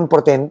 Yun ang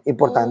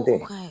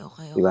importante. Okay.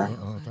 Diba?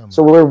 So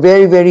we're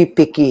very, very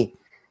picky.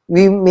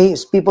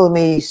 People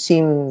may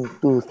seem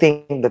to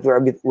think that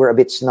we're a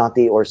bit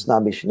snotty or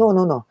snobbish. No.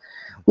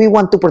 we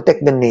want to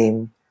protect the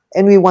name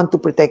and we want to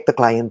protect the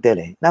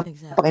clientele.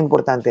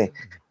 Napaka-importante.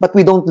 But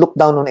we don't look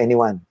down on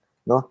anyone,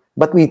 no?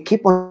 But we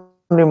keep on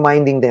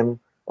reminding them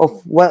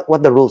of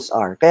what the rules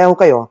are. Kaya ho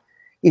kayo,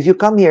 if you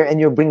come here and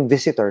you bring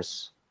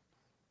visitors,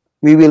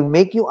 we will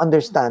make you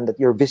understand that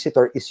your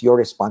visitor is your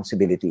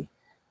responsibility.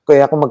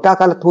 Kaya kung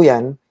magkakalat ho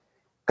yan,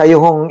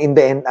 kayo hong in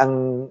the end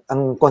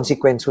ang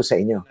consequence ho sa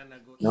inyo.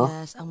 No?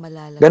 Yes, ang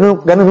malalag.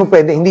 Ganun ho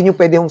pwede. Hindi nyo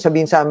pwede hong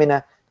sabihin sa amin na,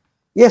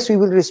 yes, we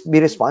will be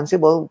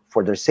responsible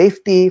for their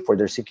safety, for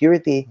their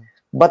security,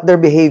 but their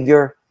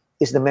behavior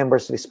is the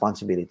member's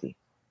responsibility.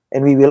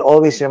 And we will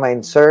always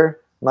remind,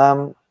 sir,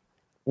 ma'am,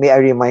 may I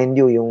remind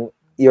you,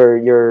 your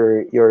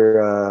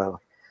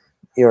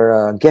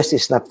guest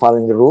is not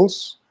following the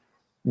rules.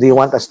 Do you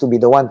want us to be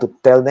the one to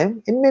tell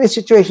them? In many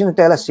situations,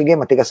 tell us, sige,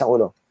 matigas ang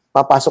ulo.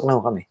 Papasok na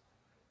ho kami.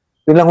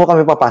 Yun lang ho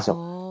kami papasok.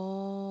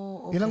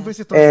 Oh, okay. Ilang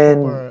visitors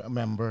per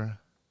member?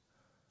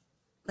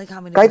 Like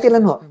how many Kahit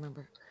ilan ho. per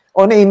member?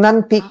 On a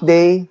non-peak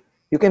day,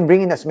 you can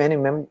bring in as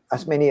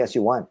many as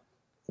you want.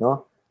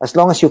 No? As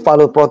long as you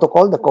follow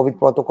protocol, the COVID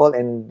protocol,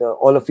 and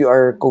all of you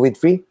are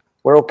COVID-free,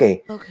 we're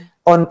okay. Okay.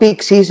 On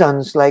peak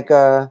seasons, like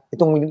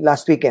itong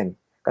last weekend,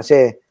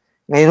 kasi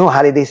ngayon ho,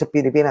 holiday sa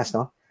Pilipinas,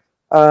 no?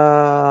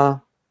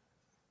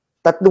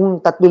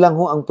 Tatlo lang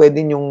ho ang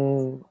pwede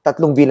yung,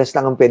 tatlong villas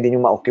lang ang pwede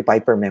yung ma-occupy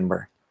per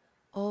member.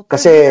 Oh,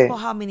 Kasi, po,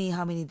 how many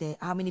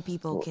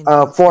people can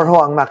 4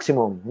 ho ang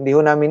maximum. Hindi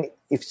ho namin,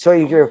 if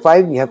you're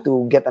 5, you have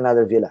to get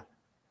another villa.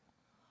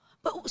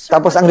 But, sir,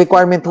 Tapos ang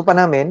requirement ho pa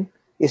namin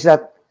is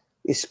that,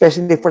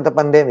 especially for the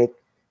pandemic,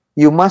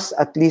 you must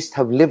at least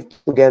have lived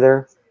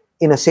together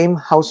in the same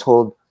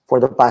household for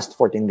the past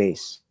 14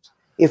 days.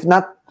 If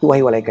not,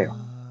 huwa-hiwalay kayo.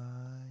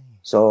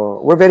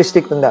 So, we're very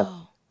strict on that.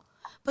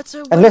 But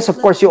sir, Unless,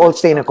 of course, you all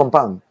stay in a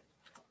compound.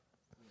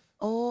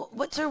 Oh,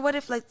 but sir, what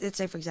if, like,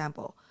 let's say, for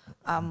example,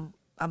 I'm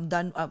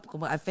done,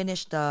 I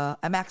finished, I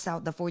maxed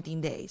out the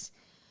 14 days.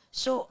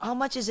 So, how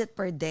much is it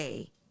per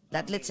day?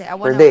 That, let's say, I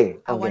want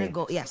to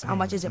go, yes, how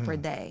much is it per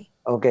day?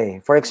 Okay.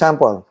 For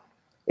example,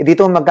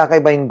 dito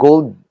magkakaiba yung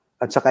gold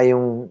at saka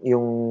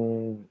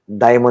yung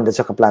diamond at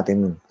saka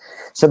platinum.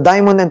 Sa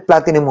diamond and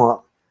platinum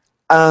ho,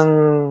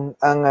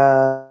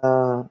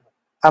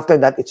 after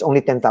that, it's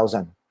only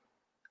 10,000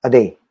 a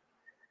day.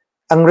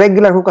 Ang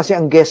regular ho kasi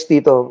ang guest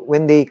dito,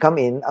 when they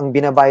come in, ang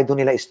binabayad ho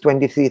nila is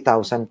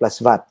 23,000 plus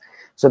VAT.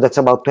 So that's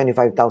about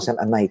 25,000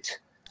 a night.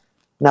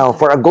 Now,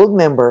 for a gold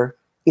member,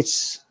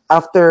 it's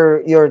after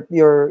your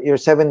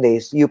 7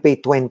 days, you pay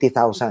 20,000.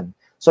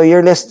 So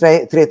you're less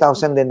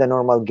 3,000 than the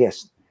normal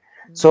guest.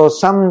 So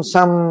some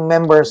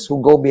members who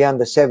go beyond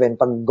the 7,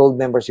 pag gold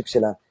membership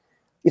sila,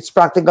 it's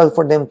practical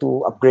for them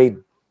to upgrade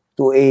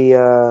to a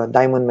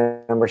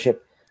diamond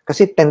membership.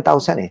 Kasi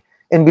 10,000 eh.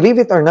 And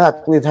believe it or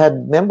not, we've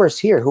had members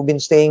here who've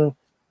been staying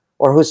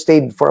or who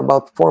stayed for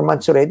about 4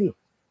 months already.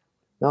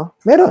 No?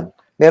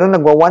 Meron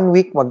nagwa 1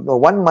 week, 1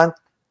 month,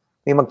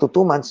 may magto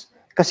 2 months.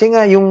 Kasi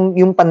nga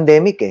yung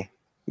pandemic eh.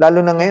 Lalo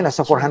na ngayon,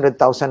 nasa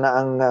 400,000 na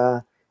ang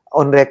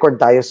on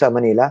record tayo sa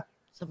Manila.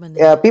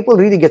 People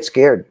really get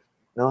scared,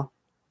 no?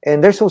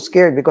 And they're so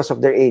scared because of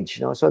their age,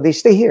 no? So they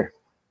stay here.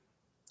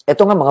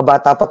 Ito nga, mga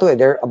bata pa to eh.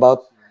 They're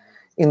about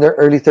in their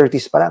early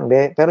 30s pa lang.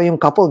 Pero yung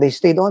couple, they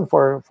stayed on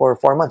for 4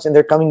 months and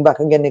they're coming back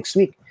again next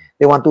week.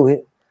 They want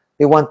to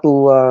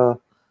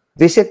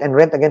visit and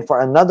rent again for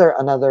another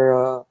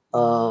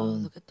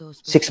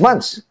 6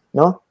 months,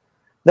 no?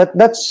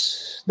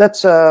 That's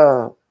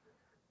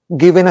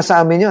given na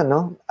sa amin yun,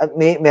 no? At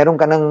meron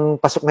ka ng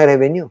pasok na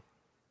revenue.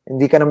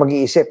 Hindi ka na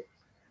mag-iisip.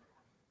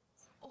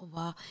 Oh,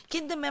 wow.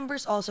 Can the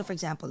members also, for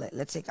example,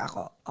 let's say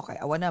ako, okay,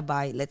 I wanna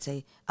buy, let's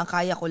say, ang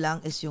kaya ko lang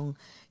is yung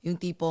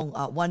tipong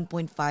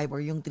 1.5 or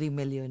yung 3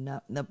 million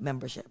na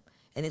membership.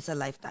 And it's a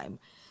lifetime.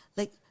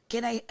 Like,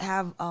 can I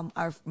have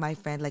my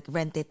friend like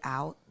rent it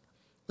out?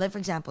 Like, for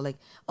example, like,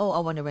 I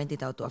want to rent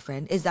it out to a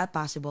friend. Is that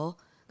possible?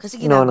 Kasi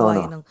ginagawa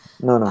yun ng...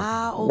 No.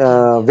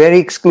 Okay.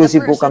 Very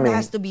exclusive po kami. The person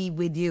has to be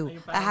with you.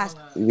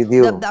 With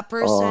you. The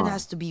person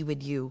has to be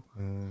with you.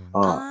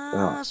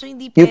 So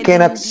hindi You pwede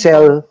cannot yung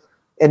sell,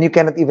 and you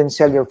cannot even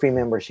sell your free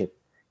membership.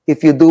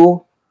 If you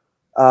do,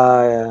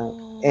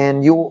 and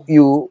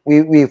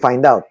we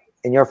find out,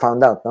 and you're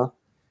found out, no?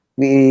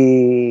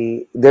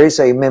 There is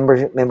a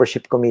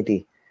membership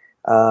committee.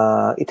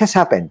 It has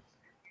happened.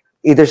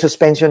 Either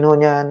suspension ho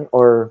niyan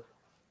or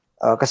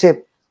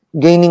kasi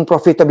gaining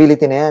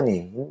profitability na yan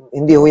eh.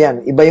 Hindi ho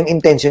yan. Iba yung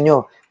intention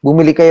nyo.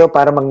 Bumili kayo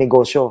para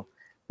magnegosyo.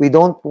 We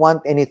don't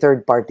want any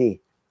third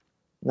party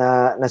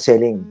na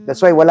selling.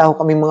 That's why wala ho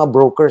kami mga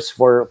brokers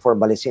for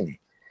balisin eh.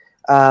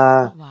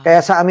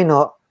 Kaya sa amin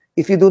ho,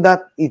 if you do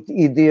that,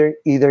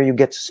 either you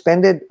get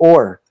suspended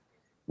or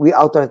we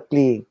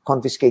outrightly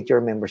confiscate your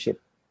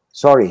membership.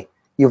 Sorry,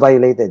 you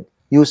violated.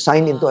 You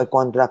signed into a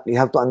contract. You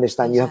have to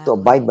understand. You have to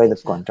abide by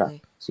that contract.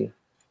 See?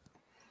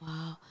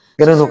 Wow.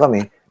 Ganun ho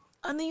kami.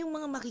 ano yung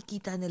mga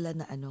makikita nila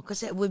na ano?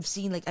 Kasi we've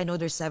seen, like, I know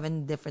there's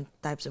 7 different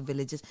types of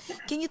villages.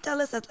 Can you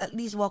tell us, at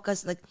least walk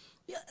us, like,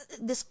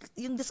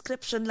 yung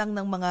description lang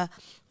ng mga,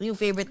 yung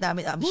favorite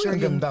namin, I'm Uy, sure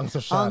ang yung, ganda, ang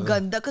sosyal. ang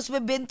ganda. Because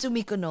we've been to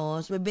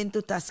Mykonos, we've been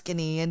to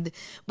Tuscany,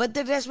 but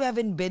the rest we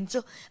haven't been.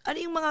 So, ano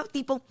yung mga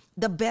tipong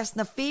the best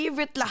na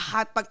favorite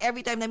lahat pag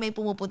every time na may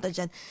pumupunta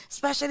dyan,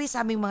 especially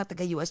sa aming mga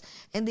taga-US,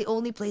 and the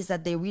only place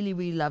that they really,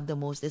 really love the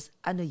most is,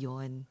 ano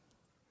yon?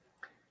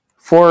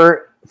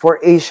 For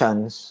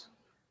Asians,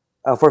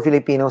 for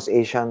Filipinos,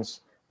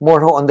 Asians, more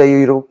on the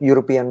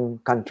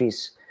European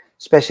countries,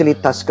 especially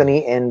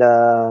Tuscany and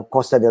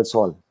Costa del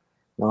Sol,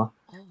 no?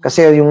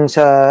 Kasi yung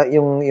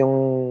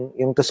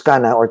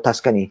Toscana or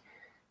Tuscany,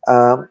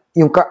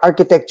 yung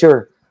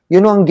architecture,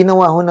 yun ang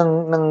ginawa ho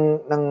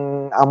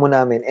ng amo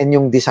namin and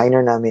yung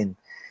designer namin.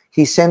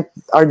 He sent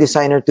our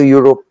designer to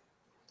Europe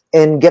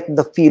and get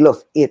the feel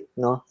of it,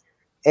 no?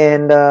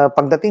 And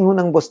pagdating ho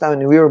ng boss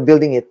namin, we were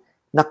building it,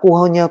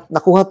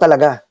 nakuha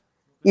talaga.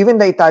 Even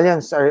the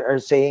Italians are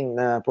saying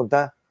na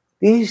punta,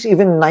 this is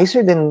even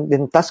nicer than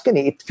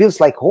Tuscany. It feels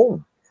like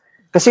home.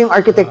 Kasi yung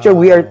architecture,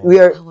 we are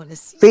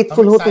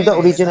faithful ho to the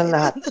original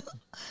lahat.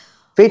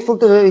 Faithful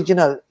to the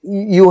original.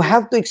 You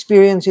have to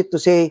experience it to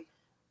say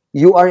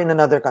you are in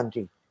another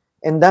country.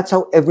 And that's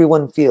how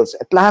everyone feels.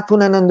 At lahat ho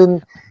na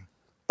nandun,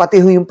 pati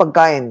ho yung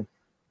pagkain,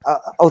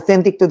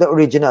 authentic to the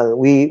original.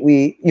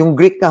 Yung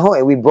Greek na ho,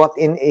 we brought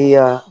in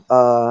a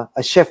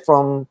chef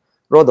from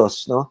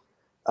Rhodos, no?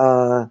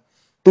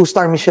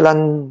 2-star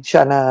Michelin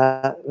siya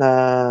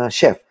na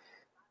chef.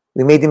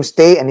 We made him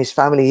stay and his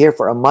family here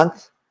for a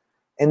month.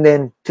 And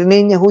then,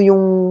 trinain niya ho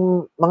yung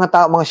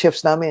mga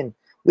chefs namin.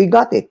 We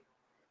got it.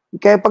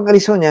 Kaya pag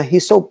alis ho niya,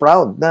 he's so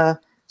proud na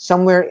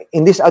somewhere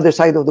in this other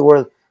side of the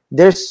world,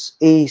 there's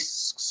a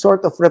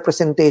sort of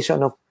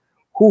representation of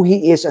who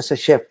he is as a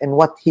chef and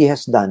what he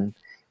has done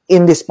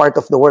in this part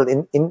of the world,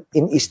 in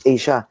East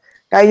Asia.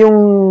 Kaya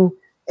yung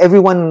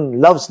everyone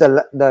loves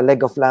the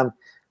leg of lamb.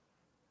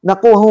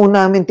 Nakuha ho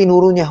namin,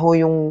 tinuro niya ho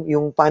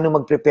yung paano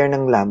mag-prepare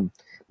ng lamb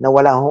na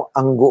wala ho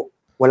anggo,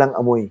 walang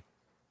amoy.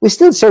 We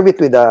still serve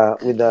it with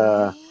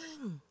the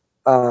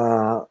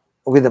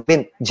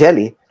mint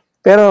jelly,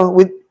 pero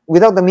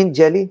without the mint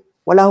jelly,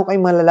 wala ho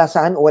kayong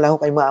malalasahan o wala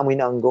ho kayong maamoy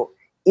na anggo.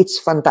 It's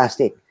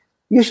fantastic.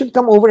 You should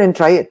come over and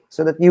try it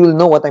so that you will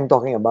know what I'm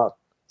talking about.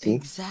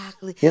 See?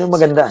 Exactly. Yun ang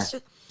maganda.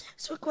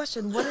 So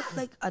question, what if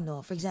like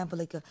for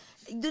example like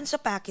dun sa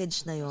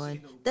package na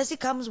yon, does it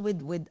comes with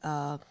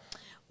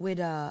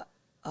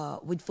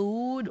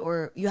food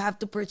or you have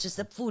to purchase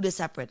the food is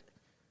separate?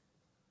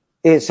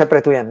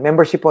 Separate ho yan.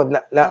 Membership po.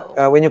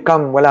 When you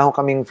come, wala ho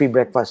kaming free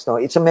breakfast. No?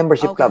 It's a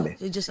membership club.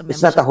 So just a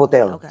It's not a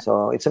hotel. Okay.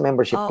 So it's a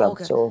membership club.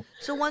 Okay. So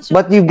once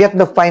but you get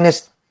the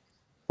finest.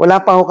 Wala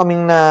pa ho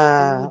kaming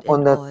na Food on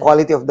and the all.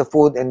 quality of the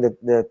food and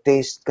the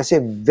taste. Kasi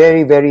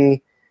very,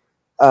 very,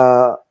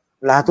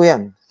 lahat ho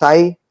yan.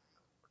 Thai.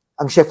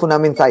 Ang chef ho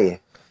namin Thai eh.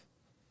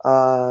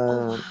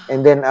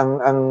 And then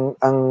ang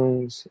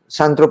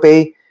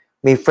Saint-Tropez,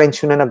 may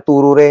French na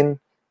nagturo rin.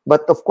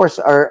 But of course,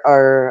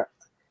 our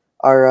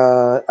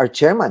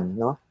chairman,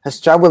 no,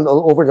 has traveled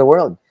all over the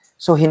world.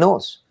 So he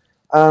knows.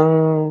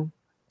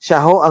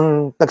 Siya ho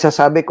ang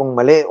nagsasabi kung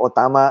mali o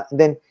tama. And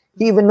then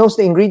he even knows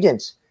the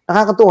ingredients.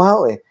 Nakakatuwa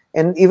ho eh.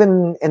 And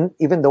even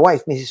the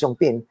wife, Mrs.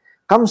 Songpin,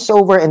 comes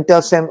over and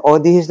tells them, oh,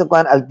 this is the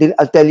one,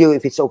 I'll tell you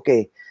if it's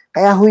okay.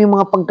 Kaya ho yung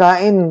mga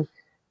pagkain,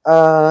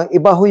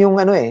 iba ho yung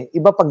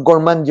iba pag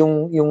gourmand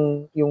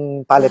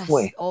yung palate mo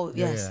eh. Oh,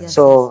 yes.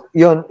 So,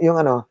 yun,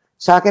 yung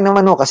sa akin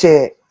naman ho,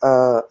 kasi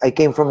I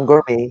came from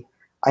gourmet,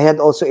 I had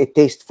also a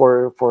taste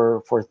for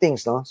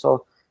things, no?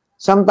 So,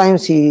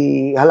 sometimes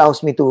he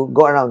allows me to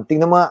go around.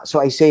 Tingnan mo,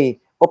 so I say,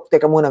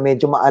 teka muna,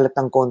 medyo maalat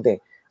ng konti.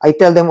 I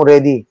tell them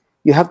already,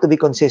 you have to be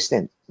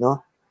consistent,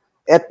 no?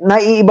 At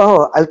naiiba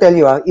ho, I'll tell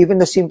you, even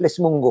the simplest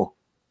munggo,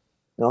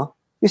 no?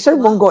 We serve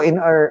munggo in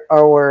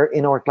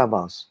our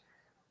clubhouse.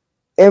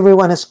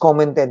 Everyone has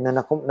commented na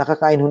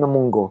nakakain ho ng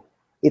munggo.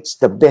 It's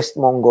the best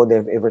munggo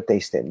they've ever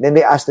tasted. Then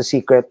they ask the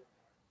secret,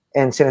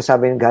 and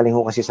sinasabi galing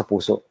ho kasi sa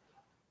puso.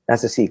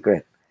 That's the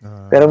secret.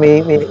 Pero may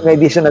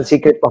additional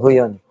secret pa ho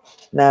yun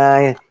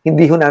na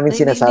hindi ho namin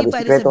sinasabi.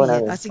 Sikreto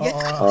namin. Sige.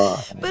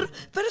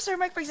 Pero Sir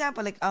Mike, for example,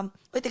 like,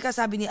 teka,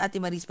 sabi ni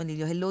Ate Maris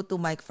Panilio, hello to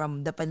Mike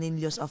from the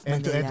Panilios of Manila.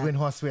 And to Edwin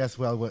Josue as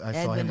well. I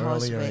saw him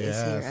earlier. Edwin Josue is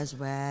here as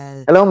well.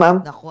 Hello, ma'am.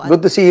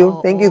 Good to see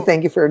you. Thank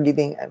you for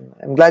getting.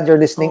 I'm glad you're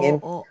listening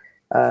in.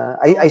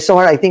 I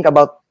saw her, I think,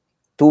 about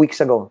 2 weeks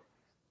ago.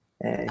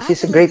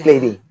 She's a great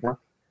lady. No?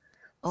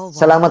 Oh, wow.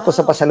 Salamat po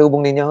sa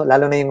pasalubong ninyo,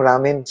 lalo na yung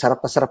ramen.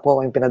 Sarap na sarap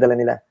po yung pinadala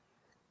nila.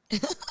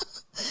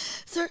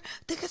 Sir,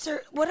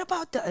 what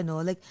about the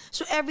like,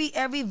 so every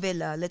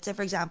villa, let's say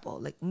for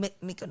example, like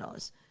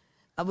Mykonos,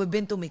 we've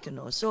been to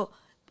Mykonos. So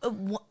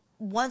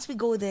once we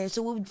go there,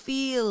 so we would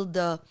feel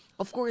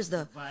of course,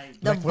 the Like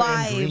we're in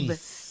vibe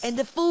Greece. and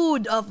the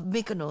food of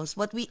Mykonos,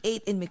 what we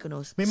ate in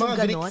Mykonos. May So, mga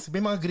ganon. Greeks,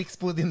 may mga Greeks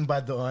po din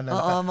ba doon na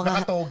Oo,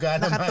 nakatoga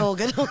naman?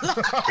 Nakatoga naman.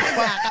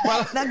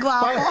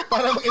 Nagwapo.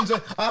 Para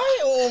mag-enjoy. Ay,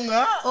 oo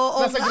nga.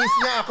 Oo Nasa nga. Greece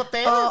nga ako,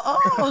 te. Oo.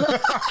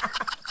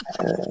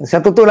 Sa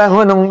totoo lang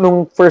ho,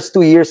 nung first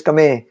 2 years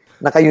kami,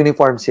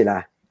 naka-uniform sila,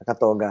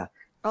 nakatoga.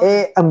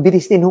 Ang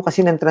bilis din ho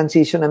kasi ng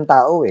transition ng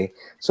tao eh.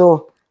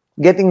 So,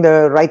 getting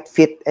the right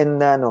fit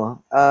and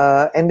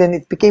and then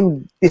it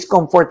became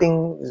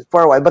discomforting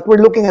for a while. But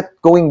we're looking at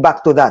going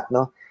back to that,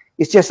 no?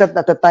 It's just that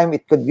at the time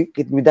it could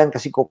be done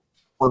kasi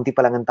konti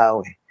pa lang ang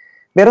tao eh.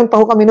 Meron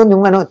pa ho kami noon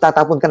yung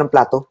tatapon ka ng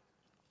plato.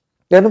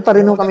 Meron pa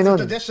rin ho kami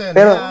noon.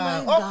 Pero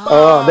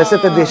that's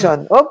the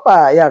tradition.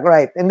 Opa, yeah,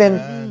 right. And then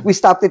we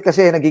stopped it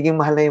kasi nagiging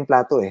mahal na yung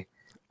plato eh.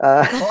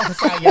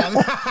 Sayang.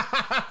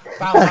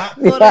 Tama.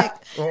 Correct.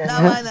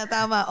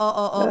 Tama.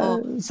 Oo.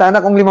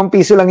 Sana kung 5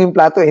 piso lang yung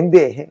plato,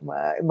 hindi.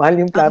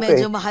 Mahal yung plato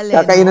medyo eh. mahal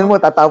Kakainan no? mo,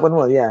 tatapon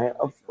mo. Yeah.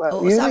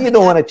 You sabi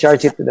don't niya- want to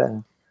charge it to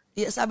them.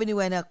 Sabi ni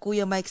Wena,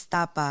 Kuya Mike's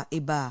tapa,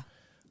 iba.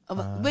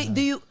 Wait,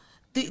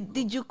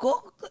 did you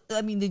cook? I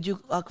mean, did you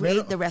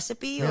create the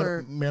recipe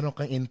or? Meron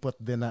kang input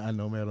din na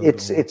meron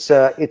It's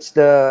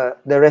the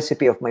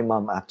recipe of my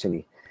mom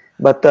actually,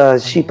 but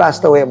she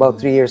passed away about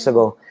 3 years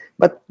ago.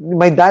 But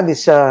my dad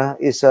is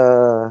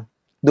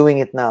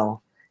doing it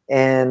now,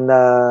 and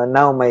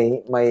now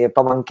my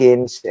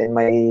pamangkins and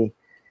my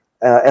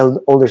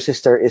older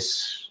sister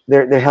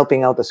they're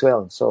helping out as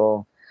well.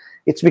 So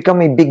it's become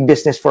a big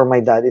business for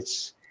my dad.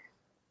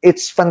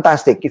 It's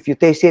fantastic if you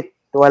taste it.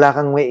 Wala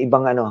kang may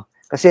ibang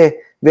kasi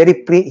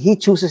he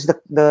chooses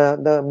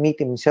the meat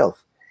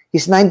himself.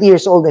 He's 90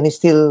 years old and he's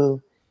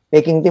still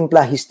making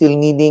timpla. He's still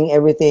kneading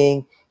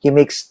everything. He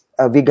makes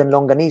vegan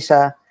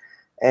longganisa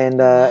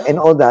and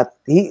all that.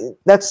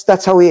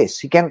 That's how he is.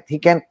 He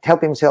can't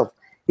help himself.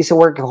 He's a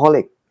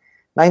workaholic.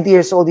 90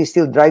 years old, he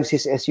still drives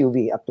his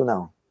SUV up to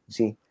now.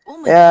 See? Oh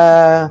my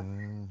God.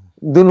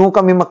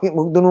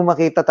 Doon ho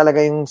makita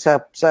talaga yung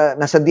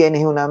nasa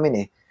DNA ho namin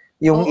eh.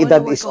 Yung edad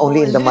is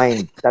only in the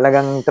mind.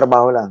 Talagang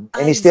trabaho lang.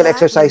 And he still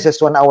Exactly.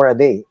 exercises 1 hour a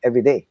day,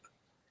 every day.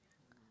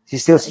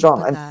 He's still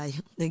strong. And,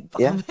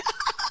 yeah.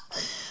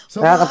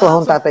 So, nakakatuwa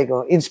hong tatay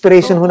ko.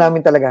 Inspiration ho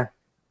namin talaga.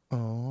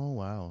 Oh,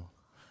 wow.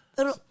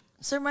 Pero,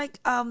 Sir Mike,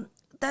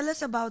 tell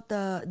us about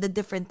the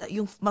different,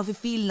 yung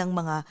mafe-feel ng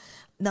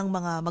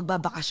mga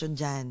magbabakasyon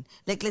dyan.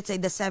 Like, let's say,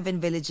 the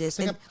 7 villages.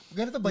 Teka,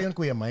 ganito ba yun,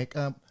 Kuya Mike?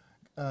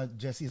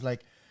 Jesse's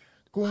like,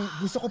 kung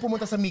gusto ko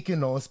pumunta sa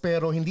Mykonos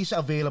pero hindi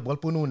siya available,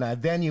 puno na,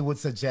 then you would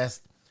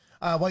suggest,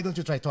 why don't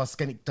you try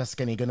Tuscany?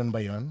 Ganun ba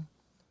yun?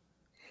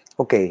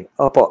 Okay.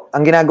 Opo.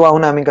 Ang ginagawa ho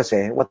namin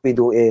kasi, what we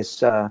do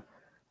is,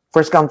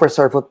 first come, first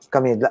serve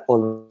kami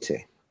always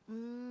eh.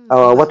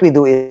 What we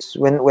do is,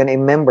 when a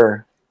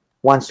member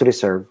wants to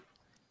reserve,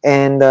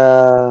 and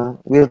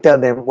we'll tell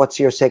them what's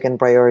your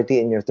second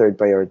priority and your third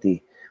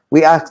priority.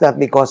 We ask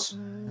that because,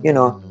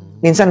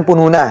 minsan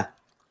puno na.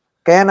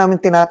 Kaya namin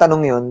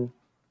tinatanong yun.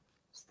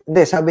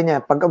 Hindi, sabi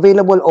niya, pag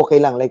available, okay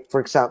lang. Like, for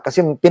example,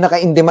 kasi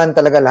pinaka-in-demand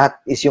talaga lahat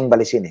is yung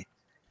Balisin eh.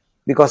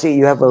 Because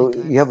you have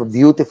a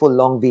beautiful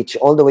long beach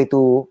all the way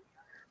to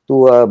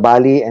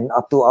Bali and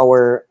up to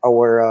our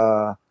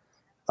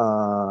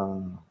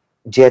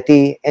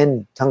jetty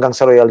and hanggang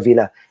sa Royal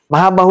Villa.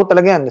 Mahaba ho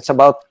talaga yan. It's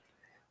about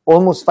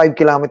almost 5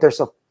 kilometers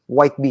of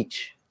white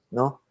beach,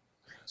 no?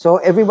 So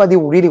everybody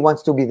really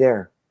wants to be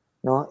there,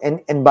 no?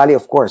 And Bali,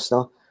 of course,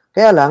 no?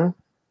 Kaya lang,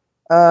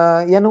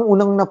 yan ang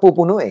unang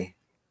napupuno eh.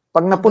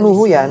 Pag napuno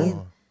ho yan,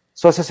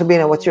 so sasabihin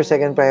na, what's your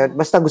second priority?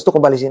 Basta gusto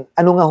ko Balisin.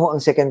 Ano nga ho ang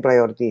second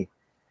priority?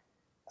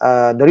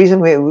 The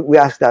reason we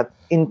ask that,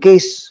 in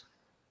case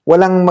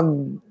walang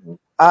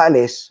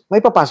mag-aalis,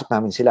 may papasok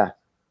namin sila.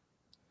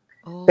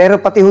 Pero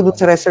pati ho doon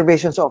sa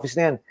reservations office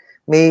na yan,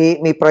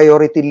 may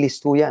priority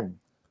list ho yan.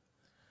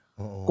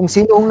 Kung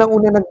sino ang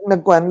una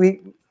nagkuhan,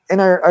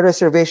 and our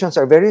reservations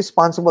are very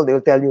responsible. They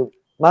will tell you,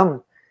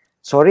 ma'am,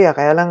 sorry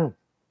kaya lang,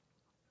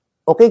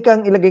 okay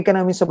kang ilagay ka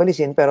namin sa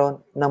Balisin,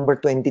 pero number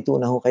 22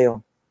 na ho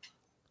kayo.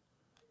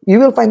 You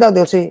will find out,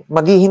 they'll say,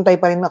 maghihintay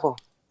pa rin ako,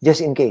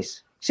 just in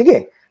case.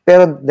 Sige.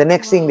 Pero the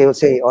next thing, they will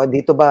say,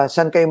 dito ba,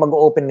 saan kayo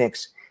mag-open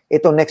next?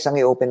 Ito next ang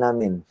i-open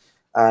namin.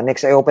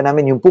 Next i-open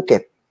namin yung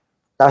Phuket.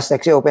 Tapos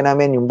next i-open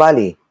namin yung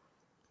Bali.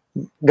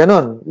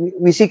 Ganon.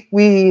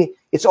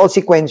 It's all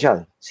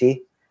sequential.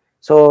 See?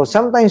 So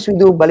sometimes we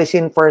do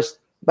Balisin first,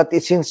 but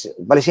since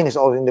Balisin is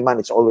always in demand,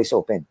 it's always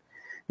open.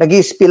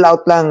 Nag-spill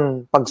out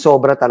lang pag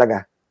sobra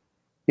talaga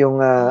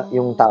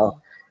yung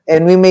tao.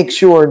 And we make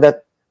sure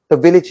that the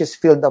village is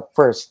filled up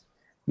first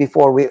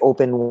before we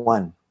open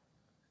one.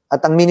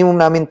 At ang minimum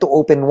namin to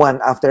open one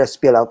after a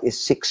spill out is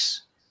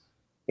 6.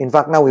 In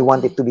fact, now we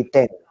want it to be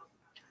 10.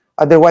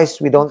 Otherwise,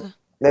 we don't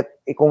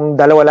kung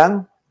dalawa lang,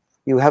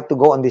 you have to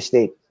go on this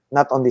date,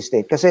 not on this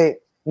date. Kasi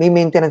may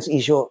maintenance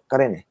issue ka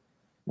rin eh.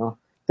 No?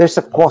 There's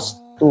a cost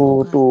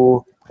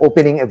to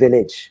opening a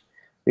village.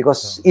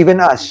 Because even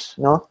us,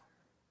 no?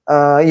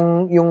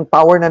 Yung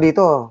power na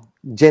dito,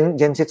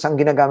 gensets ang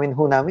ginagamit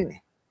ho namin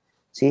eh.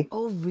 See?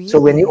 Oh, So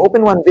when you really?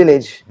 open one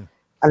village,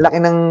 ang laki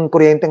ng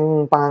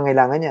kuryenteng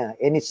pangangailangan niya,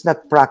 and it's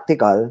not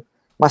practical.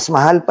 Mas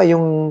mahal pa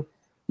yung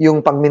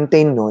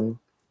pag-maintain nun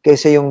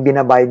kaysa yung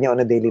binabayad niya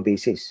on a daily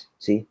basis.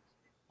 See?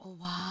 Oh,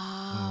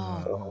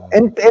 wow.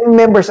 And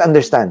members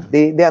understand.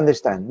 They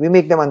understand. We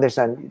make them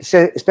understand.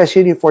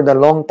 Especially for the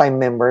long-time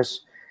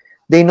members,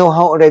 they know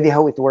already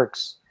how it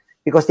works.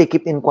 Because they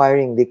keep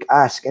inquiring, they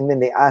ask, and then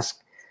they ask.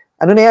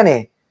 Ano na yan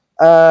eh?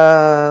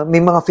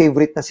 May mga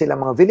favorite na sila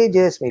mga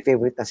villages, may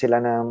favorite na sila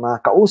na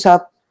mga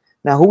kausap,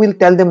 na who will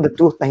tell them the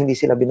truth na hindi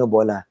sila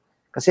binobola.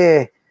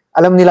 Kasi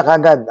alam nila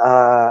kagad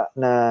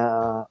na,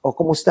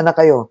 kumusta na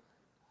kayo?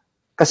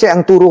 Kasi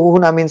ang turo ho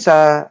namin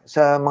sa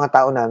mga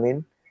tao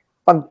namin,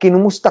 pag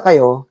kinumusta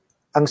kayo,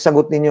 ang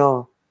sagot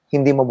ninyo,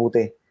 hindi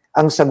mabuti.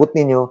 Ang sagot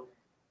ninyo,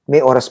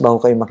 may oras ba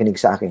ho kayo makinig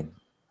sa akin?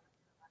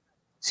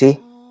 See?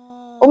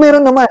 O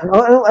meron naman.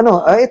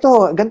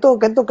 Ito, ganto,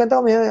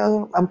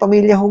 ang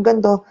pamilya ho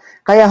ganto.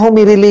 Kaya ho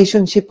may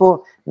relationship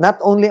po,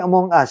 not only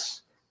among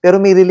us, pero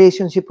may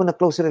relationship po na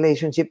close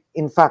relationship,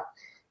 in fact,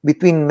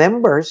 between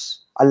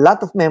members, a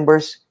lot of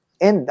members,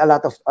 and a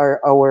lot of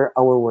our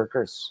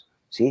workers.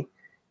 See?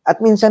 At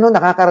minsan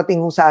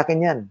nakakarating ho sa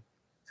akin yan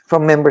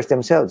from members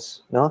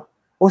themselves. No?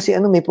 Si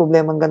may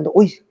problemang ganito.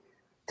 Uy,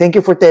 thank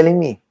you for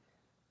telling me.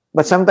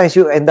 But sometimes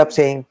you end up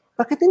saying,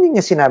 bakit hindi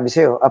niya sinabi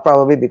sa'yo?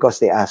 Probably because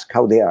they ask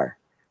how they are.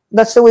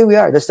 That's the way we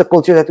are. That's the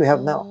culture that we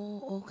have now.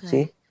 Oh, okay.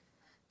 See?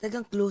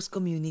 Talagang close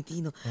community,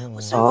 no?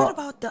 So, what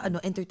about the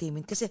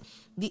entertainment? Kasi,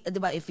 di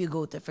ba, if you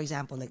go to, for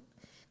example, like,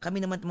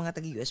 kami naman mga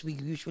taga-US, we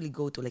usually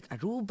go to like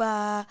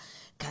Aruba,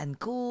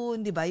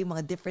 Cancun, di ba? Yung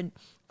mga different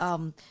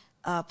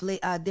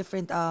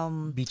different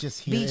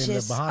beaches here in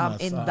the Bahamas.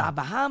 In the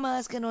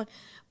Bahamas, ganun.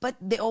 But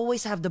they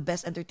always have the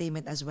best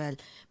entertainment as well.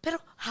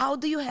 Pero how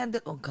do you handle?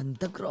 Oh,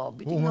 ganda,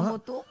 grabe. Tingnan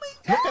mo to. Oh my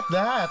God. Look at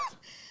that.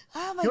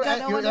 Oh my You're, God,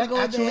 I you're wanna go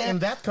actually there. in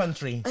that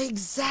country.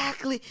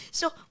 Exactly.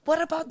 So,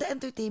 what about the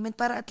entertainment?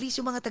 Para at least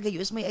yung mga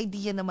taga-US may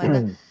idea naman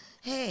na,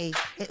 hey,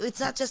 it's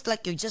not just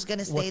like you're just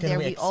gonna stay What can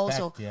there. we We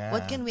also, expect? Yeah.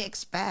 what can we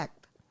expect?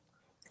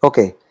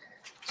 Okay.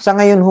 Sa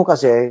ngayon ho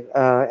kasi,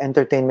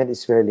 entertainment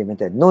is very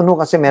limited. Noon ho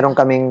kasi meron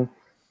kaming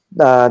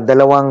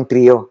dalawang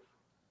trio.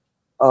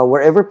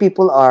 Wherever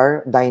people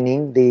are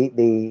dining,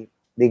 they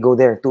go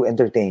there to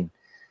entertain.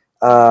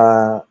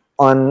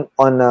 On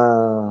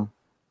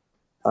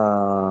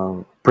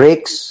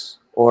breaks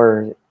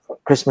or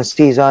Christmas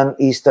season,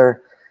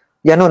 Easter,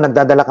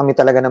 nagdadala kami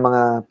talaga ng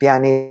mga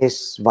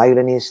pianists,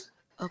 violinists,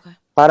 Okay.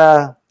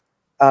 para,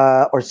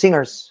 or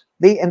singers.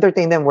 They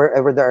entertain them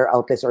wherever there are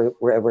outlets or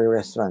wherever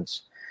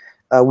restaurants.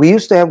 We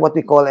used to have what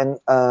we call an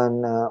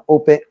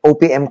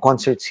OPM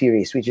concert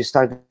series, which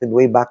started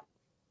way back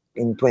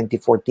in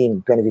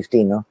 2014,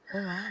 2015, no? Oh,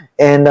 wow.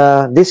 And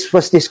this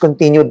was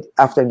discontinued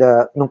after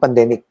nung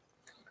pandemic.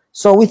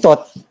 So we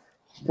thought,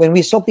 when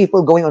we saw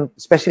people going on,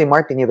 especially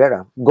Martin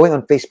Rivera, going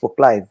on Facebook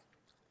Live,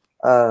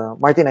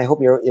 Martin, I hope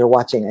you're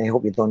watching. I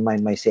hope you don't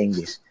mind my saying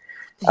this.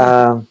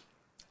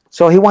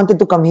 So he wanted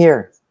to come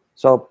here.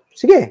 So,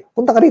 sige,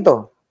 punta ka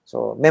rito.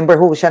 So, member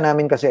ho siya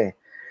namin kasi.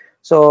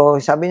 So,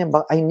 sabi niya,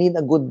 I need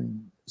a good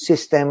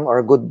system or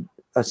a good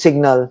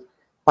signal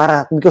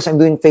because I'm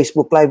doing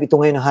Facebook Live, ito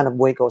ngayon ang hanap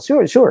buhay ko.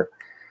 Sure.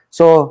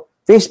 So,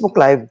 Facebook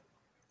Live,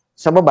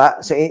 sa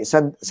baba,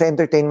 sa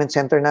entertainment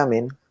center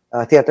namin,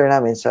 theater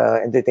namin, sa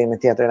entertainment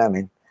theater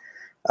namin,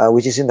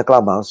 which is in the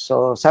clubhouse.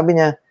 So, sabi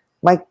niya,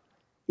 Mike,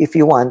 if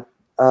you want,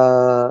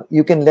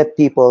 you can let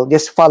people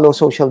just follow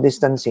social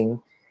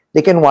distancing.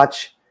 They can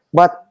watch,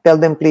 but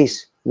tell them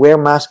please, wear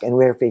mask and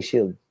wear face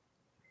shield.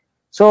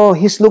 So,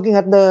 he's looking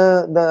at the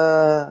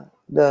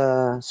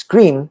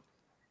screen,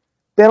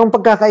 pero ang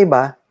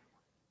pagkakaiba,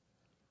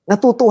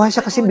 natutuwa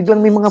siya kasi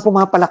biglang may mga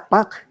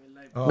pumapalakpak.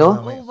 No?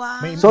 Oh,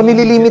 wow. So,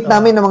 nililimit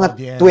namin ng mga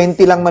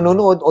 20 lang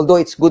manonood, although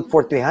it's good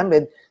for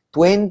 300,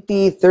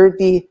 20,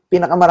 30,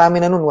 pinakamarami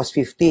na nun was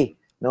 50.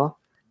 No?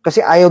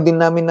 Kasi ayaw din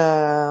namin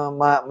na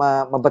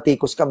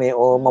mabatikos kami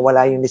o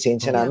mawala yung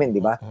lisensya namin, di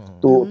ba?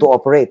 To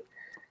operate.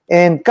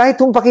 And kahit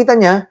pakita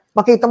niya,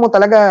 makita mo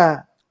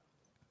talaga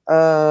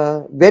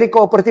very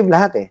cooperative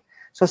lahat eh.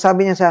 So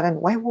sabi niya sa akin,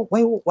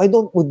 why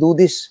don't we do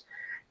this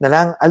na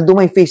lang? I'll do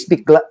my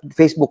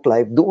Facebook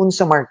Live doon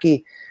sa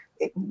marquee.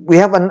 We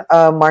have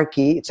a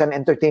marquee. It's an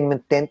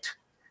entertainment tent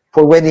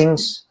for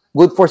weddings.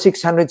 Good for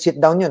 600 sit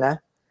down yun, ha?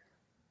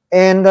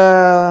 And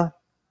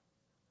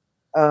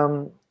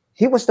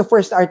he was the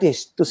first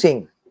artist to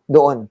sing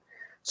doon.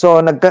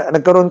 So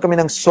nagkaroon kami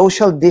ng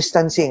social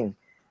distancing.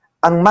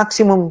 Ang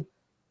maximum,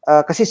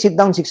 kasi sit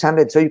down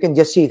 600, so you can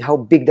just see how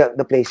big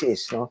the place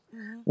is, no?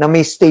 Na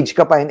may stage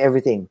ka pa and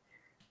everything.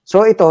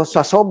 So ito,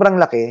 sa sobrang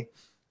laki,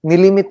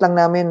 nilimit lang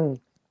namin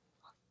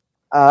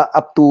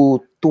up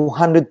to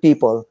 200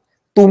 people,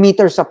 2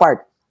 meters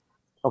apart.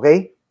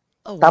 Okay?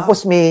 Oh, wow.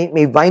 Tapos may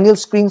vinyl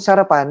screen sa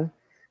harapan.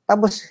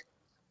 Tapos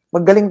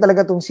magaling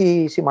talaga tong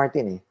si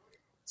Martin eh.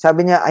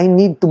 Sabi niya, I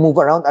need to move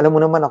around. Alam mo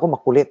naman ako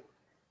makulit.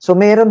 So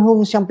meron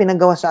siyang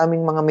pinagawa sa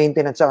aming mga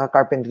maintenance sa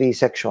carpentry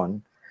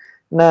section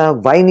na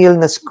vinyl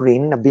na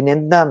screen na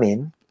binend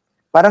namin,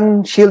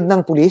 parang shield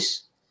ng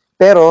pulis,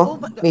 Pero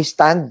my God. may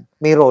stand,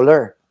 may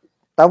roller.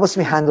 Tapos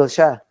may handle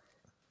siya.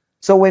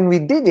 So when we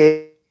did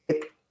it,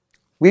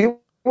 we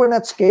were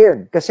not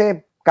scared kasi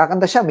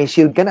kakanta siya, may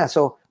shield ka na.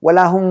 So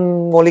wala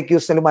hong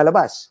molecules na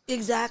lumalabas.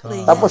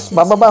 Exactly. Tapos Yes, yes,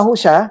 bababaho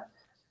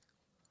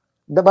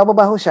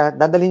yes. siya,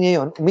 dadalhin niya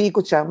yon,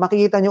 umiikot siya,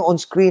 makikita niyo on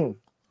screen.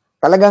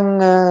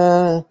 Talagang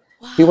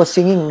he was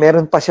singing,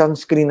 meron pa siya on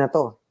screen na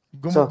to.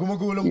 So,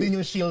 Gumugulong din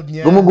yung shield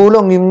niya.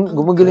 gumugulong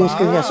yung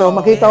screen niya. So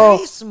makita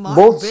ko, Very smart,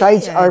 both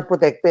sides brilliant. are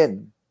protected.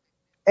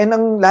 And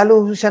ang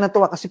lalo siya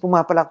natuwa kasi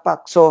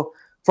pumapalakpak. So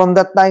from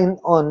that time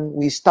on,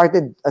 we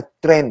started a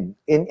trend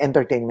in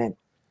entertainment.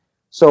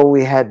 So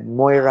we had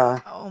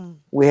Moira,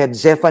 we had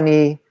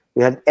Zephanie,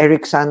 we had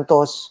Eric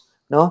Santos,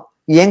 no?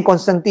 Yeng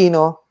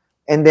Constantino,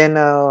 and then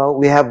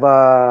we have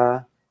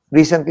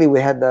recently we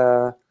had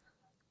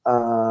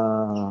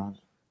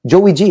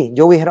Joey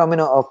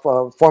Geronimo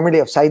of formerly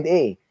of Side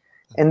A,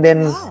 and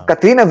then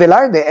Katrina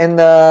Velarde and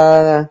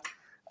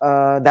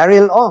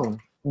Daryl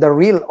Ong, the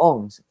real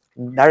Ong,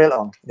 Daryl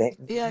Ong.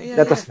 Yeah,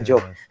 That was the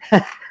joke.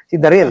 Si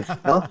Daryl,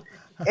 no?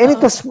 And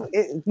it was,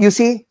 you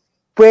see,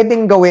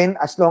 pwedeng gawin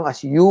as long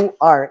as you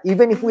are,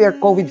 even if we are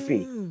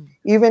COVID-free,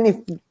 even if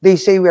they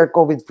say we are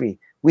COVID-free,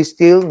 we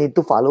still need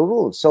to follow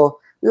rules.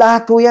 So,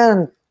 lahat po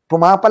yan,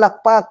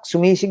 pumapalakpak,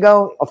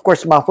 sumisigaw, of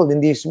course, muffled,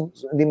 hindi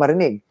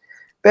marinig.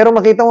 Pero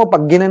makita mo,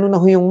 pag ginano na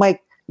ho yung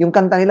mic, yung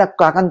kanta nila,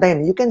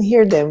 kakantahin, you can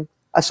hear them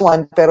as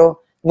one,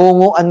 pero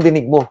ngungo ang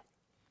dinig mo.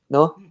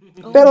 No?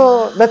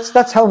 Pero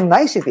that's how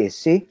nice it is,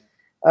 see?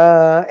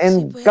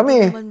 And Pwede kami,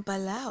 naman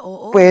pala.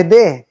 Oo.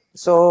 pwede.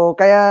 So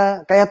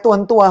kaya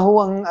tuwan-tuwa ho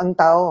ang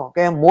tao.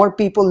 Kaya more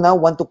people now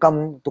want to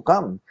come.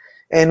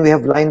 And we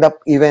have lined up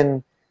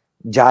even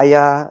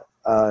Jaya,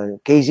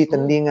 KZ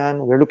Tandingan.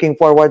 We're looking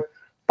forward.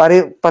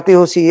 Pati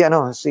ho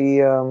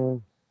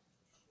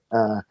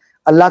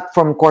a lot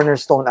from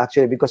Cornerstone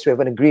actually, because we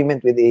have an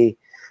agreement with a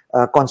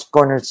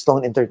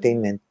Cornerstone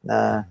Entertainment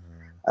na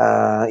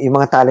yung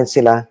mga talents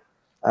sila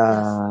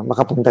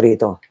makapunta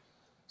rito.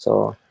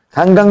 So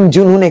hanggang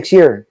June next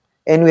year.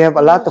 And we have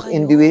a lot of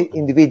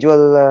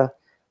individual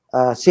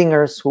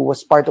singers who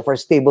was part of our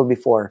stable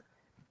before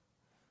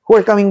who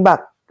are coming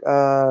back.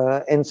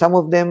 And some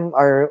of them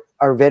are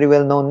very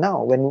well known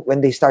now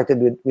when they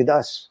started with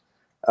us.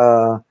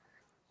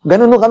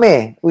 Ganun no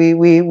kami.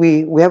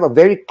 We have a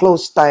very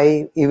close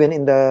tie even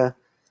in the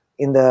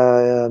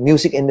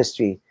music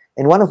industry.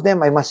 And one of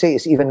them, I must say,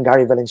 is even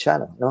Gary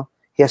Valenciano. No,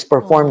 he has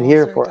performed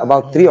here Sir for Gary.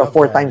 about 3 or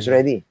 4 times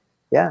already.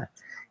 Yeah,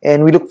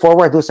 and we look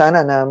forward to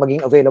sana na maging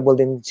available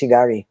din si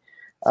Gary.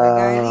 Sir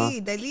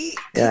Gary, dali.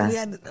 yeah. We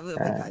had, oh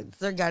my God.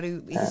 Sir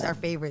Gary, he's our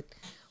favorite.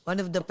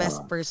 One of the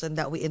best person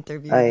that we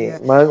interviewed. Ay,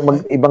 Yeah.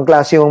 ibang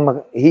klase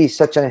yung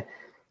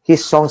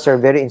his songs are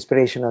very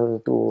inspirational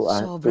to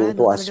Sobra,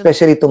 to no? us, Talagang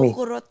especially to me.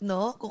 Kukurot,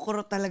 no?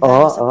 Kukurot talaga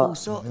Oo, sa oo.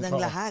 puso ng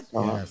lahat.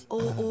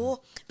 Oo.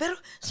 Pero,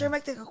 Sir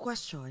Mike, take a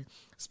question.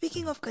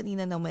 Speaking of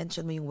kanina na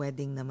mention mo yung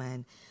wedding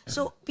naman.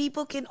 So,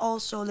 people can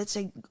also, let's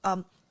say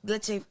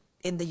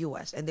in the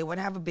US, and they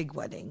want to have a big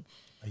wedding.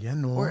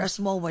 Ayan, no? Or a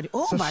small wedding.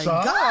 Oh my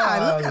Social. God,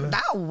 look at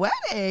that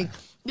wedding.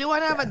 You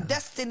want to have a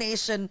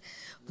destination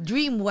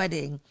dream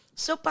wedding.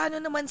 So, paano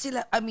naman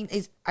sila, I mean,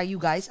 are you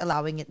guys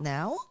allowing it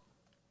now?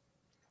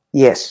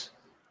 Yes.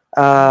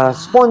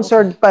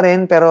 Sponsored pa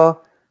rin,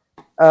 pero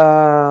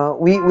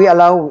we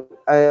allow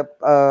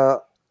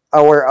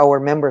our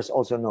members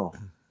also know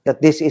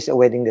that this is a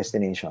wedding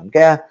destination.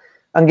 Kaya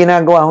ang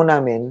ginagawa ho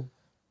namin,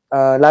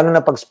 lalo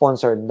na pag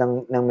sponsored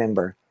ng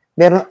member,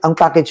 meron ang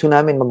package ho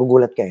namin,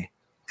 magugulat kayo.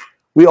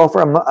 We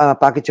offer a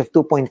package of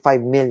 2.5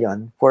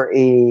 million for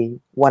a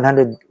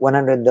 100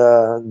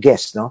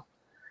 guests, no?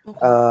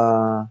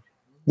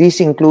 This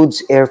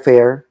includes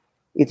airfare,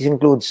 it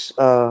includes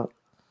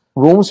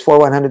rooms for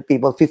 100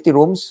 people, 50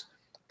 rooms,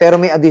 pero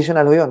may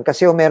additional ho yun.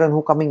 Kasi meron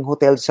ho kaming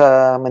hotel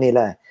sa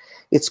Manila.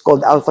 It's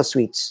called Alpha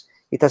Suites.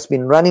 It has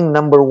been running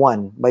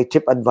 #1 by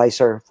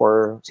TripAdvisor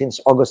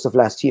since August of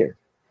last year.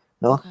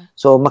 No? Okay.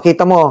 So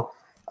makita mo,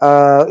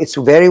 it's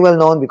very well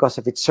known because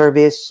of its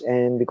service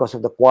and because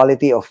of the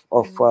quality of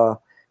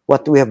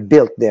what we have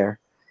built there.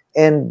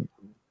 And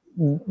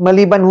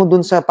maliban ho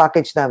dun sa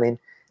package namin,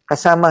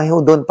 kasama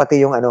ho dun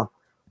pati yung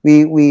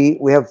we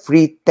have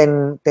free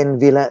 10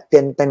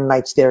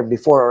 nights there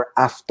before or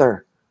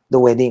after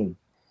the wedding.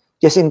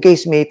 Just in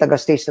case may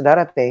taga-stage na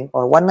darating,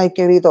 or one night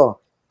kayo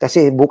rito,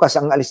 kasi bukas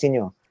ang alis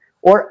niyo.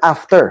 Or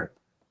after,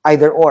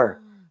 either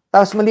or.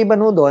 Tapos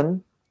maliban ho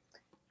doon,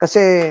 kasi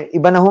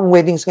iba na hong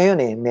weddings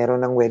ngayon eh. Meron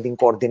ng wedding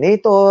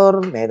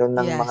coordinator, meron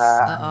ng mga,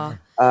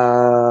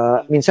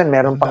 minsan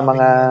meron pang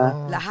mga,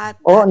 lahat.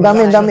 ang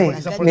dami.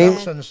 May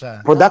Production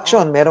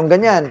production, meron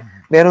ganyan.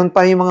 Meron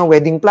pa yung mga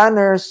wedding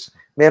planners,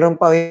 meron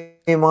pa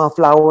yung mga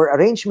flower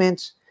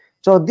arrangements.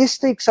 So this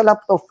takes a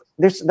lot of,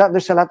 there's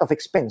a lot of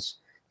expense.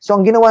 So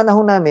ang ginawa na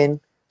ho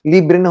namin,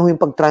 libre na ho yung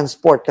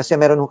pag-transport kasi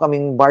meron ho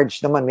kaming barge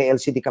naman, may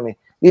LCD kami.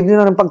 Libre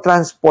na rin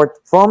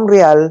pag-transport from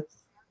Real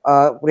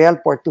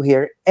Port to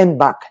here and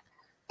back.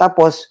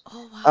 Tapos,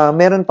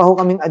 meron pa ho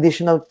kaming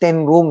additional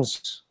 10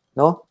 rooms,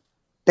 no?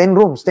 10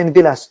 rooms, 10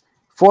 villas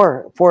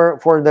for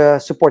the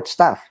support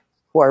staff.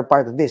 who are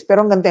part of this.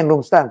 Pero hanggang 10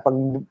 rooms lang. Pag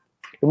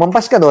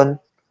lumampas ka doon,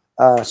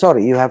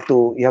 sorry, you have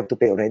to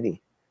pay already.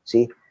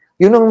 See?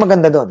 Yun ang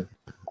maganda doon.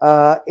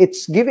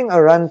 It's giving a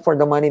run for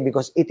the money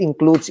because it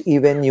includes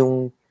even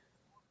yung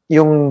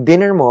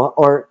dinner mo,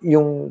 or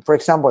yung, for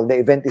example, the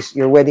event is,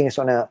 your wedding is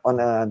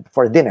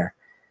for dinner.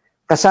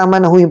 Kasama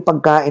na ho yung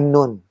pagkain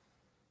nun.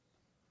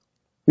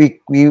 We've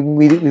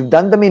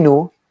done the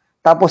menu,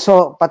 tapos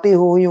so pati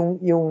ho yung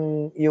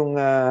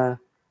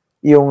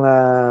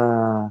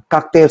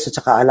cocktails at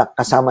saka alak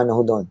kasama na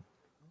ho doon.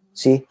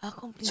 See?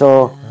 Complete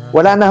So, na.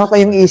 wala na ho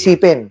kayong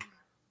isipin.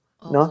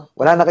 No? Oo.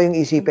 Wala na kayong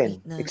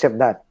isipin Complete na. except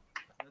that.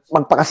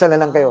 Magpakasal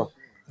na lang kayo.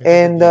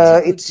 And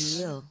Good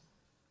it's deal.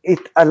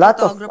 a lot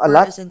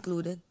Photographer is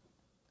included.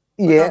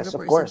 yes,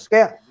 of photographer course.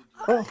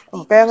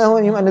 Kaya nga ho,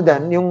 yung ano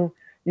dan, yung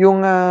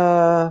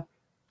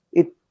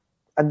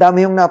ang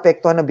dami yung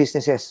naapektuhan na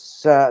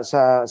businesses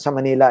sa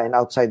Manila and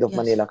outside of Yes.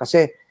 Manila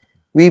kasi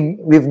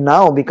we've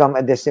now become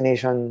a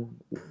destination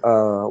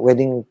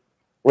wedding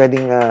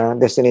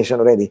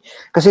destination already.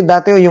 Kasi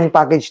dati yung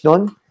package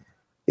doon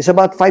is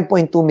about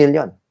 5.2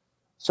 million.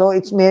 So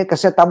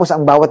kasi tapos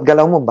ang bawat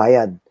galaw mo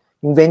bayad.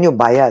 Yung venue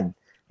bayad.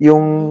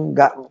 Yung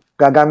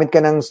gagamit ka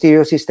ng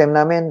stereo system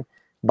namin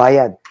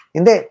bayad.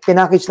 Hindi,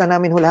 pinackage na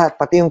namin lahat,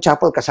 pati yung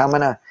chapel kasama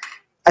na.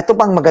 Ito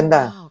pang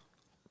maganda. Wow.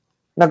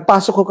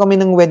 Nagpasok ko kami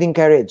ng wedding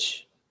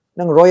carriage,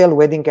 ng royal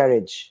wedding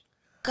carriage.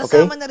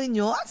 Kasama na rin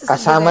yun? Sa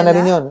Kasama na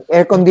rin Cinderella? yun.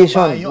 Air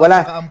condition. Kabayo, Wala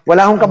saka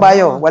ang- akong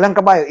kabayo. Walang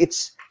kabayo.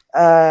 It's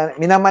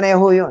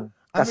minamaneho yun.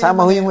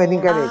 Kasama ho yung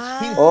wedding carriage.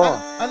 Oh. Oh.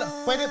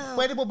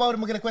 Pwede po ba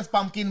mag-request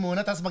pumpkin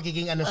muna tapos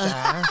magiging ano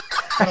siya?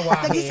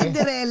 Karwahe. Naging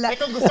Cinderella.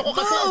 Ito gusto ko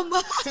kasi Boom!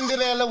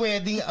 Cinderella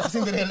wedding. Ako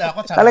Cinderella ako.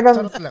 Charot, Talagang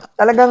charot lang.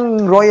 talagang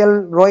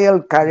royal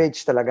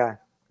carriage talaga.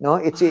 No?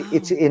 It's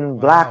in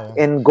black Wow.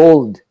 and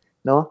gold,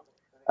 no?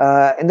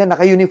 And then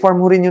naka-uniform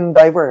ho rin yung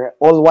driver,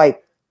 all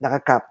white,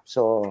 naka-cap.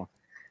 So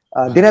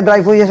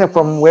dinadrive ho yan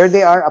from where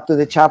they are up to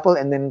the chapel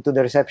and then to the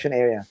reception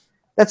area.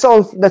 That's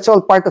all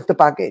part of the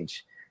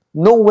package.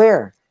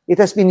 Nowhere. It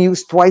has been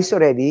used twice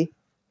already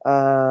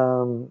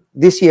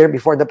this year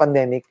before the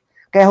pandemic.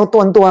 Kaya ho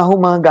tuwan-tuwa ho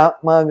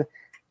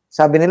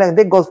sabi nila,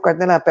 hindi, golf cart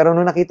nila. Pero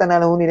nung nakita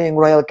na ho nila yung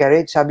royal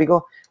carriage, sabi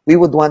ko, we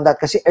would want that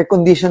kasi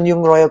air-conditioned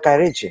yung royal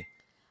carriage eh.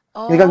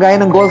 Hindi kagaya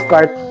ng golf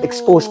cart,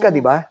 exposed ka, di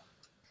ba?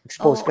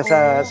 Exposed ka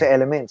sa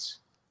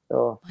elements.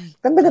 So, My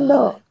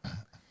ganda-ganda. God.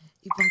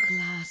 Ibang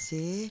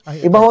klase.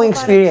 Iba ho yung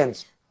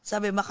experience.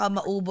 Sabi,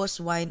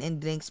 maubos wine and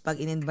drinks pag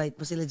in-invite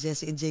mo sila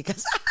Jessie and Jay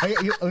kasi.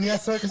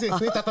 Yes, sir. Kasi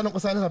kung tatanong ko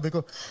sana, sabi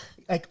ko,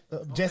 like,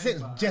 Jesse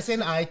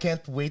and I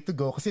can't wait to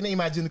go. Kasi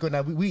na-imagine ko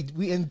na,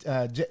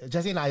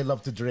 Jesse and I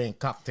love to drink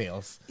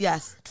cocktails.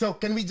 Yes. So,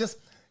 can we just,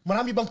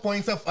 marami bang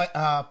points of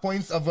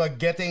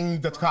getting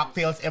the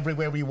cocktails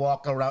everywhere we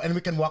walk around, and we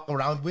can walk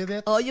around with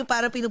it? Oh, yung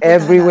parang pinupuntahan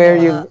Everywhere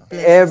natin mga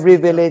places every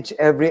dito. village,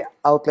 every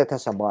outlet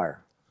has a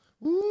bar.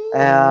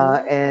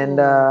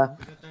 And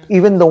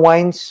even the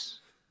wines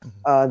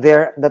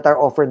there that are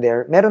offered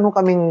there, meron ho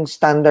kaming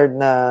standard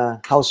na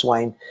house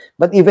wine,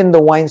 but even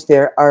the wines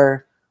there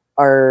are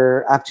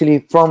actually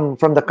from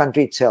the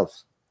country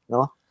itself,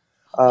 no?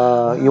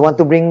 You want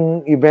to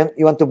bring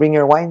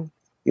your wine,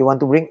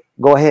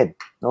 go ahead,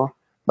 no?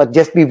 But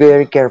just be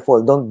very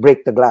careful, don't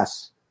break the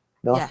glass,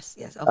 no? Yes,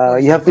 of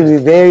course. You have to be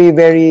very,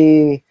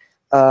 very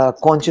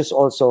conscious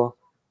also,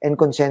 and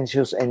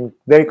conscientious and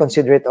very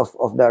considerate of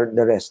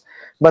the rest.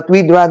 But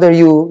we'd rather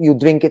you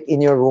drink it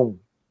in your room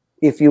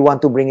if you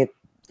want to bring it.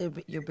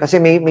 Kasi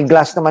may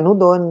glass naman ho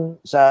doon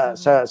sa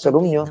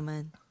room nyo.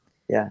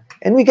 Yeah.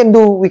 And we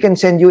can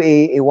send you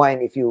a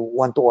wine if you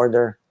want to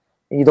order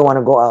and you don't want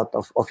to go out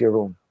of your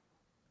room.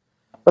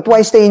 But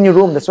why stay in your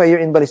room? That's why you're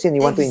in Balisin.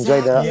 You want to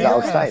enjoy the Yeah.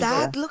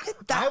 outside. Look at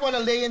that. I want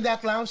to lay in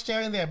that lounge chair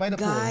in there by the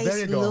pool. Guys, There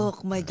you go.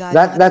 look, my God.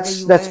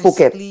 That's US,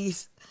 Phuket.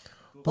 Please.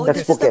 Oh,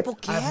 That's this is the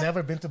Phuket. I've Phuket?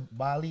 never been to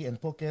Bali and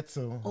Phuket,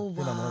 so. Oh,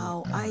 you know,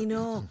 wow. I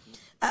know.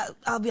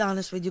 I'll be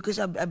honest with you because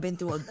I've been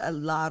to a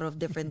lot of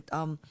different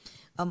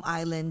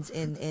islands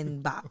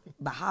in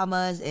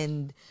Bahamas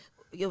and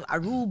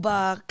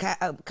Aruba,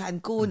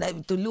 Cancun,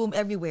 Tulum,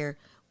 everywhere.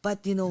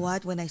 But you know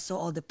what? When I saw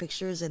all the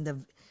pictures and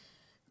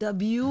the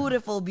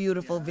beautiful,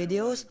 beautiful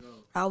videos,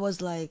 I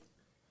was like,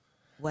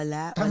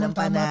 walang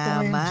Tama-tama ito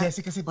ngayon, Panama.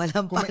 Jessie, kasi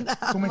Walang kung may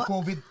Panama.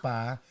 COVID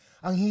pa,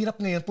 ang hirap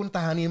ngayon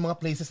puntahan yung mga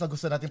places na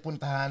gusto natin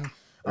puntahan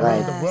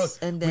around the Yes, world.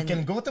 and We then-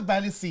 can go to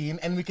Balisin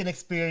and we can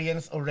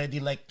experience already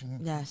like,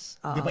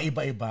 Yes. di ba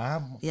iba-iba?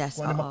 Yes,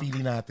 Kung ano oo.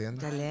 mapili natin.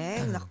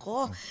 Galing,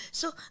 nako.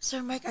 So, Sir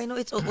Mike, I know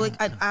it's like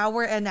an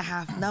hour and a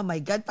half na. My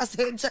God,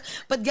 pasensya.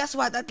 But guess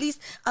what? At least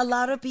a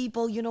lot of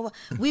people,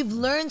 we've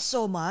learned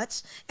so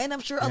much. And I'm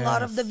sure a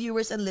lot of the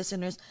viewers and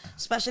listeners,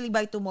 especially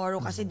by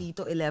tomorrow, kasi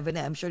dito 11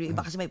 na. I'm sure yung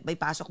iba kasi may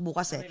pasok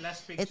bukas eh.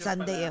 It's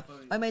Sunday eh.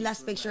 Ay, may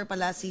last picture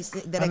pala si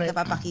direct na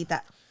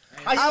papakita.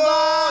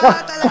 Ayun!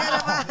 Talaga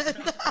naman.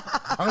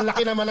 Ang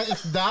laki naman ng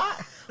isda.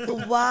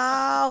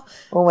 Wow.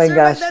 Oh my Sir,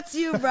 gosh. but that's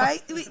you,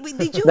 right? Wait,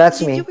 did you That's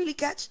did me. you really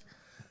catch?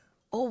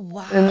 Oh,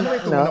 wow. Ano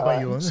ito na ba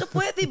yun? So,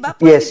 pwede ba?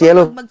 Yes, Pwede ba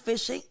yellow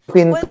mag-fishing?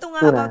 fin Kwento nga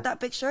tuna. about that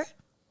picture.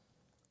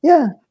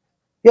 Yeah.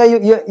 Yeah,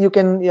 you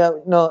can, yeah,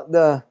 no,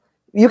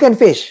 you can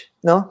fish,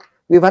 no?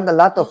 We have had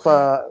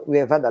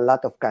a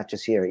lot of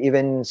catches here,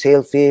 even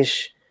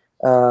sailfish.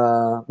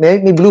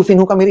 May bluefin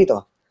ho kami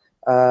rito.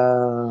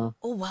 Oh,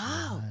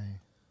 wow.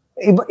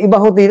 Iba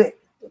ho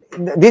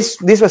this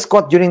was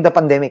caught during the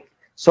pandemic.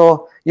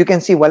 So you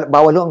can see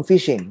bawal ho ang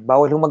fishing,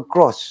 bawal ho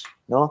mag-cross,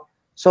 no?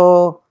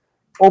 So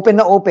open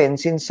na open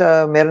since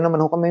meron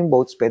naman ho kaming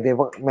boats, pwede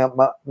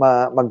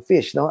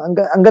mag-fish, no?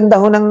 Ang ganda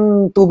ho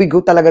ng tubig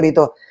ho talaga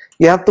dito.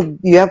 You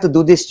have to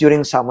do this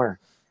during summer.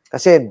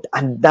 Kasi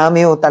ang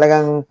dami ho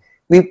talagang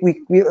we've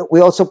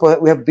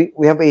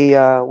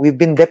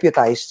been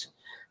deputized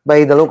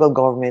by the local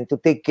government to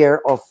take care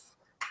of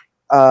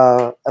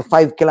a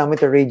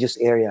 5-kilometer radius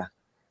area.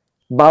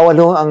 Bawal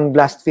ho ang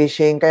blast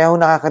fishing, kaya ho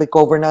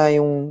nakaka-recover na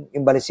yung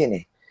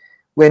balisin eh.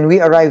 When we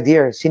arrived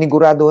here,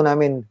 sinigurado ho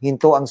namin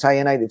hinto ang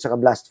cyanide at saka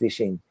blast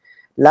fishing.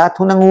 Lahat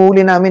ho ng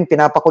huli namin,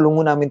 pinapakulong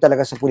ho namin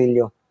talaga sa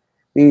pulilyo.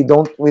 We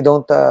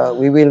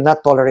will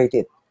not tolerate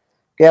it.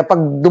 Kaya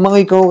pag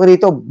dumangoy ka ho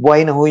rito,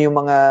 buhay na ho yung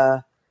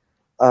mga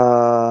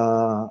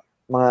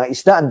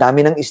isda, ang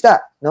dami ng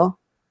isda,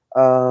 no?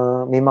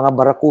 May mga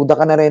barracuda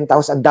ka na rin,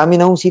 tapos ang dami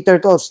na hong sea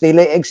turtles, they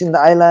lay eggs in the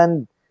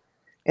island.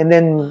 And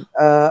then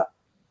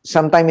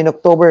sometime in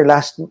October,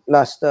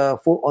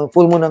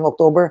 full moon ng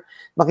October,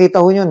 makita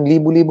ho yun,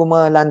 libo-libo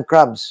mga land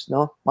crabs,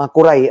 no? Mga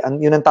kuray,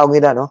 yun ang tawag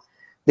nila, no?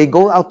 They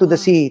go out to the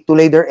sea to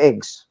lay their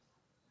eggs.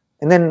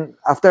 And then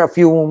after a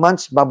few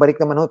months, babalik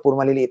naman ho, puro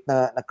maliliit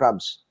na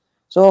crabs.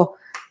 So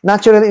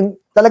naturally,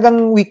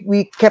 talagang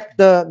we kept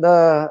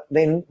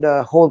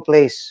the whole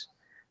place.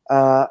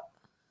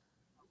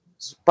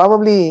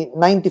 Probably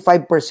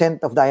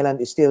 95% of the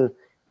island is still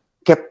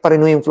kept pa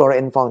rin yung flora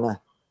and fauna.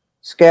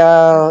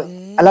 Kaya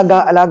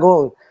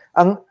alago.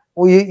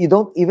 You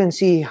don't even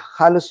see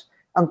halos,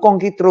 ang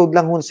concrete road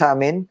lang hun sa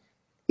amin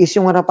is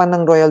yung harapan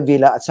ng Royal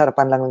Villa at sa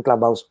harapan lang ng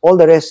clubhouse. All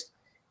the rest,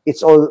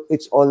 it's all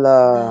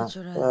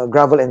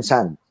gravel and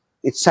sand.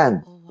 It's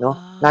sand, no?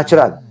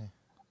 Natural.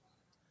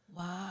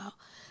 Wow.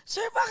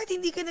 Sir, bakit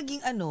hindi ka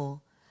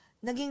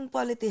naging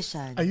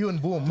politician? Ayun,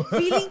 boom.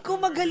 Feeling ko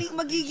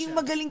magiging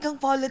magaling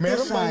kang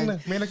politician.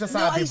 May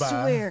nagsasabi ba? No, I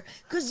swear.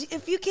 Because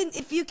if you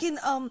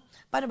can,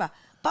 paano ba?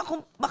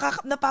 Kung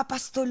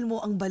napapastol mo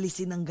ang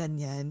balisin ng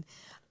ganyan,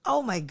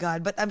 oh my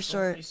God. But I'm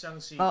sure,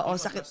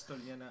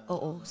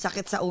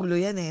 sakit sa ulo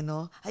yan eh,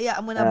 no?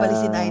 Hayaan mo na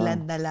Balisin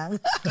Island na lang.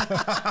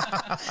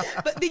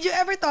 But did you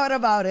ever thought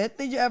about it?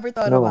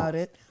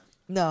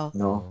 No.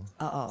 No.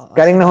 Oo.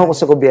 Galing na ho ko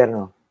sa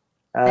gobyerno.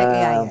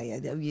 Yeah.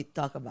 We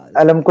talk about it.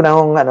 Alam ko na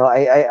hong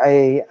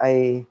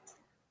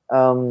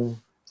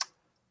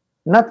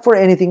not for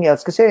anything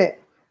else kasi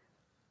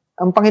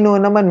ang Panginoon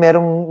naman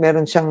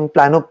meron siyang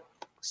plano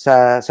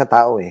sa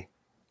tao eh.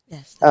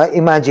 Yes.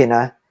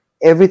 Imagine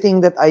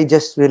everything that I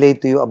just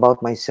relayed to you about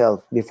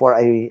myself before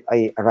I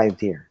arrived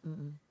here.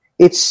 Mm-mm.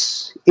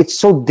 It's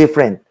so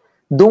different.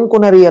 Doon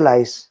ko na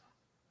realize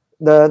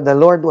the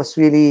Lord was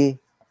really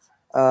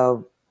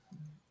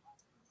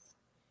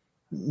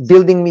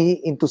building me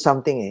into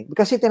something eh.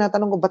 Kasi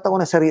tinatanong ko, ba't ako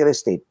nasa real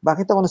estate?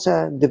 Bakit ako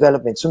nasa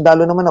development?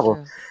 Sundalo naman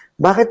ako. Sure.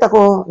 Bakit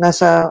ako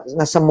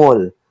nasa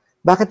mall?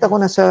 Bakit ako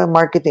nasa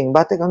marketing?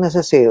 Bakit ako nasa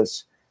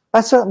sales?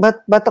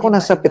 Ba't ako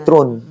nasa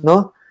Petron,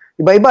 no?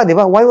 Iba-iba, di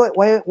ba?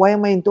 Why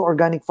am I into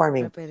organic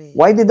farming?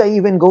 Why did I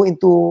even go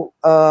into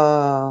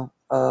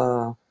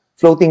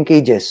floating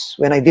cages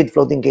when I did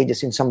floating cages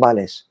in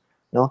Zambales,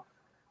 no?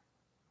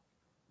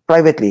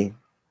 Privately.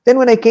 Then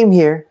when I came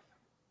here,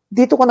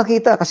 dito ko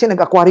nakita, kasi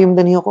nag-aquarium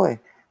din ako eh.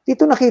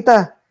 Dito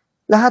nakita,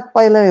 lahat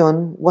pala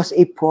yun was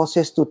a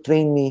process to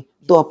train me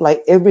to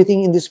apply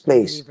everything in this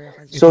place.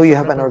 So you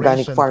have an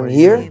organic farm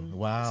here.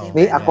 Wow.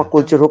 May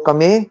aquaculture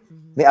kami,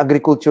 may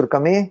agriculture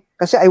kami.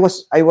 Kasi I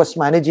was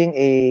managing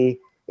a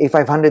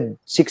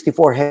 564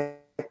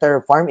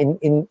 hectare farm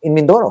in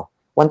Mindoro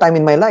one time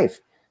in my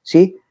life.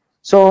 See?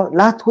 So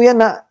lahat ho yan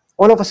na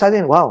all of a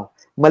sudden, wow,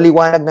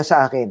 maliwanag na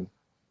sa akin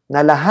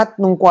na lahat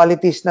ng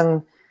qualities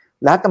ng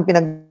lahat ng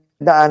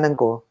pinagdaanan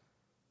ko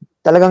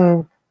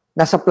talagang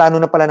nasa plano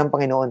na pala ng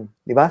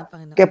Panginoon, di ba?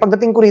 Kaya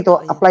pagdating ko rito,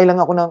 apply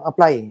lang ako ng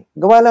apply.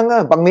 Gawa lang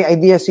pag may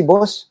idea si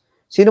boss,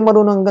 sino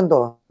marunong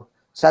ganito?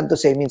 Sad to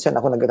say, minsan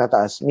ako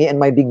nagtataas. Me and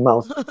my big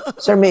mouth.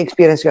 Sir, may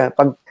experience ka.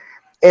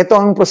 Ito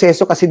ang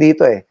proseso kasi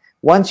dito eh.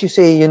 Once you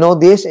say, you know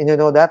this and you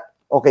know that,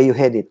 okay, you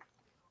head it.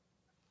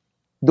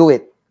 Do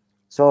it.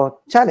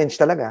 So, challenge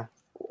talaga.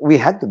 I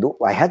had to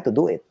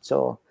do it.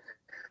 So,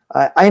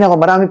 ay nako,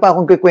 marami pa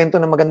akong kikwento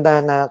na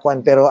maganda na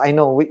kuan, pero I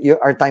know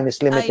our time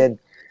is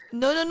limited.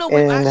 No.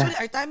 Actually,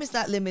 our time is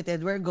not limited.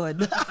 We're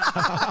good.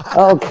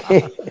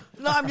 Okay.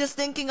 No, I'm just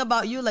thinking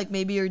about you, like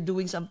maybe you're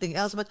doing something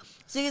else. But,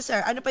 sige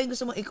sir, ano pa yung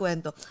gusto mong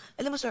ikwento?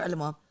 Alam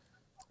mo,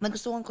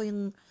 nagustuhan ko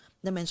yung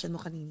na-mention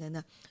mo kanina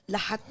na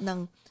lahat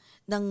ng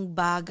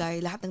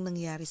bagay, lahat ng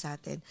nangyayari sa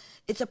atin,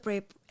 it's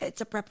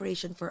a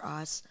preparation for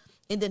us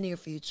in the near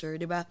future,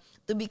 di ba?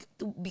 To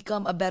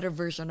become a better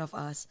version of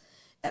us.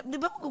 Di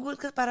ba,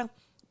 magugulat ka parang,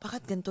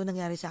 bakit ganito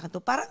nangyari sa akin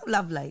to? Parang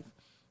love life.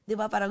 Di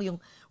ba? Parang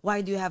yung, why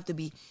do you have to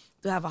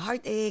have a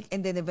heartache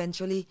and then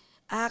eventually,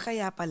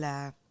 Kaya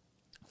pala,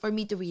 for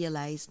me to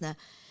realize na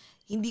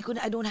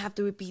I don't have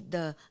to repeat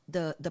the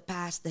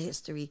past, the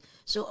history.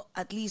 So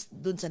at least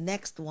dun sa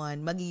next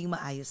one, magiging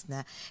maayos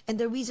na. And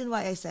the reason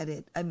why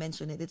I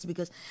mentioned it, it's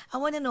because I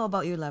want to know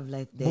about your love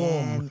life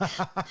then.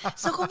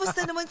 So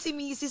kumusta naman si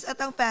Mrs. at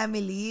ang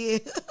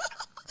family?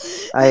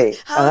 Do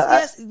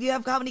you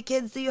have, how many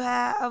kids do you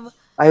have?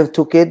 I have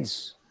 2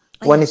 kids.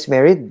 One is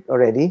married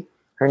already.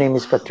 Her name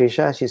is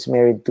Patricia. She's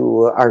married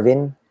to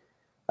Arvin.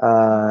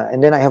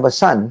 And then I have a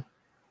son.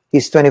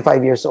 He's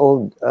 25 years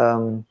old.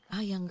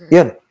 Younger.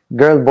 Yun,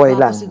 girl, boy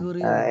lang. Siguro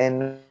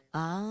yun.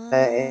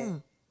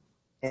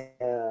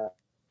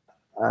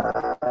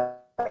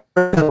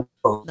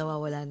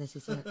 Nawawala na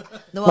si Sir.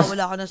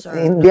 Nawawala ka na, Sir.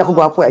 Hindi ako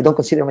gwapo. I don't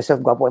consider myself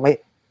gwapo.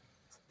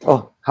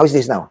 How is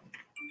this now?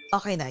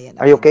 Okay na yan.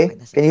 Are you okay?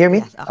 Na, Can you hear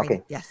me? Yes,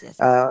 okay. Yes.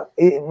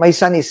 My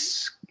son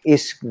is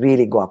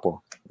really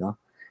gwapo. No?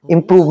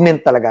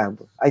 Improvement talaga.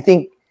 I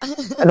think,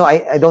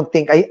 I don't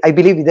think, I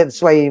believe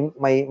that's why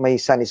my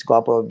son is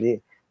gwapo.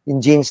 Yung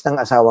genes ng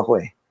asawa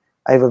ko eh.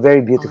 I have a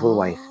very beautiful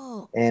wife.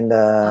 And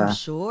I'm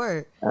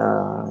sure.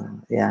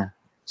 Yeah.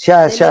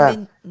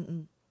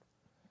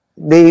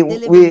 They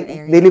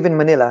live in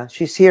Manila.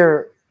 She's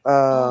here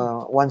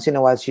once in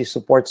a while. She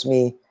supports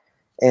me,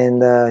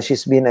 and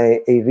she's been a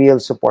real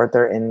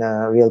supporter and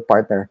a real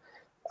partner.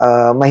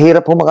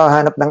 Mahirap po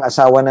makahanap ng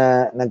asawa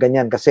na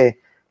ganyan kasi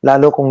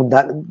lalo kung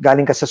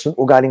galing ka sa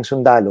ugaling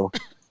sundalo,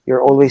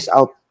 you're always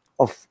out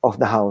of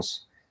the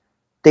house.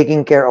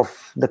 Taking care of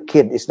the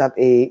kid is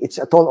it's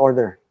a tall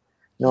order,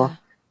 no?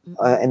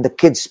 And the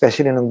kids,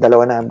 especially nung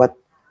dalawa na. But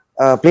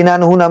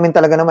plinano ho namin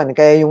talaga naman.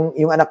 Kaya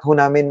yung anak ho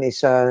namin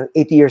is 8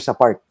 years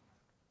apart,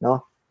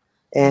 no?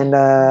 And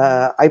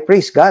I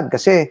praise God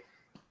kasi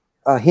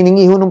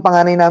hiningi ho nung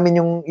panganay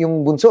namin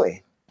yung bunso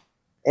eh.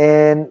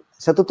 And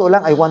sa totoo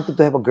lang, I wanted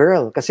to have a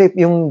girl. Kasi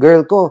yung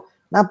girl ko,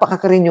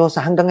 napakakarinyosa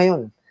hanggang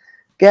ngayon.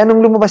 Kaya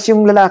nung lumabas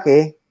yung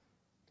lalaki,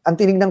 ang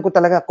tinignan ko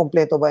talaga,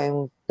 kompleto ba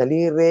yung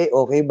daliri,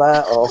 okay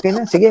ba? Okay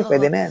na, sige,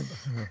 pwede na yan.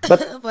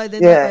 But, pwede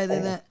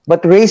na.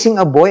 But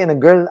raising a boy and a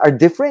girl are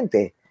different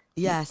eh.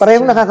 Yes.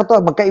 Parehong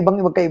nakakatuwa,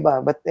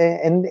 magkaiba. But,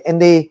 and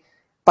they,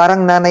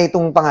 parang nanay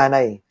itong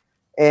panganay.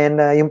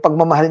 And yung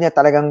pagmamahal niya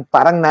talagang,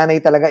 parang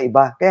nanay talaga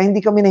iba. Kaya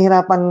hindi kami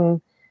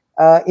nahirapan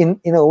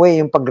in a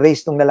way, yung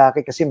pag-raise ng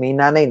lalaki kasi may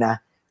nanay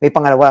na, may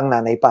pangalawang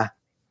nanay pa.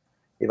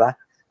 Diba?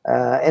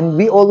 And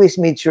we always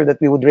made sure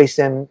that we would raise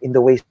them in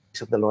the ways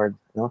of the Lord,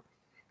 no?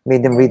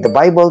 Made them read the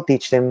Bible,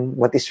 teach them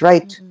what is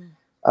right.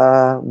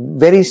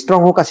 Very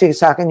strong ho kasi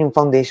sa akin yung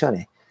foundation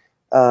eh.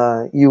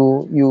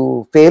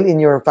 You fail in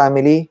your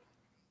family,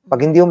 pag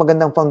hindi yung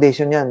magandang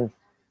foundation yan,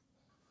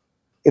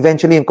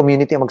 eventually yung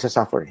community ang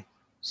magsasuffer eh.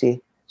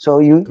 See?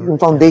 So yung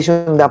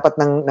foundation dapat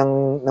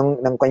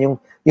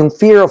yung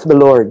fear of the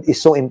Lord is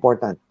so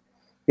important.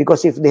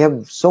 Because if they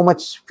have so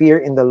much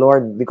fear in the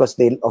Lord because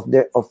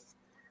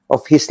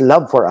of His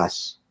love for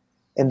us,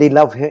 and they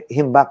love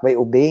Him back by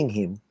obeying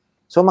Him,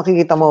 so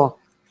makikita mo,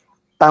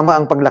 tama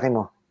ang paglaki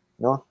mo.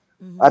 No?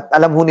 At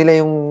alam ho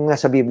nila yung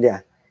nasa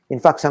Biblia. In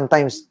fact,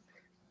 sometimes,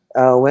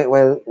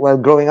 while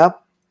growing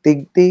up,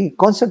 they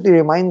constantly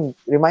remind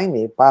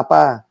me,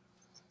 Papa,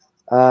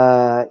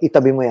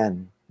 itabi mo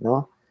yan.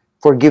 No?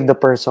 Forgive the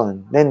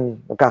person.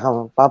 Then,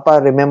 Papa,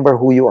 remember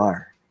who you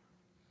are.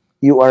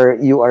 You are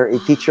a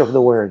teacher of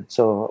the word.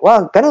 So,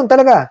 wow, ganun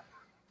talaga.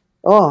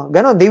 Oh,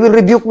 ganun. They will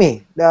rebuke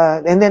me.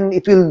 And then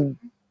it will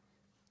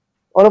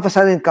all of a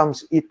sudden it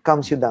calms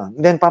you down.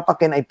 Then, Papa,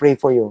 can I pray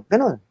for you?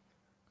 Ganon.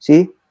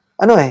 See?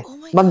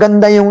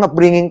 Maganda yung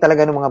upbringing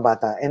talaga ng mga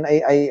bata. And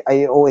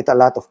I owe it a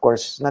lot, of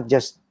course, not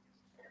just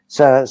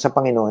sa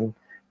Panginoon,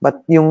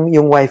 but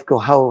yung wife ko,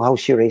 how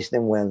she raised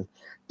them well.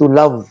 To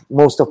love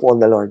most of all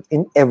the Lord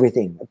in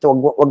everything. At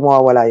wag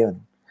mawawala yun.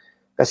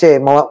 Kasi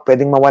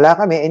pwedeng mawala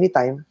kami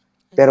anytime,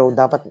 pero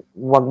dapat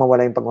wag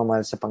mawala yung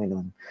pagmamahal sa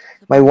Panginoon.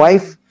 My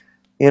wife,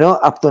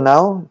 up to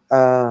now,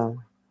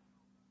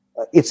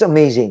 it's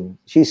amazing.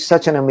 She's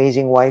such an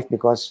amazing wife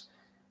because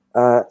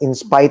in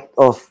spite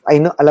of,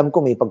 alam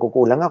ko may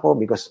pagkukulang ako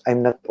because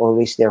I'm not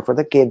always there for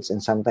the kids,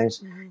 and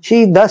sometimes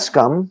she does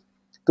come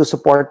to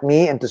support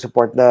me and to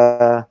support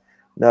to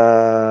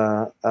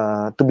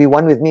be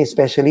one with me,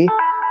 especially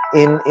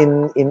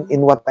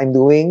in what I'm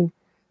doing,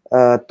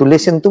 to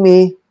listen to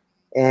me,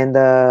 and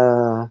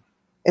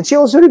she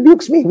also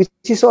rebukes me, which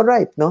is all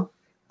right, no?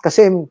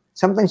 Kasi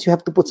sometimes you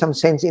have to put some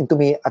sense into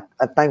me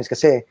at times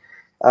kasi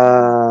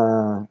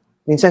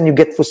minsan you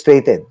get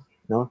frustrated,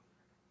 no?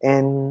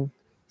 And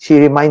she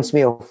reminds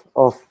me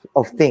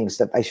of things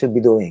that I should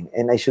be doing,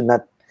 and I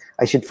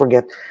should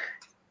forget.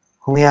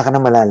 Humiya ka na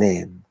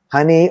malalim.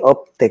 Honey,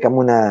 teka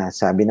muna,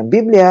 sabi ng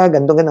Biblia,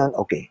 ganito, ganon.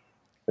 Okay.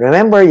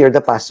 Remember, you're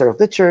the pastor of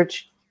the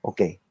church.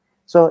 Okay.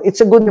 So,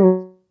 it's a good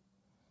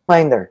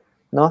reminder,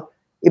 no?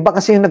 Iba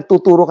kasi yung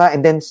nagtuturo ka,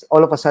 and then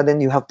all of a sudden,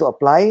 you have to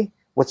apply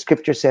what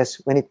Scripture says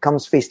when it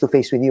comes face to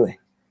face with you, eh.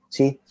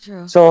 See?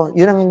 True. So,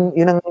 yun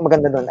ang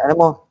maganda doon. Alam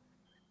mo,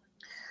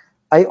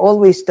 I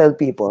always tell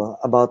people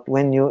about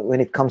when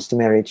it comes to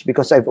marriage,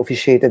 because I've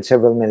officiated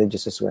several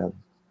marriages as well.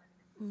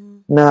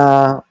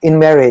 Na in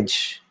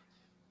marriage,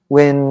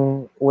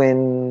 when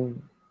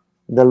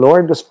the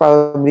Lord was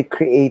probably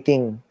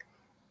creating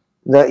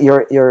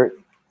your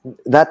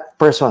that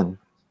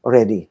person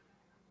already.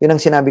 Yun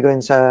ang sinabi ko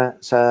rin sa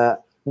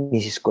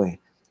misis ko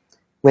eh.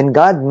 When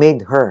God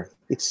made her,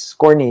 it's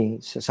corny,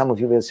 some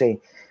of you will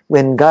say,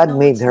 when God No,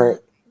 made it's her,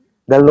 not.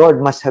 the Lord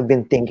must have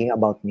been thinking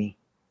about me.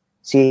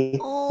 See,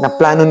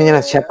 naplano niya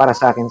na siya para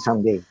sa akin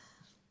someday.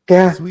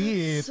 Kaya,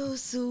 Sweet. So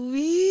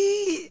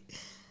sweet.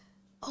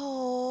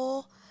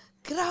 Oh,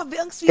 grabe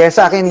ang sweet. kaya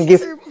sa akin, ni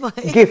gift, Sir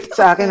Mike. gift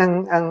sa akin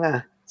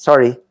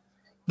sorry,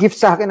 gift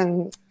sa akin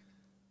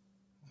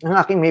ng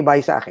aking may bahay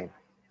sa akin.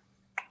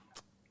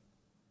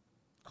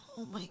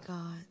 Oh my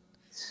God.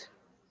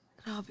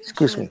 Grabe, ang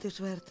Excuse me.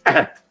 swerte.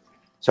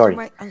 Sorry. Sir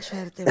Mike, ang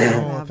swerte mo.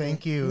 Oh, Grabe.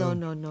 thank you. No.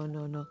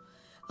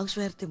 Ang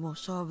swerte mo,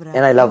 sobra.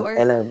 And I You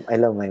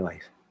are- love my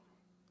wife.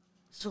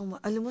 So,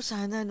 alam mo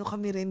sana,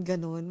 kami rin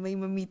ganun, may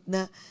ma-meet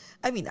na,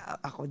 I mean,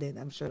 ako din,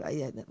 I'm sure,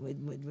 ayan, with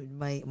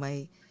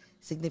my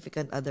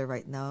significant other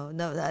right now,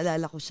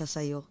 naalala ko siya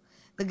sa'yo,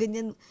 na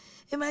ganyan,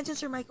 imagine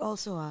Sir Mike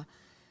also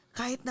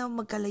kahit na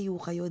magkalayo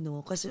kayo,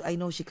 no, kasi I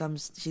know she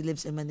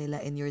lives in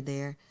Manila and you're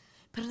there,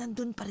 pero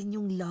nandun pa rin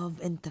yung love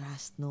and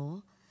trust,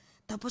 no?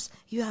 Tapos,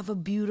 you have a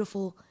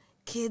beautiful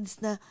kids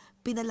na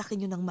pinalaki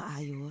nyo ng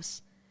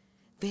maayos.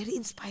 Very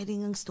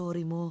inspiring ang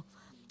story mo.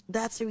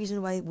 That's the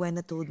reason why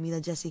Wena told me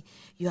that, Jesse,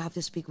 you have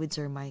to speak with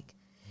Sir Mike.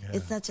 Yeah.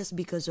 It's not just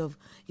because of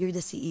you're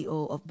the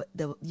CEO of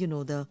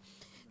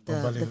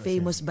the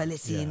famous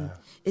Balesin. Yeah.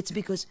 It's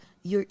because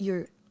your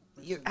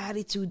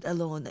attitude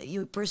alone,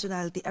 your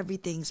personality,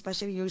 everything,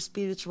 especially your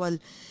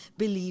spiritual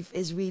belief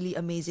is really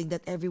amazing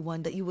that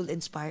you will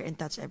inspire and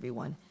touch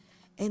everyone.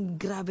 And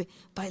grabe,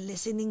 by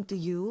listening to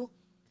you,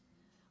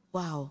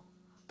 wow.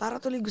 Para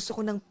tuloy gusto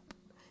ko nang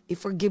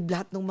i-forgive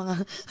lahat ng mga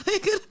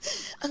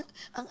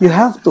You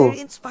have to.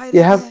 very inspiring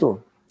You have yan. to.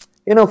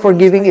 You know,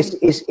 forgiving is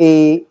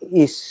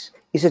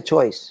a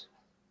choice.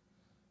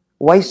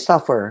 Why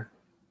suffer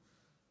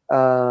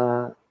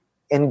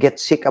and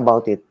get sick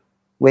about it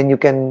when you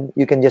can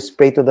just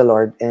pray to the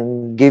Lord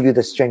and give you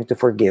the strength to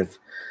forgive?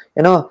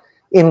 You know,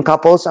 in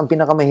couples, ang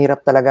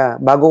pinakamahirap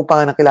talaga, bago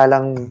pa nga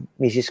nakilalang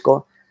misis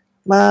ko,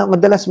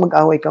 madalas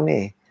mag-away kami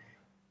eh.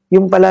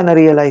 Yung pala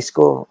na-realize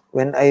ko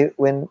when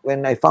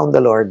I found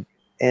the Lord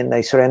and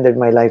I surrendered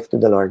my life to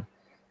the Lord,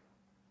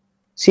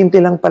 simple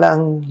lang pala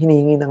ang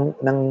hinihingi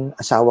ng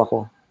asawa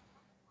ko.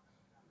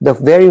 The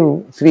very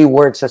 3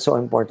 words are so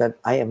important,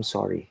 I am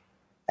sorry.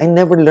 I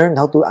never learned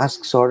how to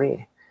ask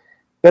sorry.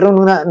 Pero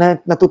nung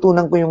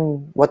natutunan ko yung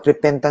what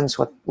repentance,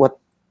 what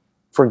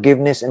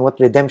forgiveness, and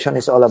what redemption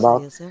is all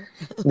about, Yes, sir.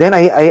 then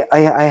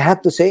I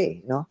had to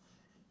say, no?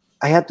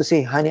 I had to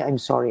say, honey, I'm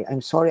sorry.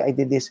 I'm sorry I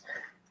did this.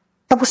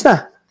 Tapos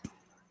na.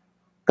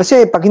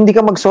 Kasi pag hindi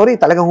ka mag-sorry,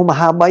 talagang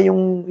humahaba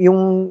yung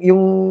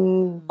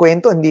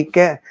kwento, hindi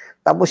ka.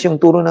 Tapos yung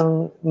turo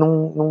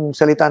nung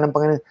salita ng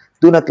Panginoon,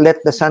 do not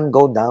let the sun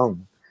go down.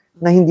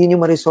 Na hindi niyo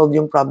ma-resolve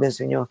yung problems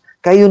niyo.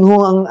 Kaya yun ho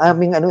ang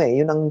aming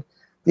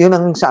yun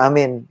ang sa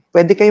amin.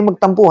 Pwede kayo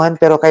magtampuhan,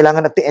 pero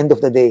kailangan at the end of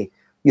the day,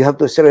 you have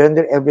to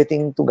surrender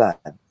everything to God.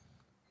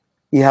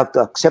 You have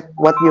to accept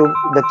that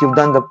you've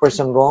done the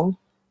person wrong,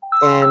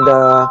 and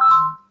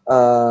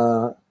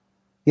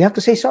you have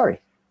to say sorry.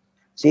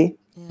 See?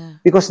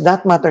 Yeah. Because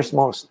that matters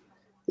most.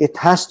 It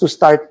has to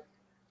start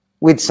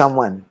with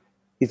someone.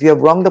 If you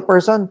have wronged the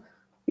person,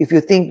 if you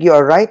think you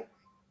are right,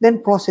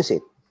 then process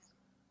it.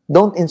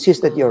 Don't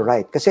insist that you're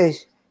right. Kasi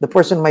the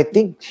person might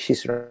think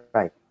she's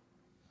right.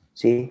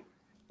 See?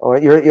 Or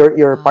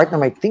your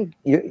partner might think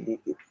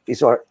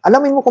is or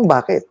alamin mo kung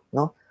bakit,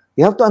 no?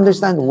 You have to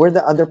understand where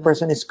the other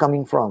person is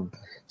coming from.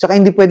 Tsaka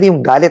hindi pwede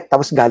yung galit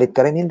tapos galit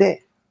ka rin, hindi.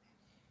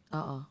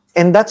 Oo.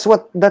 And that's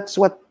what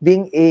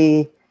being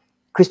a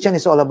Christian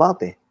is all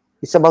about.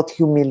 It's about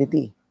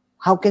humility.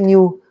 How can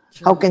you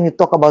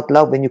talk about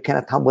love when you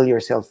cannot humble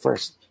yourself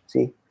first?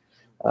 See,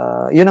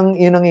 yun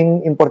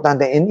ang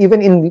importante. And even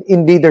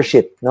in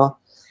leadership, no,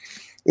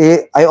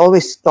 I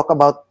always talk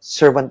about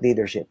servant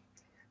leadership.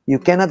 You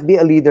cannot be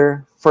a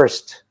leader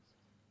first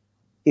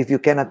if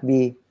you cannot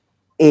be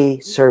a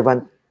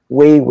servant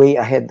way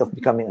ahead of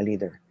becoming a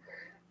leader.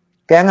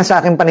 Kaya nga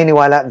sa akin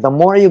paniniwala, the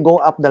more you go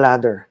up the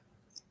ladder,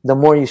 the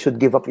more you should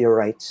give up your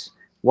rights.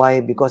 Why?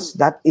 Because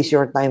that is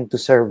your time to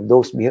serve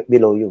those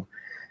below you.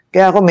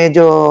 Kaya ako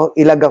medyo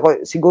ilag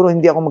ako. Siguro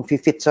hindi ako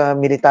mag-fit sa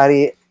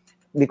military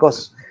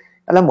because,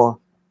 alam mo,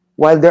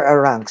 while there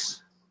are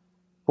ranks,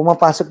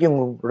 pumapasok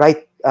yung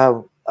right,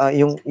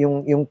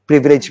 yung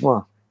privilege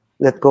mo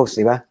that goes,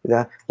 di ba?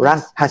 The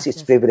rank has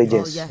its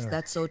privileges. Oh, yes,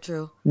 that's so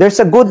true. There's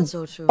a good That's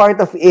so true.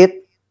 part of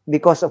it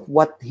because of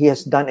what he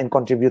has done and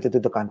contributed to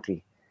the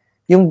country.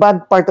 Yung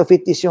bad part of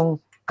it is yung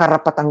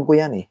karapatan ko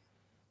yan eh.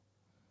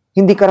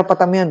 Hindi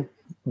karapatan yan.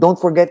 Don't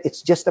forget,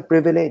 it's just a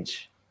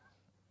privilege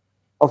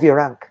of your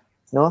rank,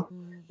 no?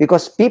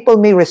 Because people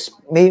may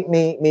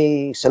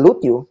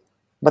salute you,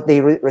 but they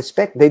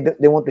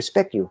won't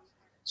respect you.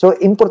 So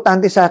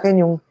importante sa akin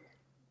yung,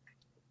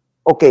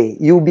 okay,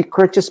 you be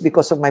courteous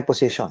because of my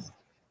position.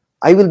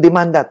 I will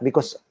demand that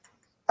because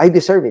I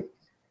deserve it.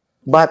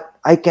 But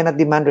I cannot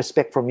demand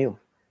respect from you.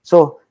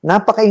 So,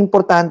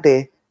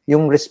 napaka-importante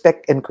yung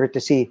respect and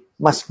courtesy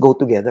must go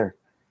together.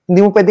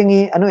 Hindi mo pwedeng,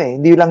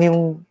 hindi lang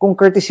yung, kung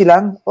courtesy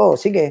lang, oh,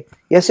 sige,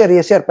 yes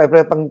sir,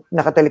 pero pag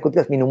nakatalikod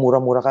ka,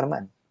 minumura-mura ka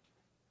naman.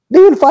 They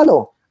will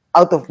follow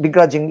out of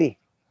begrudgingly.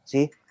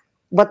 See?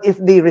 But if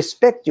they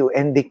respect you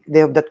and they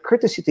have that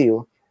courtesy to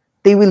you,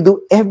 they will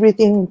do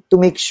everything to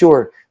make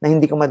sure na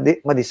hindi ka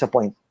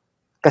ma-disappoint.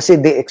 Kasi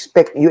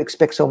you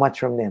expect so much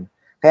from them.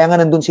 Kaya nga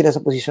nandun sila sa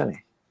posisyon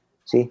eh.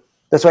 See?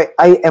 That's why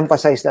I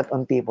emphasize that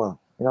on people.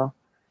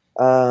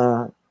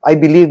 I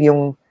believe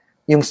yung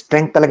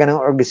strength talaga ng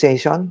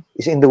organization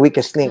is in the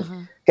weakest link.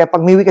 Kaya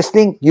pag may weakest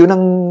link, yun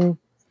ang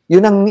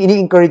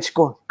ini-encourage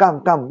ko.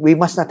 Come, we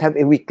must not have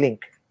a weak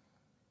link.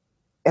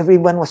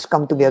 Everyone must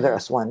come together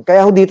as one.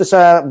 Kaya dito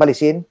sa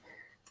Balisin,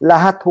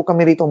 lahat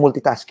kami rito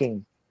multitasking.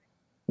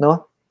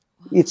 No?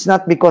 It's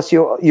not because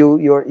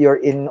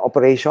you're in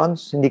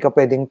operations, hindi ka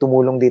pwedeng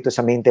tumulong dito sa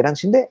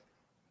maintenance. Hindi.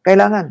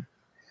 Kailangan.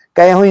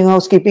 Kaya yung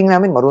housekeeping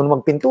namin, marunong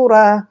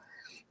magpintura,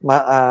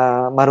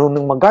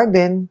 marunong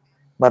mag-garden,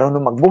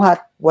 marunong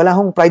magbuhat. Wala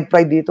hong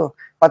pride dito.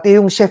 Pati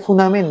yung chef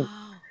namin,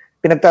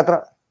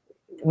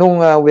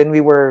 when we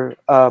were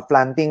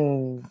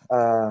planting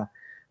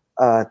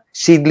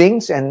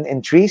seedlings and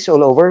trees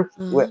all over,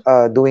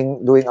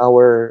 doing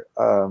our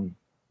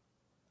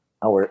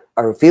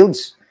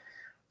fields,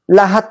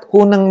 lahat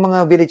ng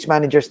mga village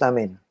managers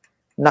namin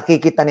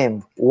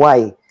nakikitanim.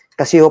 Why?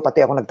 Kasi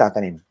pati ako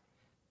nagtatanim.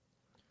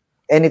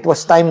 And it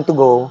was time to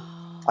go.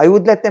 I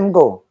would let them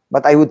go,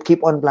 but I would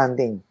keep on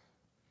planting.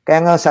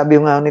 Kaya nga sabi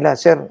nga nila,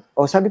 sir,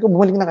 sabi ko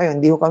bumalik na kayo,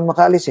 hindi ko kami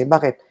makaalis eh.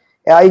 Bakit?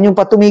 Ayaw nyo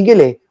pa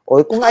tumigil eh.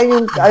 O kung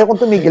ayaw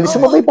kong tumigil,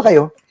 sumabay pa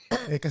kayo.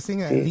 Kasi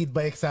nga, lead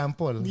by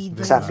example.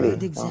 Exactly.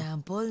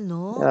 Example,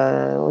 no?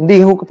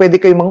 Hindi pwede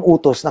kayo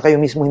mang-utos na kayo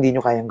mismo hindi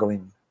nyo kayang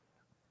gawin.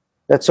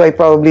 That's why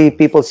probably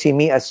people see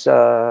me as,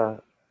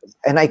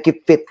 and I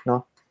keep fit,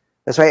 no?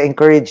 That's why I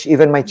encourage,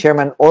 even my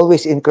chairman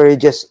always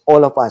encourages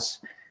all of us.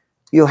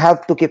 You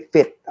have to keep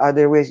fit.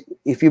 Otherwise,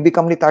 if you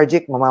become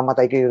lethargic,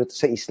 mamamatay kayo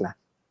sa isla.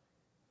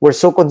 We're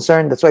so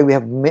concerned. That's why we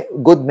have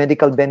good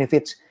medical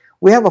benefits.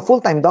 We have a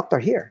full-time doctor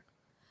here.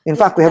 In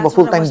fact, we have a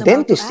full-time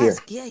dentist here.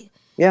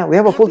 Yeah, we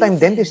have a full-time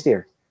dentist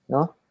here.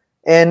 No?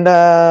 And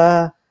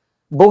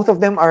both of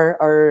them are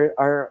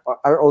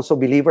also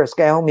believers.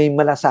 Kaya may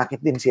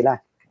malasakit din sila.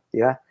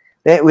 Yeah?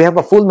 We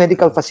have a full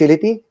medical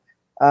facility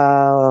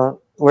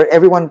where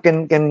everyone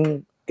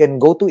can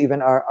go to,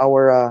 even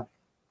our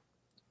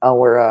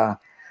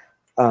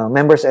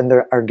members and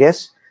our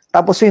guests.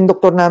 Tapos yung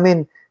doktor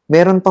namin,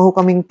 meron pa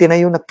kaming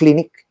tinayo na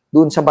clinic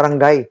doon sa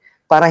barangay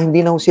para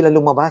hindi na sila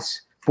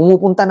lumabas.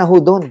 Pumupunta na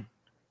doon.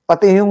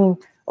 Pati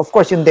of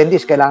course, yung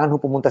dentist, kailangan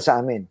pumunta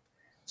sa amin.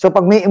 So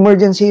pag may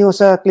emergency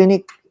sa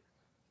clinic,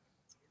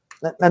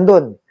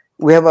 nandun.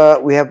 We've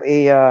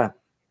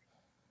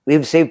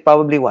saved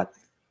probably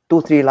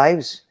 2-3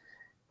 lives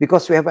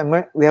because we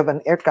have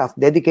an aircraft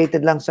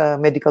dedicated lang sa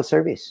medical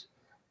service.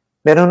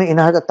 Meron ng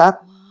in-heart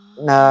attack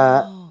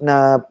na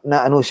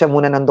siya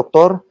muna ng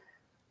doktor.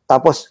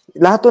 Tapos,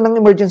 lahat ng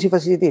emergency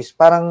facilities,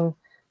 parang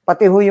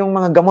pati yung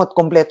mga gamot,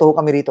 kompleto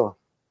kami rito.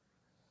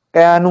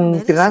 Kaya nung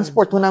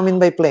transport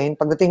namin by plane,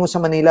 pagdating sa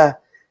Manila,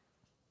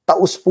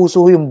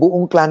 taus-puso yung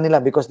buong clan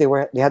nila because they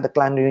had a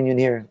clan reunion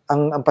here.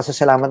 Ang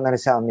pasasalamat na rin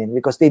sa amin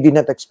because they did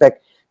not expect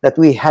that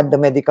we had the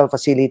medical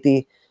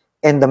facility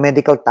and the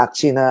medical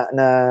taxi na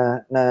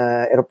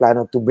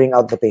aeroplano to bring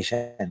out the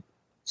patient.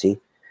 See?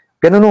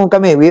 Ganun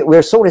kami.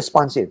 We're so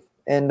responsive.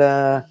 And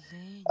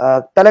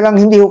talagang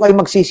hindi kayo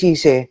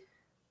magsisisi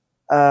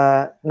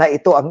na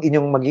ito ang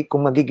inyong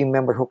kung magiging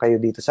member kayo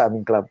dito sa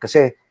aming club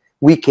kasi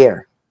we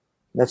care.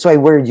 That's why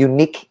we're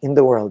unique in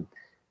the world.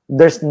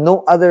 There's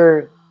no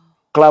other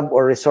club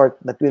or resort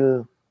that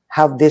will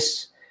have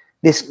this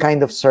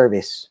kind of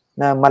service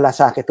na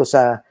malasakit to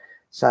sa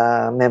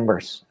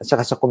members at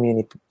saka sa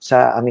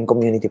aming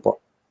community po.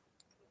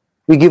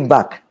 We give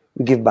back.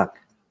 Grabe.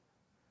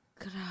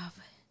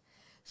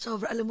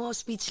 Sobra, alam mo,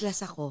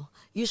 speechless ako.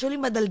 Usually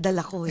madaldal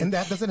ako eh. And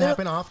that doesn't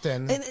happen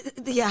often.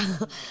 Yeah,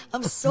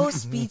 I'm so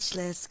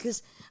speechless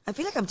because I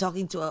feel like I'm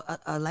talking to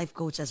a life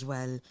coach as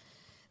well.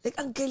 Like,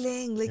 ang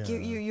galing. Like,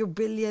 you're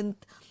brilliant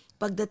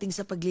pagdating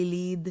sa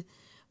pagli-lead,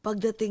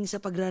 pagdating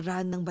sa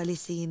pagraran ng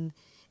Balisin,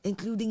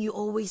 including you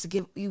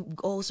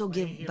also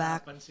give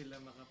back.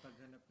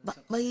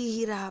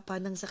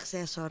 Mahihirapan ng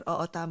successor.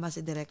 Oo, tama si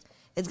Direk.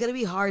 It's gonna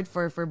be hard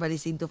for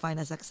Balisin to find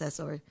a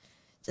successor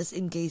just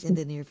in case in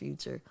the near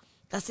future.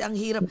 Kasi ang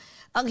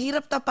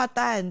hirap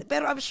tapatan.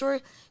 Pero I'm sure,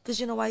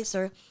 because you know why,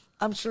 sir?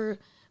 I'm sure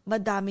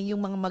madaming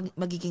yung mga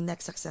magiging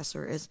next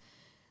successor is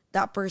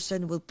that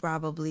person will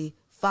probably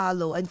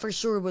follow and for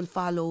sure will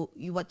follow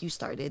what you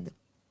started.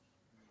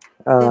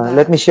 Diba?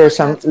 Let me share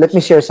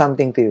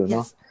something to you, yes.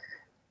 No?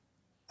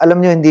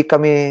 Alam niyo, hindi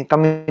kami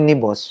ni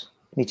boss,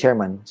 ni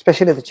chairman,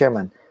 especially the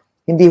chairman,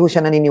 hindi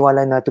siya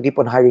naniniwala na to keep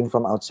on hiring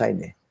from outside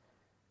eh.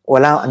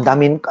 Wala, ang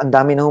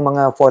dami ng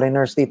mga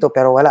foreigners dito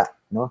pero wala,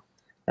 no?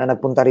 Na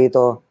nagpunta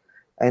rito.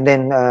 And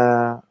then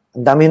ang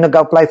dami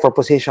nag-apply for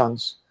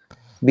positions.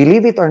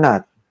 Believe it or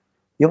not,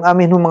 yung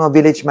amin mga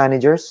village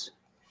managers,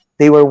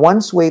 They were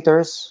once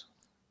waiters,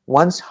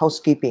 once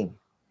housekeeping.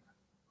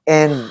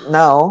 And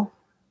now,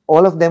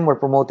 all of them were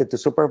promoted to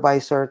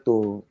supervisor,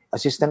 to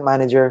assistant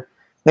manager,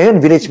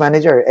 ngayon village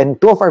manager. And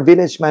two of our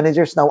village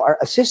managers now are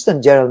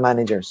assistant general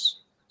managers.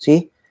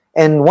 See?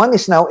 And one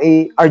is now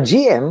our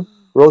GM,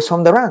 rose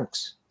from the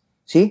ranks.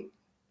 See?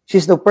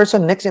 She's the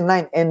person next in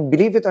line. And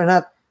believe it or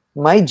not,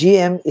 my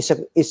GM is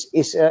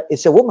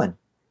a woman.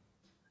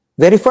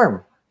 Very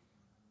firm.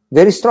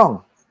 Very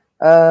strong.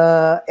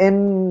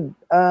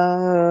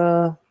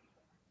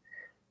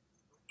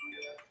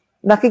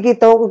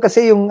 Nakikita ko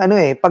kasi yung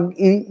pag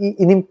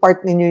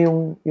in-impart ninyo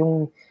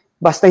yung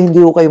basta hindi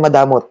ko kayo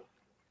madamot.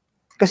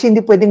 Kasi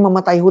hindi pwedeng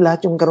mamatay ho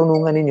lahat yung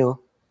karunungan ninyo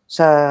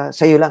sa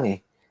iyo lang eh.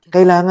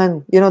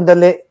 Kailangan,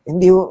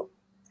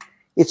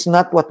 it's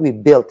not what we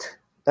built.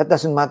 That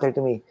doesn't matter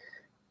to me.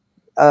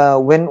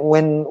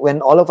 When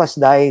all of us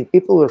die,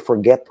 people will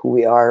forget who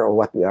we are or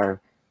what we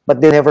are,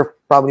 but they never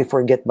probably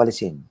forget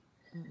Balisin.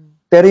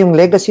 Pero yung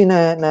legacy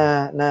na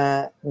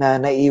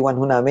naiiwan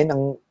ho namin,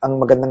 ang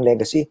magandang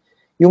legacy,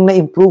 yung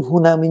na-improve ho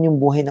namin yung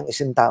buhay ng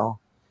isang tao.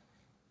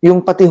 Yung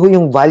pati ho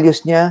yung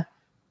values niya,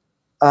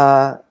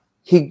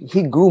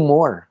 he grew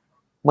more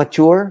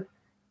mature,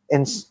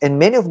 and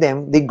many of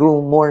them, they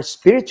grew more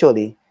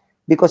spiritually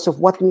because of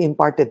what we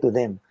imparted to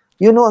them.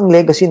 Yun ho ang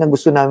legacy na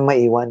gusto namin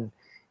maiwan.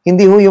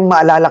 Hindi ho yung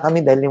maalala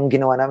kami dahil yung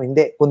ginawa namin,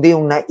 hindi. Kundi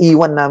yung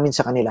naiwan namin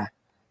sa kanila.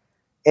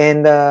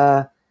 And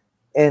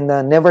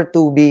never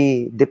to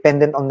be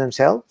dependent on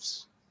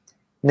themselves.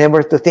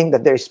 Never to think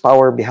that there is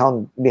power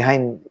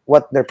behind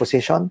what their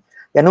position.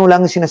 Yan ho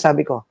lang yung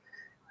sinasabi ko.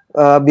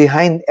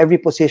 Behind every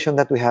position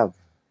that we have,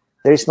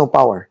 there is no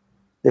power.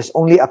 There's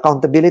only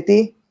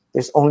accountability.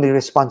 There's only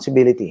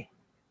responsibility.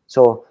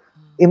 So,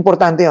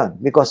 importante yon.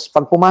 Because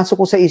pag pumasok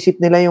ko sa isip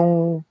nila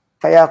yung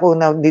kaya ako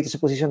na dito sa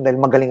position dahil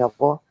magaling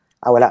ako,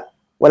 wala.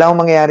 Wala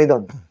akong mangyayari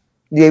doon.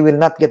 They will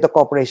not get the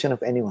cooperation of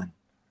anyone.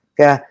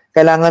 Kaya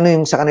kailangan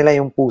yung sa kanila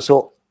yung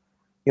puso,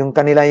 yung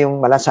kanila yung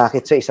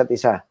malasakit sa isa't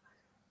isa,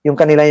 yung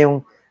kanila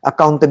yung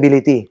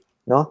accountability,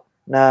 no?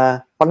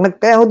 Na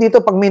kaya ho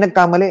dito pag may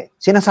nagkamali,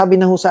 sinasabi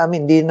na ho sa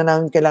amin, hindi na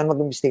namin kailangan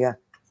mag-imbestiga.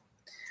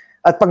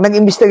 At pag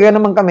nag-imbestiga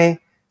naman kami,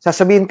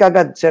 sasabihin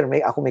kagad, sir,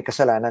 ako may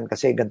kasalanan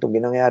kasi ganitong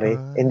ginangyari,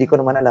 hindi ko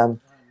naman alam.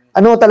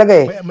 Ano talaga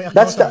eh? May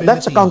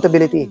That's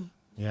accountability.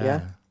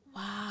 Yeah.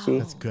 Wow. See?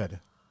 That's good.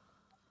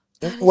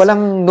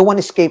 No one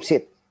escapes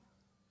it.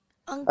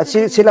 At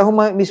sila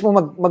mismo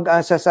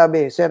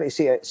mag-sasabi, sir,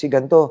 si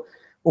ganto,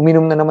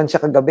 uminom na naman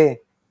siya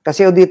kagabi.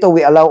 Kasi dito,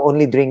 we allow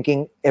only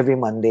drinking every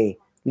Monday.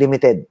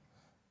 Limited.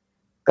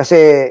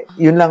 Kasi,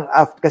 yun lang,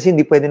 kasi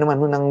hindi pwede naman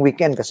ng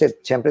weekend kasi,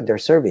 syempre, they're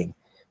serving.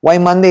 Why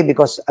Monday?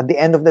 Because at the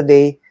end of the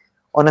day,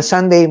 on a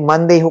Sunday,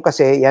 Monday ho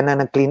kasi, yan na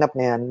nag-clean up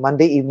na yan,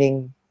 Monday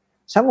evening,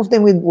 some of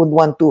them would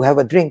want to have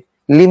a drink.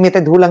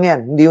 Limited ho lang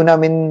yan. Hindi ho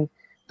namin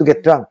to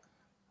get drunk.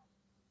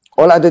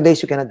 All other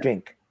days, you cannot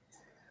drink.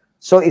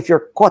 So, if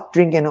you're caught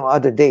drinking on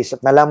other days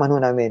at nalaman ho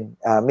namin,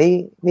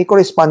 may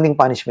corresponding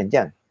punishment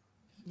yan.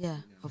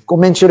 Yeah.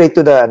 Commensurate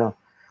to the,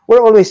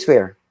 we're always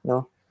fair,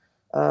 no?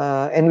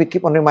 And we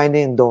keep on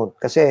reminding, don't.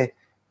 Kasi,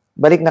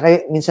 balik na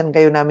kayo, minsan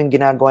kayo namin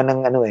ginagawa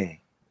ng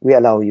we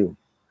allow you.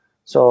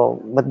 So,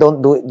 but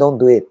don't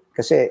do it.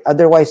 Kasi,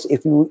 otherwise,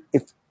 if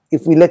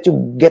we let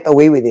you get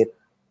away with it,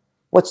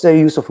 what's the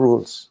use of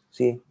rules?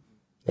 See?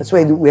 That's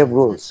why we have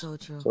rules. That's so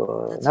true.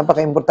 So,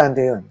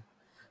 napaka-importante yun.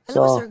 Alam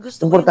mo, So, sir,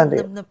 gusto importante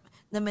ko yun.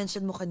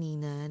 na-mention mo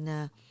kanina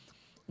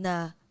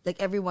na like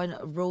everyone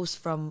rose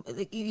from,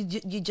 like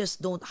you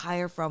just don't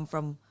hire from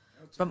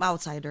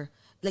outsider.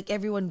 Like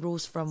everyone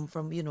rose from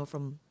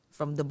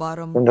the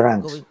bottom, From the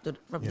ranks. going to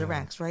from the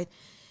ranks, right?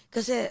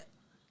 Kasi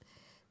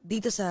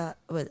dito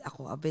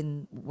I've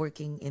been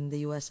working in the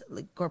US,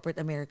 like corporate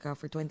America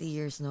for 20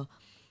 years, no.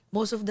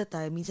 Most of the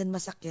time, minsan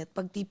masakit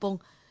pag tipong,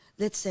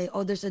 let's say,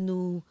 there's a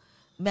new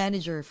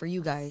manager for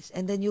you guys,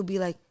 and then you'll be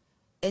like,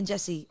 and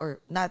Jesse,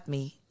 or not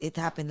me, it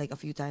happened like a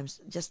few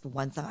times, just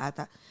once lang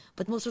ata.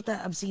 But most of the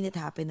time, I've seen it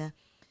happen na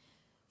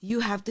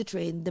you have to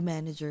train the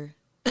manager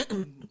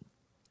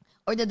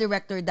or the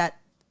director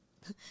that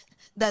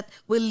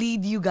will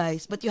lead you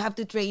guys, but you have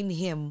to train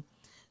him,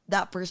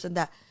 that person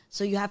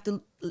so you have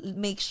to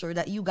make sure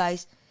that you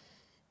guys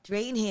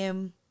train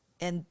him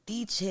and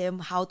teach him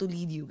how to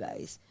lead you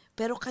guys.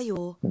 Pero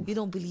kayo, you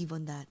don't believe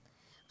on that.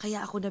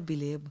 Kaya ako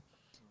nabilib.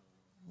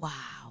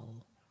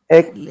 Wow.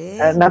 At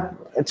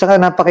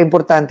saka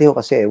napaka-importante ho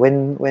kasi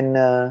when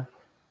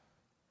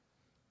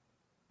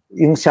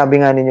yung sabi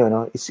nga ninyo,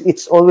 no,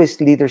 it's always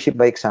leadership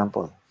by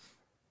example.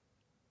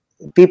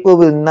 People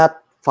will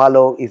not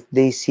follow if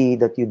they see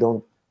that you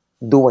don't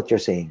do what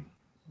you're saying.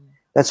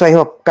 That's why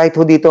kahit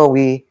ho dito,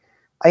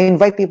 I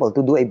invite people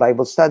to do a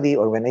Bible study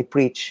or when I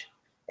preach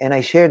and I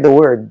share the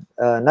word.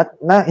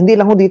 Hindi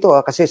lang ho dito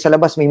kasi sa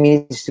labas may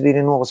ministry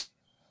rin ho ako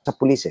sa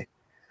police eh.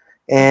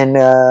 And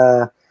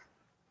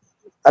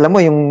alam mo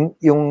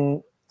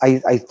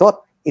I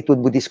thought it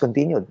would be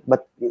discontinued,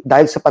 but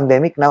dahil sa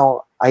pandemic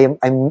now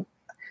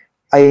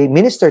I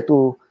minister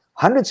to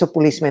hundreds of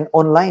policemen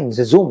online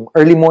sa Zoom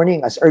early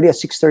morning as early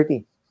as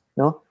 6:30,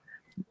 no?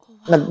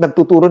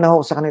 nagtuturo na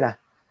ako sa kanila.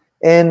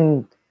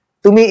 And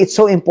to me, it's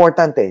so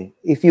important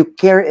If you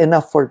care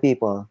enough for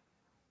people,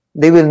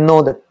 they will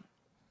know that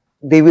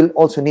they will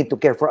also need to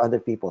care for other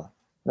people.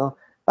 No?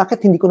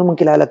 Bakit hindi ko naman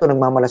kilala to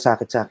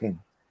nagmamalasakit sa akin?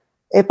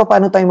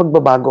 Paano tayo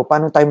magbabago?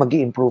 Paano tayo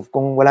mag-i-improve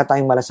kung wala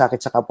tayong malasakit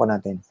sa kapwa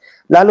natin?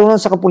 Lalo na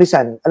sa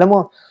kapulisan. Alam mo,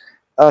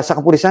 sa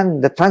kapulisan,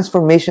 the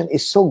transformation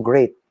is so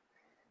great.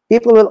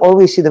 People will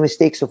always see the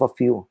mistakes of a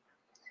few.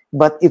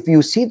 But if you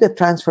see the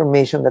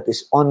transformation that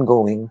is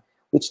ongoing,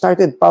 which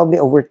started probably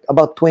over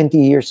about 20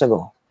 years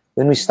ago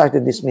when we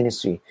started this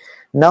ministry,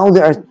 now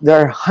there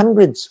are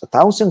hundreds,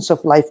 thousands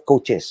of life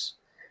coaches.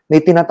 May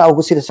tinatawag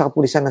ko sila sa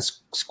kapulisan na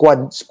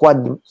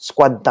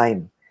squad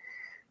time.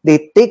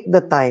 They take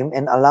the time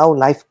and allow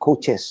life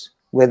coaches,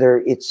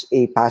 whether it's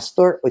a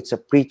pastor, or it's a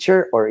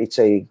preacher, or it's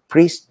a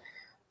priest,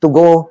 to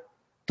go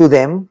to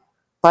them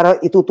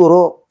para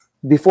ituturo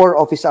before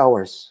office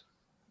hours.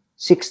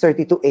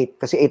 6:30 to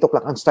 8, kasi 8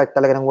 o'clock ang start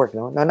talaga ng work.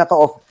 No? Na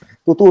naka-off,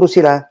 tuturo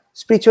sila,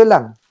 spiritual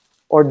lang,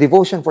 or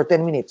devotion for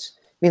 10 minutes.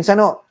 Minsan,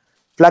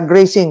 flag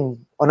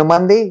raising on a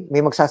Monday,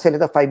 may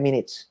magsasalita 5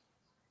 minutes.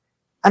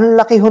 Ang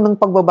laki ho ng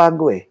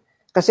pagbabago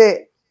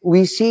Kasi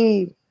we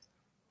see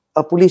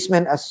a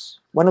policeman as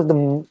one of the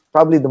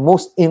probably the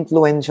most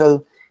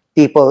influential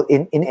people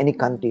in any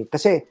country.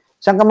 Kasi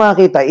saan ka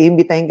makakita,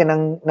 iimbitahin ka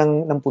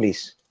ng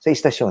pulis sa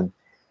istasyon.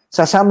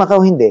 Sasama ka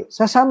o hindi?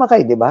 Sasama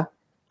ka, di ba?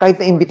 Kahit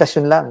na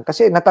imbitasyon lang.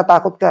 Kasi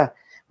natatakot ka.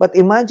 But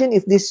imagine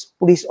if this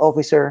police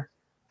officer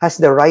has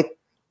the right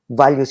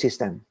value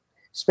system,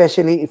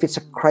 especially if it's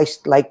a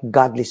Christ-like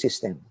godly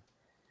system.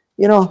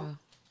 You know,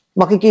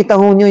 makikita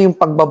ho nyo yung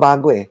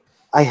pagbabago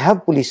I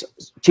have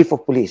chief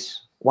of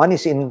police. One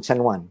is in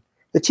San Juan.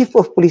 The chief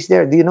of police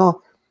there, do you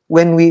know,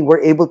 when we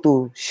were able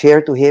to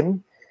share to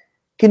him,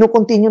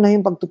 kinukontinue na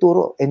yung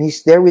pagtuturo. And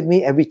he's there with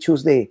me every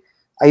Tuesday.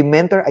 I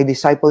mentor, I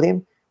disciple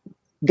him.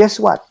 Guess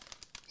what?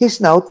 He's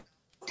now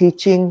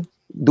teaching,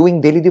 doing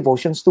daily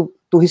devotions to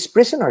his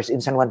prisoners in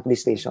San Juan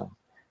Police Station.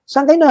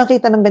 Saan kayo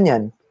nakakita ng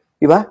ganyan?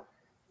 Diba?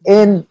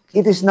 And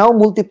it is now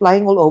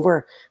multiplying all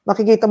over.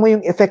 Makikita mo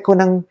yung effect ko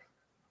ng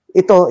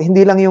ito,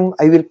 hindi lang yung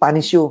I will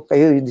punish you,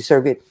 kayo, you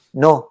deserve it.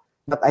 No,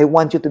 but I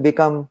want you to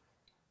become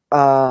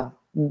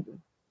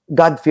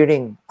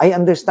God-fearing. I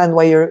understand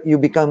why you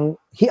become,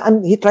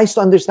 he tries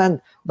to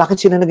understand bakit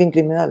sila naging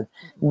criminal.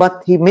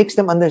 But he makes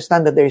them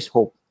understand that there is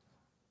hope.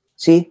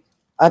 See?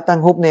 At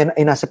ang hope na yan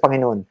ay nasa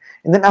Panginoon.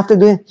 And then after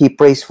doing, he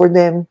prays for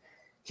them,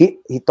 he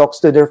talks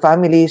to their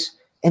families,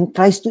 and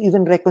tries to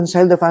even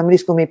reconcile the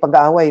families kung may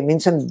pag-aaway.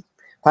 Minsan,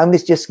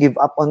 families just give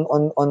up on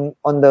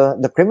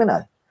the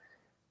criminal.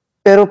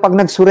 Pero pag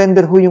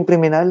nag-surrender ho yung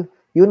criminal,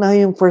 yun na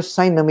yung first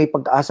sign na may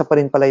pag-asa pa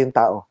rin pala yung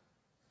tao.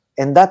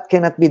 And that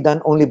cannot be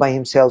done only by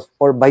himself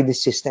or by the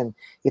system.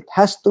 It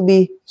has to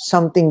be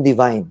something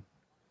divine.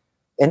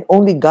 And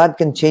only God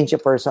can change a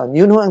person.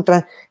 You know,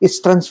 it's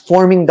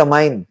transforming the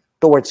mind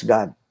towards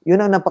God.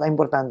 Yun ang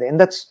napaka-importante.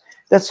 And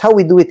that's how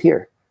we do it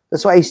here.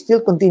 That's why I still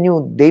continue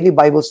daily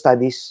Bible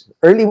studies,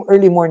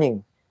 early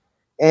morning.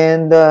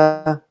 And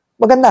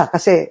maganda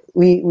kasi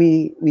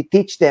we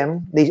teach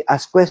them, they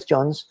ask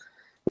questions.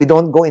 We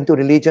don't go into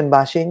religion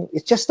bashing.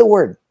 It's just the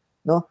word,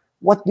 no?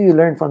 What do you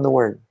learn from the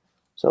word?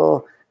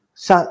 So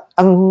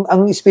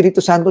ang Espiritu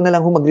Santo na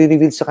lang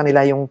magre-reveal sa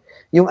kanila yung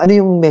ano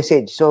yung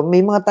message. So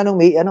may mga tanong,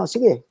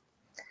 sige.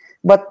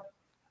 But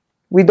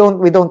we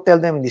don't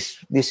tell them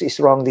this is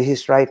wrong, this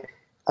is right.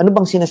 Ano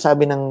bang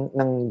sinasabi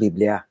ng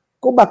Biblia?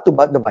 Go back to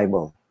the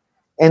Bible.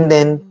 And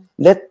then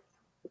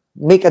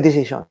make a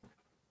decision.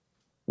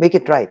 Make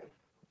it right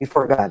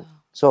before God.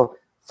 So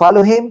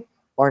follow him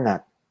or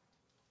not.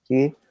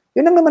 See?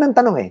 Yun lang naman ang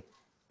tanong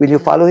Will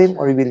you follow him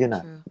or will you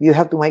not? You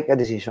have to make a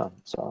decision.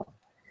 So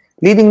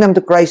leading them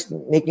to Christ,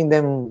 making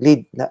them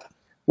lead.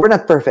 We're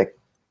not perfect.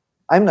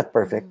 I'm not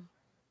perfect.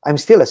 I'm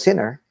still a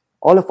sinner.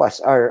 All of us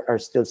are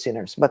still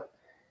sinners. But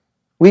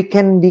we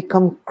can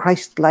become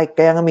Christ-like.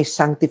 Kaya nga may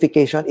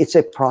sanctification. It's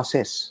a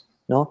process.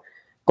 No?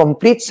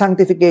 Complete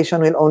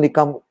sanctification will only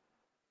come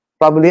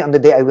probably on the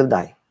day I will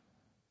die.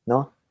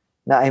 No?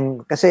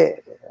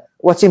 Kasi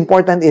what's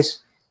important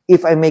is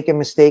if I make a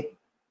mistake,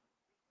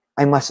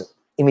 I must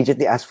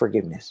immediately ask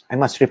forgiveness. I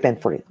must repent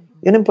for it.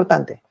 Yun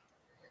importante.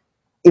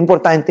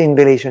 Importante yung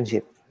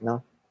relationship,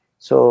 no?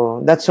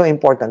 So, that's so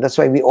important. That's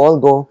why all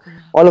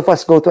of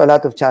us go to a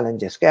lot of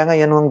challenges. Kaya nga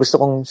yan ang gusto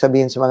kong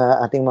sabihin sa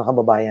ating mga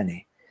kababayan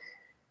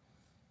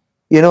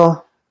You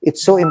know,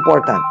 it's so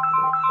important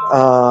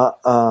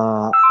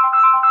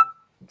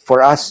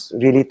for us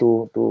really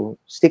to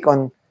stick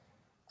on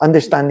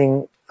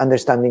understanding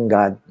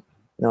God,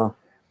 no?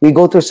 We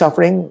go through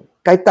suffering.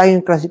 Kahit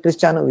tayong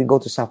Kristiyano, we go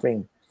to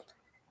suffering.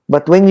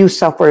 But when you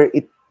suffer,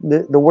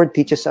 the word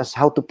teaches us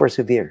how to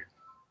persevere.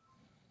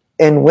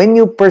 And when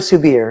you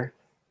persevere,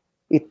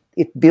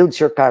 it builds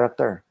your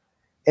character.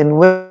 And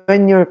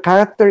when your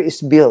character is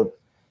built,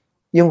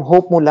 yung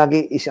hope mo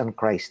lagi is on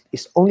Christ.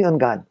 Is only on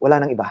God. Wala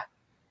nang iba.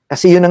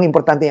 Kasi yun ang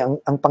importante,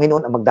 ang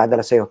Panginoon ang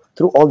magdadala sa'yo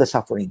through all the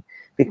suffering.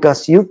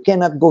 Because you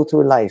cannot go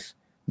through life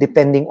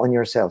depending on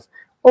yourself.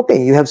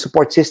 Okay, you have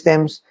support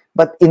systems,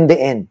 but in the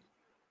end,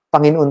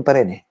 Panginoon pa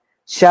rin eh.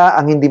 Siya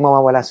ang hindi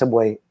mawawala sa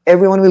buhay.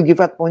 Everyone will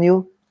give up on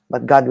you,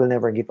 but God will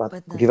never give up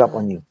But not give up God.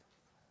 on you.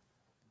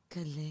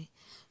 Galing.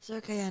 Sir,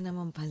 kaya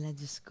naman pala,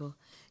 Diyos ko.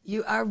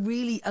 You are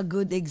really a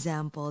good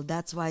example.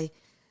 That's why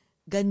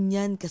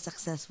ganyan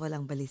ka-successful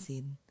ang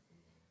Balisin.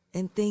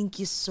 And thank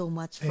you so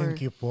much for...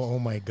 Thank you po. Oh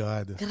my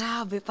God.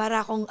 Grabe,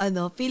 para akong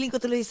feeling ko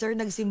tuloy, sir,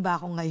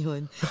 nagsimba ako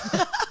ngayon.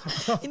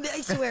 Hindi,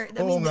 I swear. I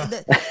Oo mean, nga.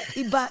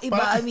 iba.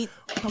 I mean,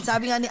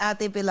 sabi nga ni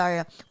Ate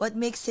Pilar, what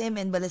makes him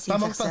and Balasin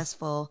Tamang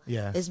successful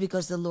Yeah. is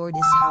because the Lord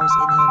is housed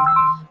in him.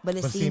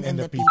 Balasin and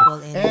the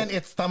people in And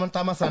it's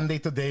tamang-tama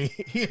Sunday today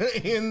here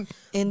in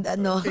in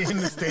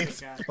the States.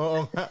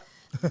 Oo nga.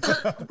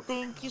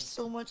 Thank you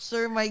so much,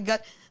 sir. My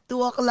God. 2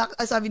 o'clock,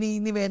 sabi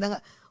ni Mena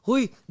nga,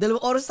 huy, 2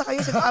 oras na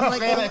kayo. Sabi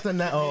ko, Kaya ito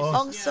na, oo.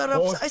 ang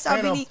sarap. Oo, Ay,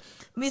 sabi pero- ni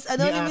Miss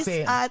Miss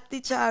Ate. Ate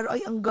Charo.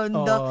 Ay, ang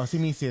ganda. Oo, si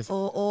Mrs.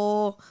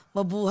 Oo,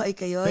 mabuhay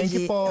kayo. Thank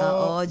you po.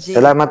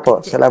 Salamat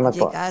po, salamat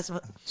po.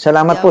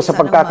 Salamat po sa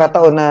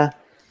pagkakataon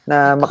na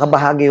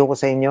makabahagi ko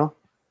sa inyo.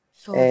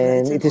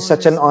 And it is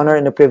such an honor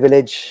and a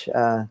privilege.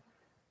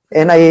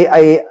 And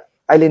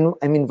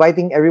I'm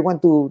inviting everyone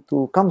to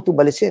come to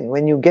Balisin.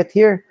 When you get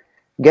here,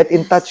 get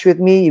in touch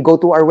with me. You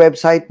go to our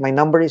website. My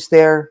number is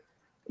there.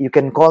 You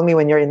can call me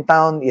when you're in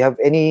town. You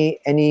have any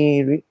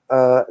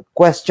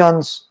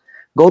questions,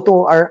 go to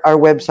our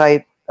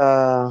website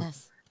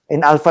Yes.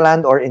 in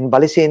Alphaland or in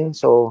Balisin.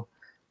 So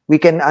we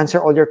can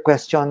answer all your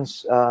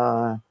questions.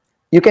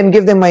 You can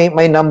give them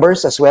my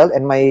numbers as well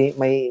and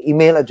my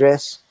email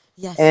address.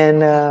 Yes.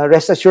 And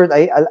rest assured,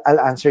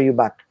 I'll answer you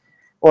back.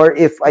 Or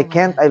if I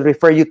can't, I'll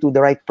refer you to the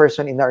right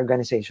person in the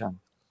organization.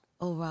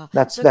 Oh, wow.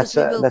 That's So, 'cause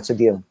that's a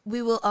deal.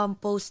 we will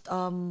post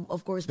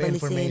of course The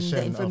Balisin, the information.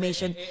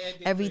 information,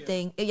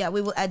 everything. Yeah, we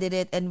will edit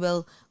it and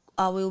we'll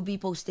be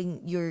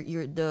posting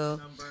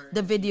the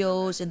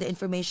videos and the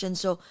information.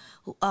 So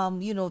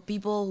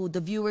people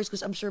the viewers,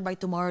 because I'm sure by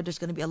tomorrow there's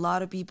going to be a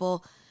lot of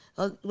people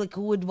like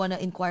who would want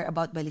to inquire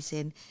about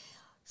Balisin.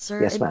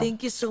 Sir, Yes, and ma'am. thank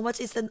you so much.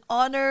 It's an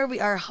honor.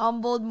 We are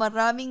humbled.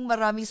 Maraming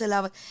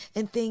salamat.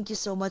 And thank you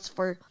so much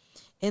for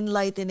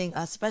enlightening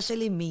us,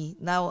 especially me.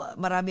 Now,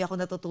 marami ako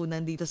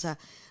natutunan dito sa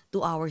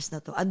 2 hours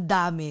na to. Ang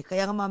dami.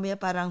 Kaya nga mamaya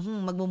parang,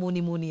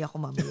 magmumuni-muni ako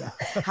mamaya.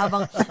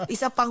 Habang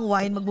isa pang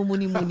wine,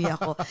 magmumuni-muni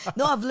ako.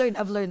 No, I've learned.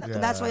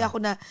 Yeah. That's why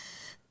ako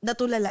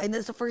natulala. And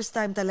that's the first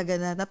time talaga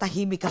na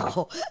natahimik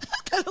ako.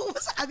 Tanong mo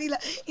sa kanila,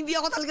 hindi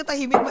ako talaga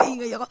tahimik,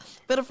 maingay ako.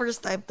 Pero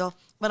first time to.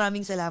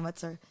 Maraming salamat,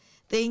 sir.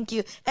 Thank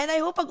you. And I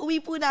hope pag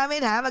uwi po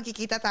namin,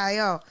 magkikita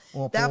tayo.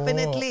 Opo,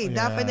 Definitely. yes.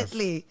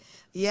 Definitely.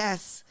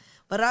 Yes.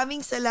 Maraming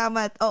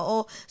salamat.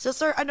 Oo. So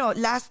sir,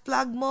 last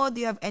plug mo?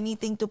 Do you have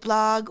anything to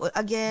plug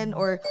again,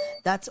 or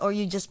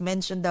you just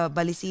mentioned the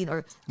Balisin,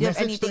 or do you have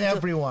Message to anything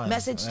everyone.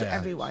 Message to Yeah.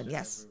 everyone.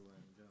 Yes.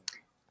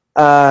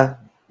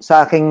 Sa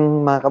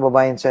aking mga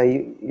kababayan sa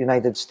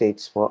United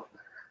States po,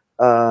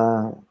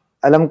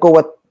 alam ko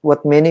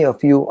what many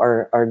of you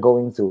are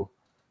going through.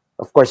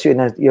 Of course,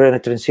 you're in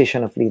a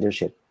transition of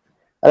leadership.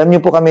 Alam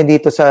niyo po kami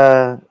dito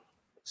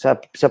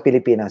sa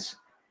Pilipinas,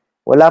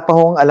 wala pa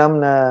hong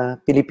alam na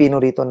Pilipino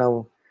rito na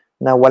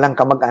walang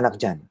kamag-anak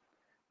dyan.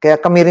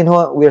 Kaya kami rin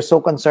we're so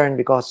concerned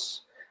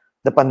because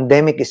the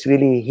pandemic is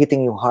really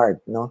hitting you hard,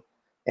 no?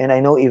 And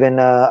I know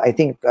even, I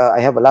think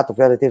I have a lot of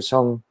relatives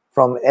from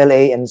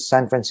LA and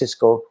San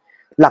Francisco.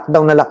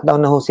 Lockdown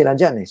na ho sila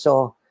dyan eh.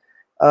 So,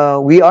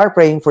 we are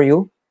praying for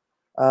you.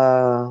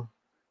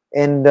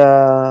 And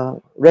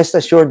rest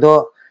assured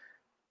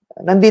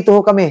nandito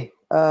ho kami,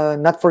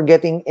 not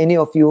forgetting any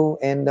of you,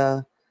 and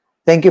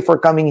thank you for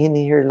coming in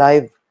here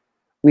live.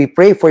 We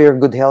pray for your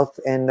good health,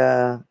 and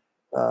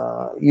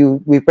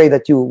we pray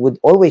that you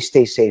would always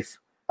stay safe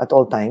at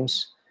all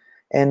times,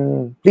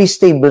 and please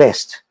stay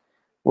blessed.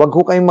 Wag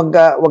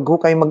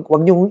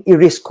niyong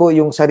i-risk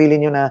yung sarili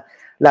niyo na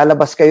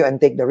lalabas kayo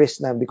and take the risk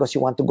na because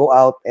you want to go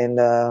out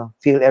and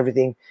feel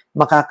everything.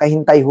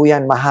 Makakahintay ho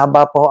yan.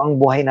 Mahaba po ang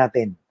buhay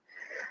natin.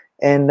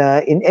 And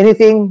in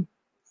anything,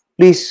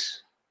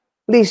 please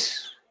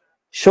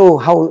show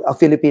how a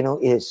Filipino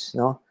is,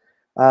 no?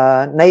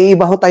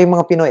 Naiiba ho tayong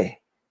mga Pinoy.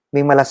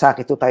 May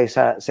malasakit ho tayo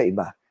sa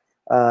iba.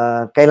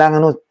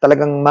 Kailangan ho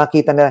talagang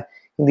makita na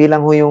hindi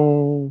lang ho yung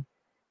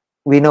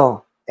we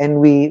know,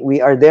 and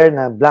we are there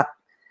na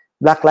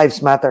Black Lives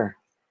Matter,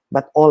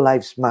 but all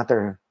lives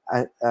matter,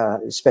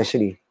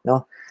 especially,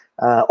 no?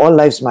 All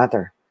lives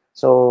matter.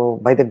 So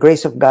by the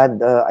grace of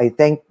God, I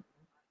thank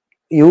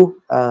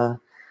you,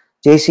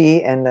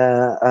 JC and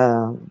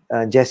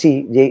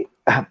Jesse.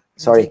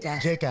 Sorry,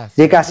 JCAS.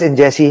 JCAS and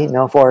Jesse,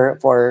 no,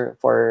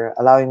 for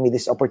allowing me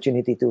this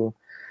opportunity to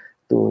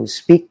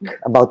speak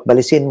about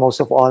Balisin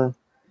most of all.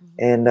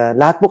 And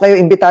lahat po kayo,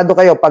 imbitado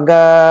kayo. Pag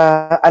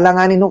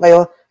alanganin ho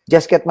kayo,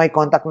 just get my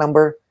contact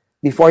number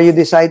before you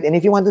decide. And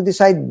if you want to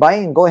decide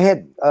buying, go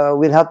ahead.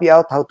 We'll help you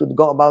out how to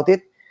go about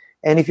it.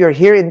 And if you're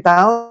here in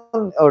town,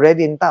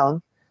 already in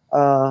town,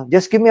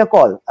 just give me a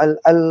call.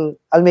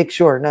 I'll make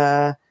sure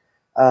na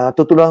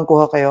tutulungan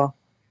ko kayo.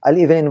 I'll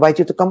even invite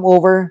you to come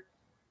over.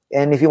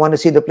 And if you want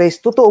to see the place,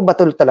 totoo ba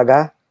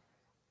talaga?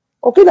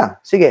 okay lang.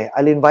 Sige,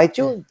 I'll invite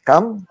you.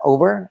 Come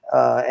over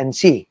and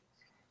see.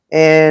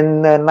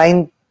 And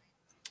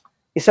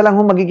isa lang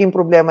magiging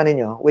problema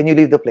ninyo when you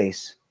leave the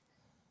place.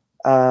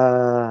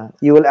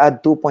 You will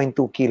add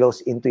 2.2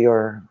 kilos into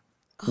your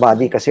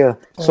body kasi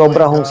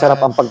sobra hong sarap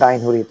ang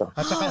pagkain ho rito.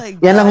 At saka,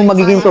 Yan lang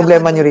magiging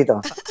problema nyo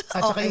rito. at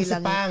saka Okay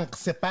yung lang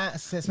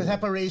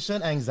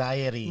separation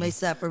anxiety. May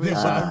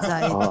separation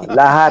anxiety.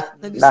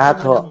 Lahat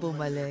ho.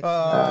 Bumalik.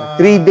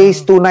 3 days,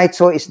 2 nights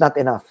ho is not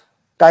enough.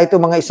 Kahit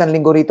yung mga isang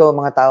linggo rito,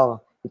 mga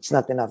tao, it's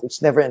not enough.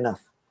 It's never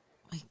enough.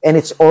 And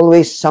it's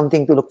always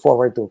something to look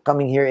forward to.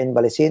 Coming here in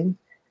Balesin,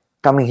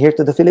 coming here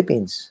to the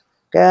Philippines.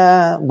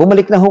 Kaya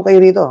bumalik na ho kayo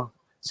rito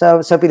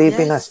sa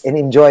Pilipinas and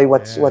enjoy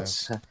what's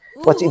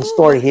in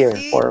store here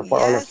for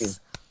all of you.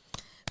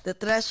 The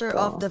treasure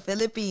of the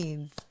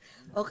Philippines.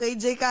 Okay,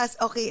 J-Cas.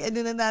 Okay,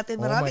 ano na natin.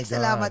 Maraming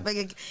salamat.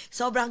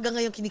 Sobrang hanggang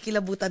ngayon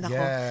kinikilabutan ako.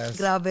 Yes.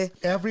 Grabe.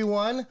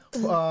 Everyone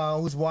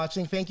who's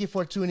watching, thank you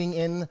for tuning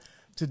in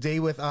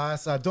today with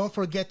us. Don't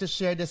forget to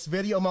share this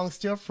video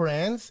amongst your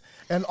friends.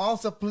 And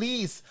also,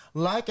 please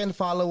like and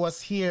follow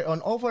us here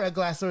on Over a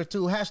Glass or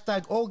Two,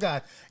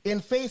 #OGAT, in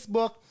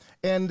Facebook,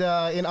 and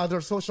in other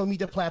social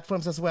media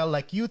platforms as well,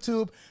 like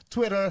YouTube,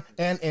 Twitter,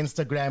 and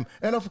Instagram.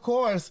 And of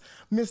course,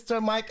 Mr.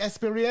 Mike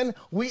Aspirin,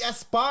 we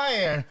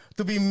aspire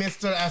to be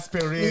Mr.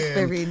 Aspirin.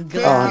 Aspirin,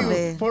 Thank grabe.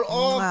 you for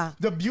all Mwah.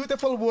 the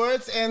beautiful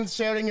words and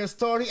sharing your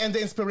story and the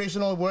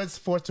inspirational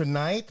words for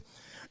tonight.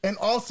 And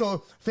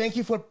also, thank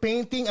you for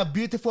painting a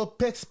beautiful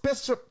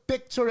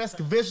picturesque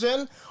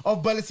vision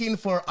of Balesin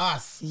for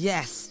us.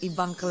 Yes,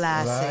 ibang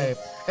klase. Right.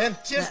 And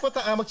cheers po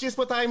tayo. Mag-cheers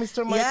po tayo,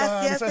 Mr. Mike.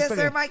 Yes, Mr. Sir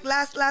Aspirin. Mike.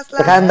 Last.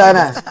 Nakahanda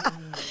na.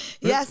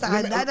 Yes,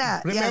 handa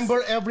na.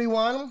 Remember,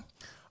 everyone,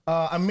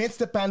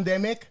 amidst the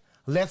pandemic,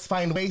 let's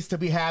find ways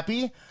to be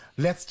happy.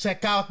 Let's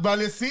check out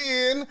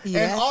Balesin.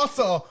 Yes. And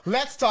also,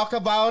 let's talk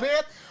about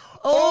it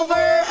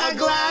Over a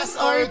glass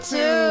or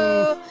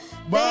two.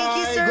 Bye. Thank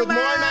you, Sir Good Mike.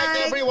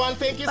 morning, everyone.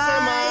 Thank you, Bye.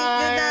 Sir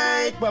Mike. Good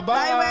night. Bye-bye.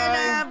 Bye,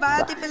 Wena.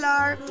 Bye, Ate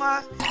Pilar.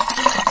 Mwah.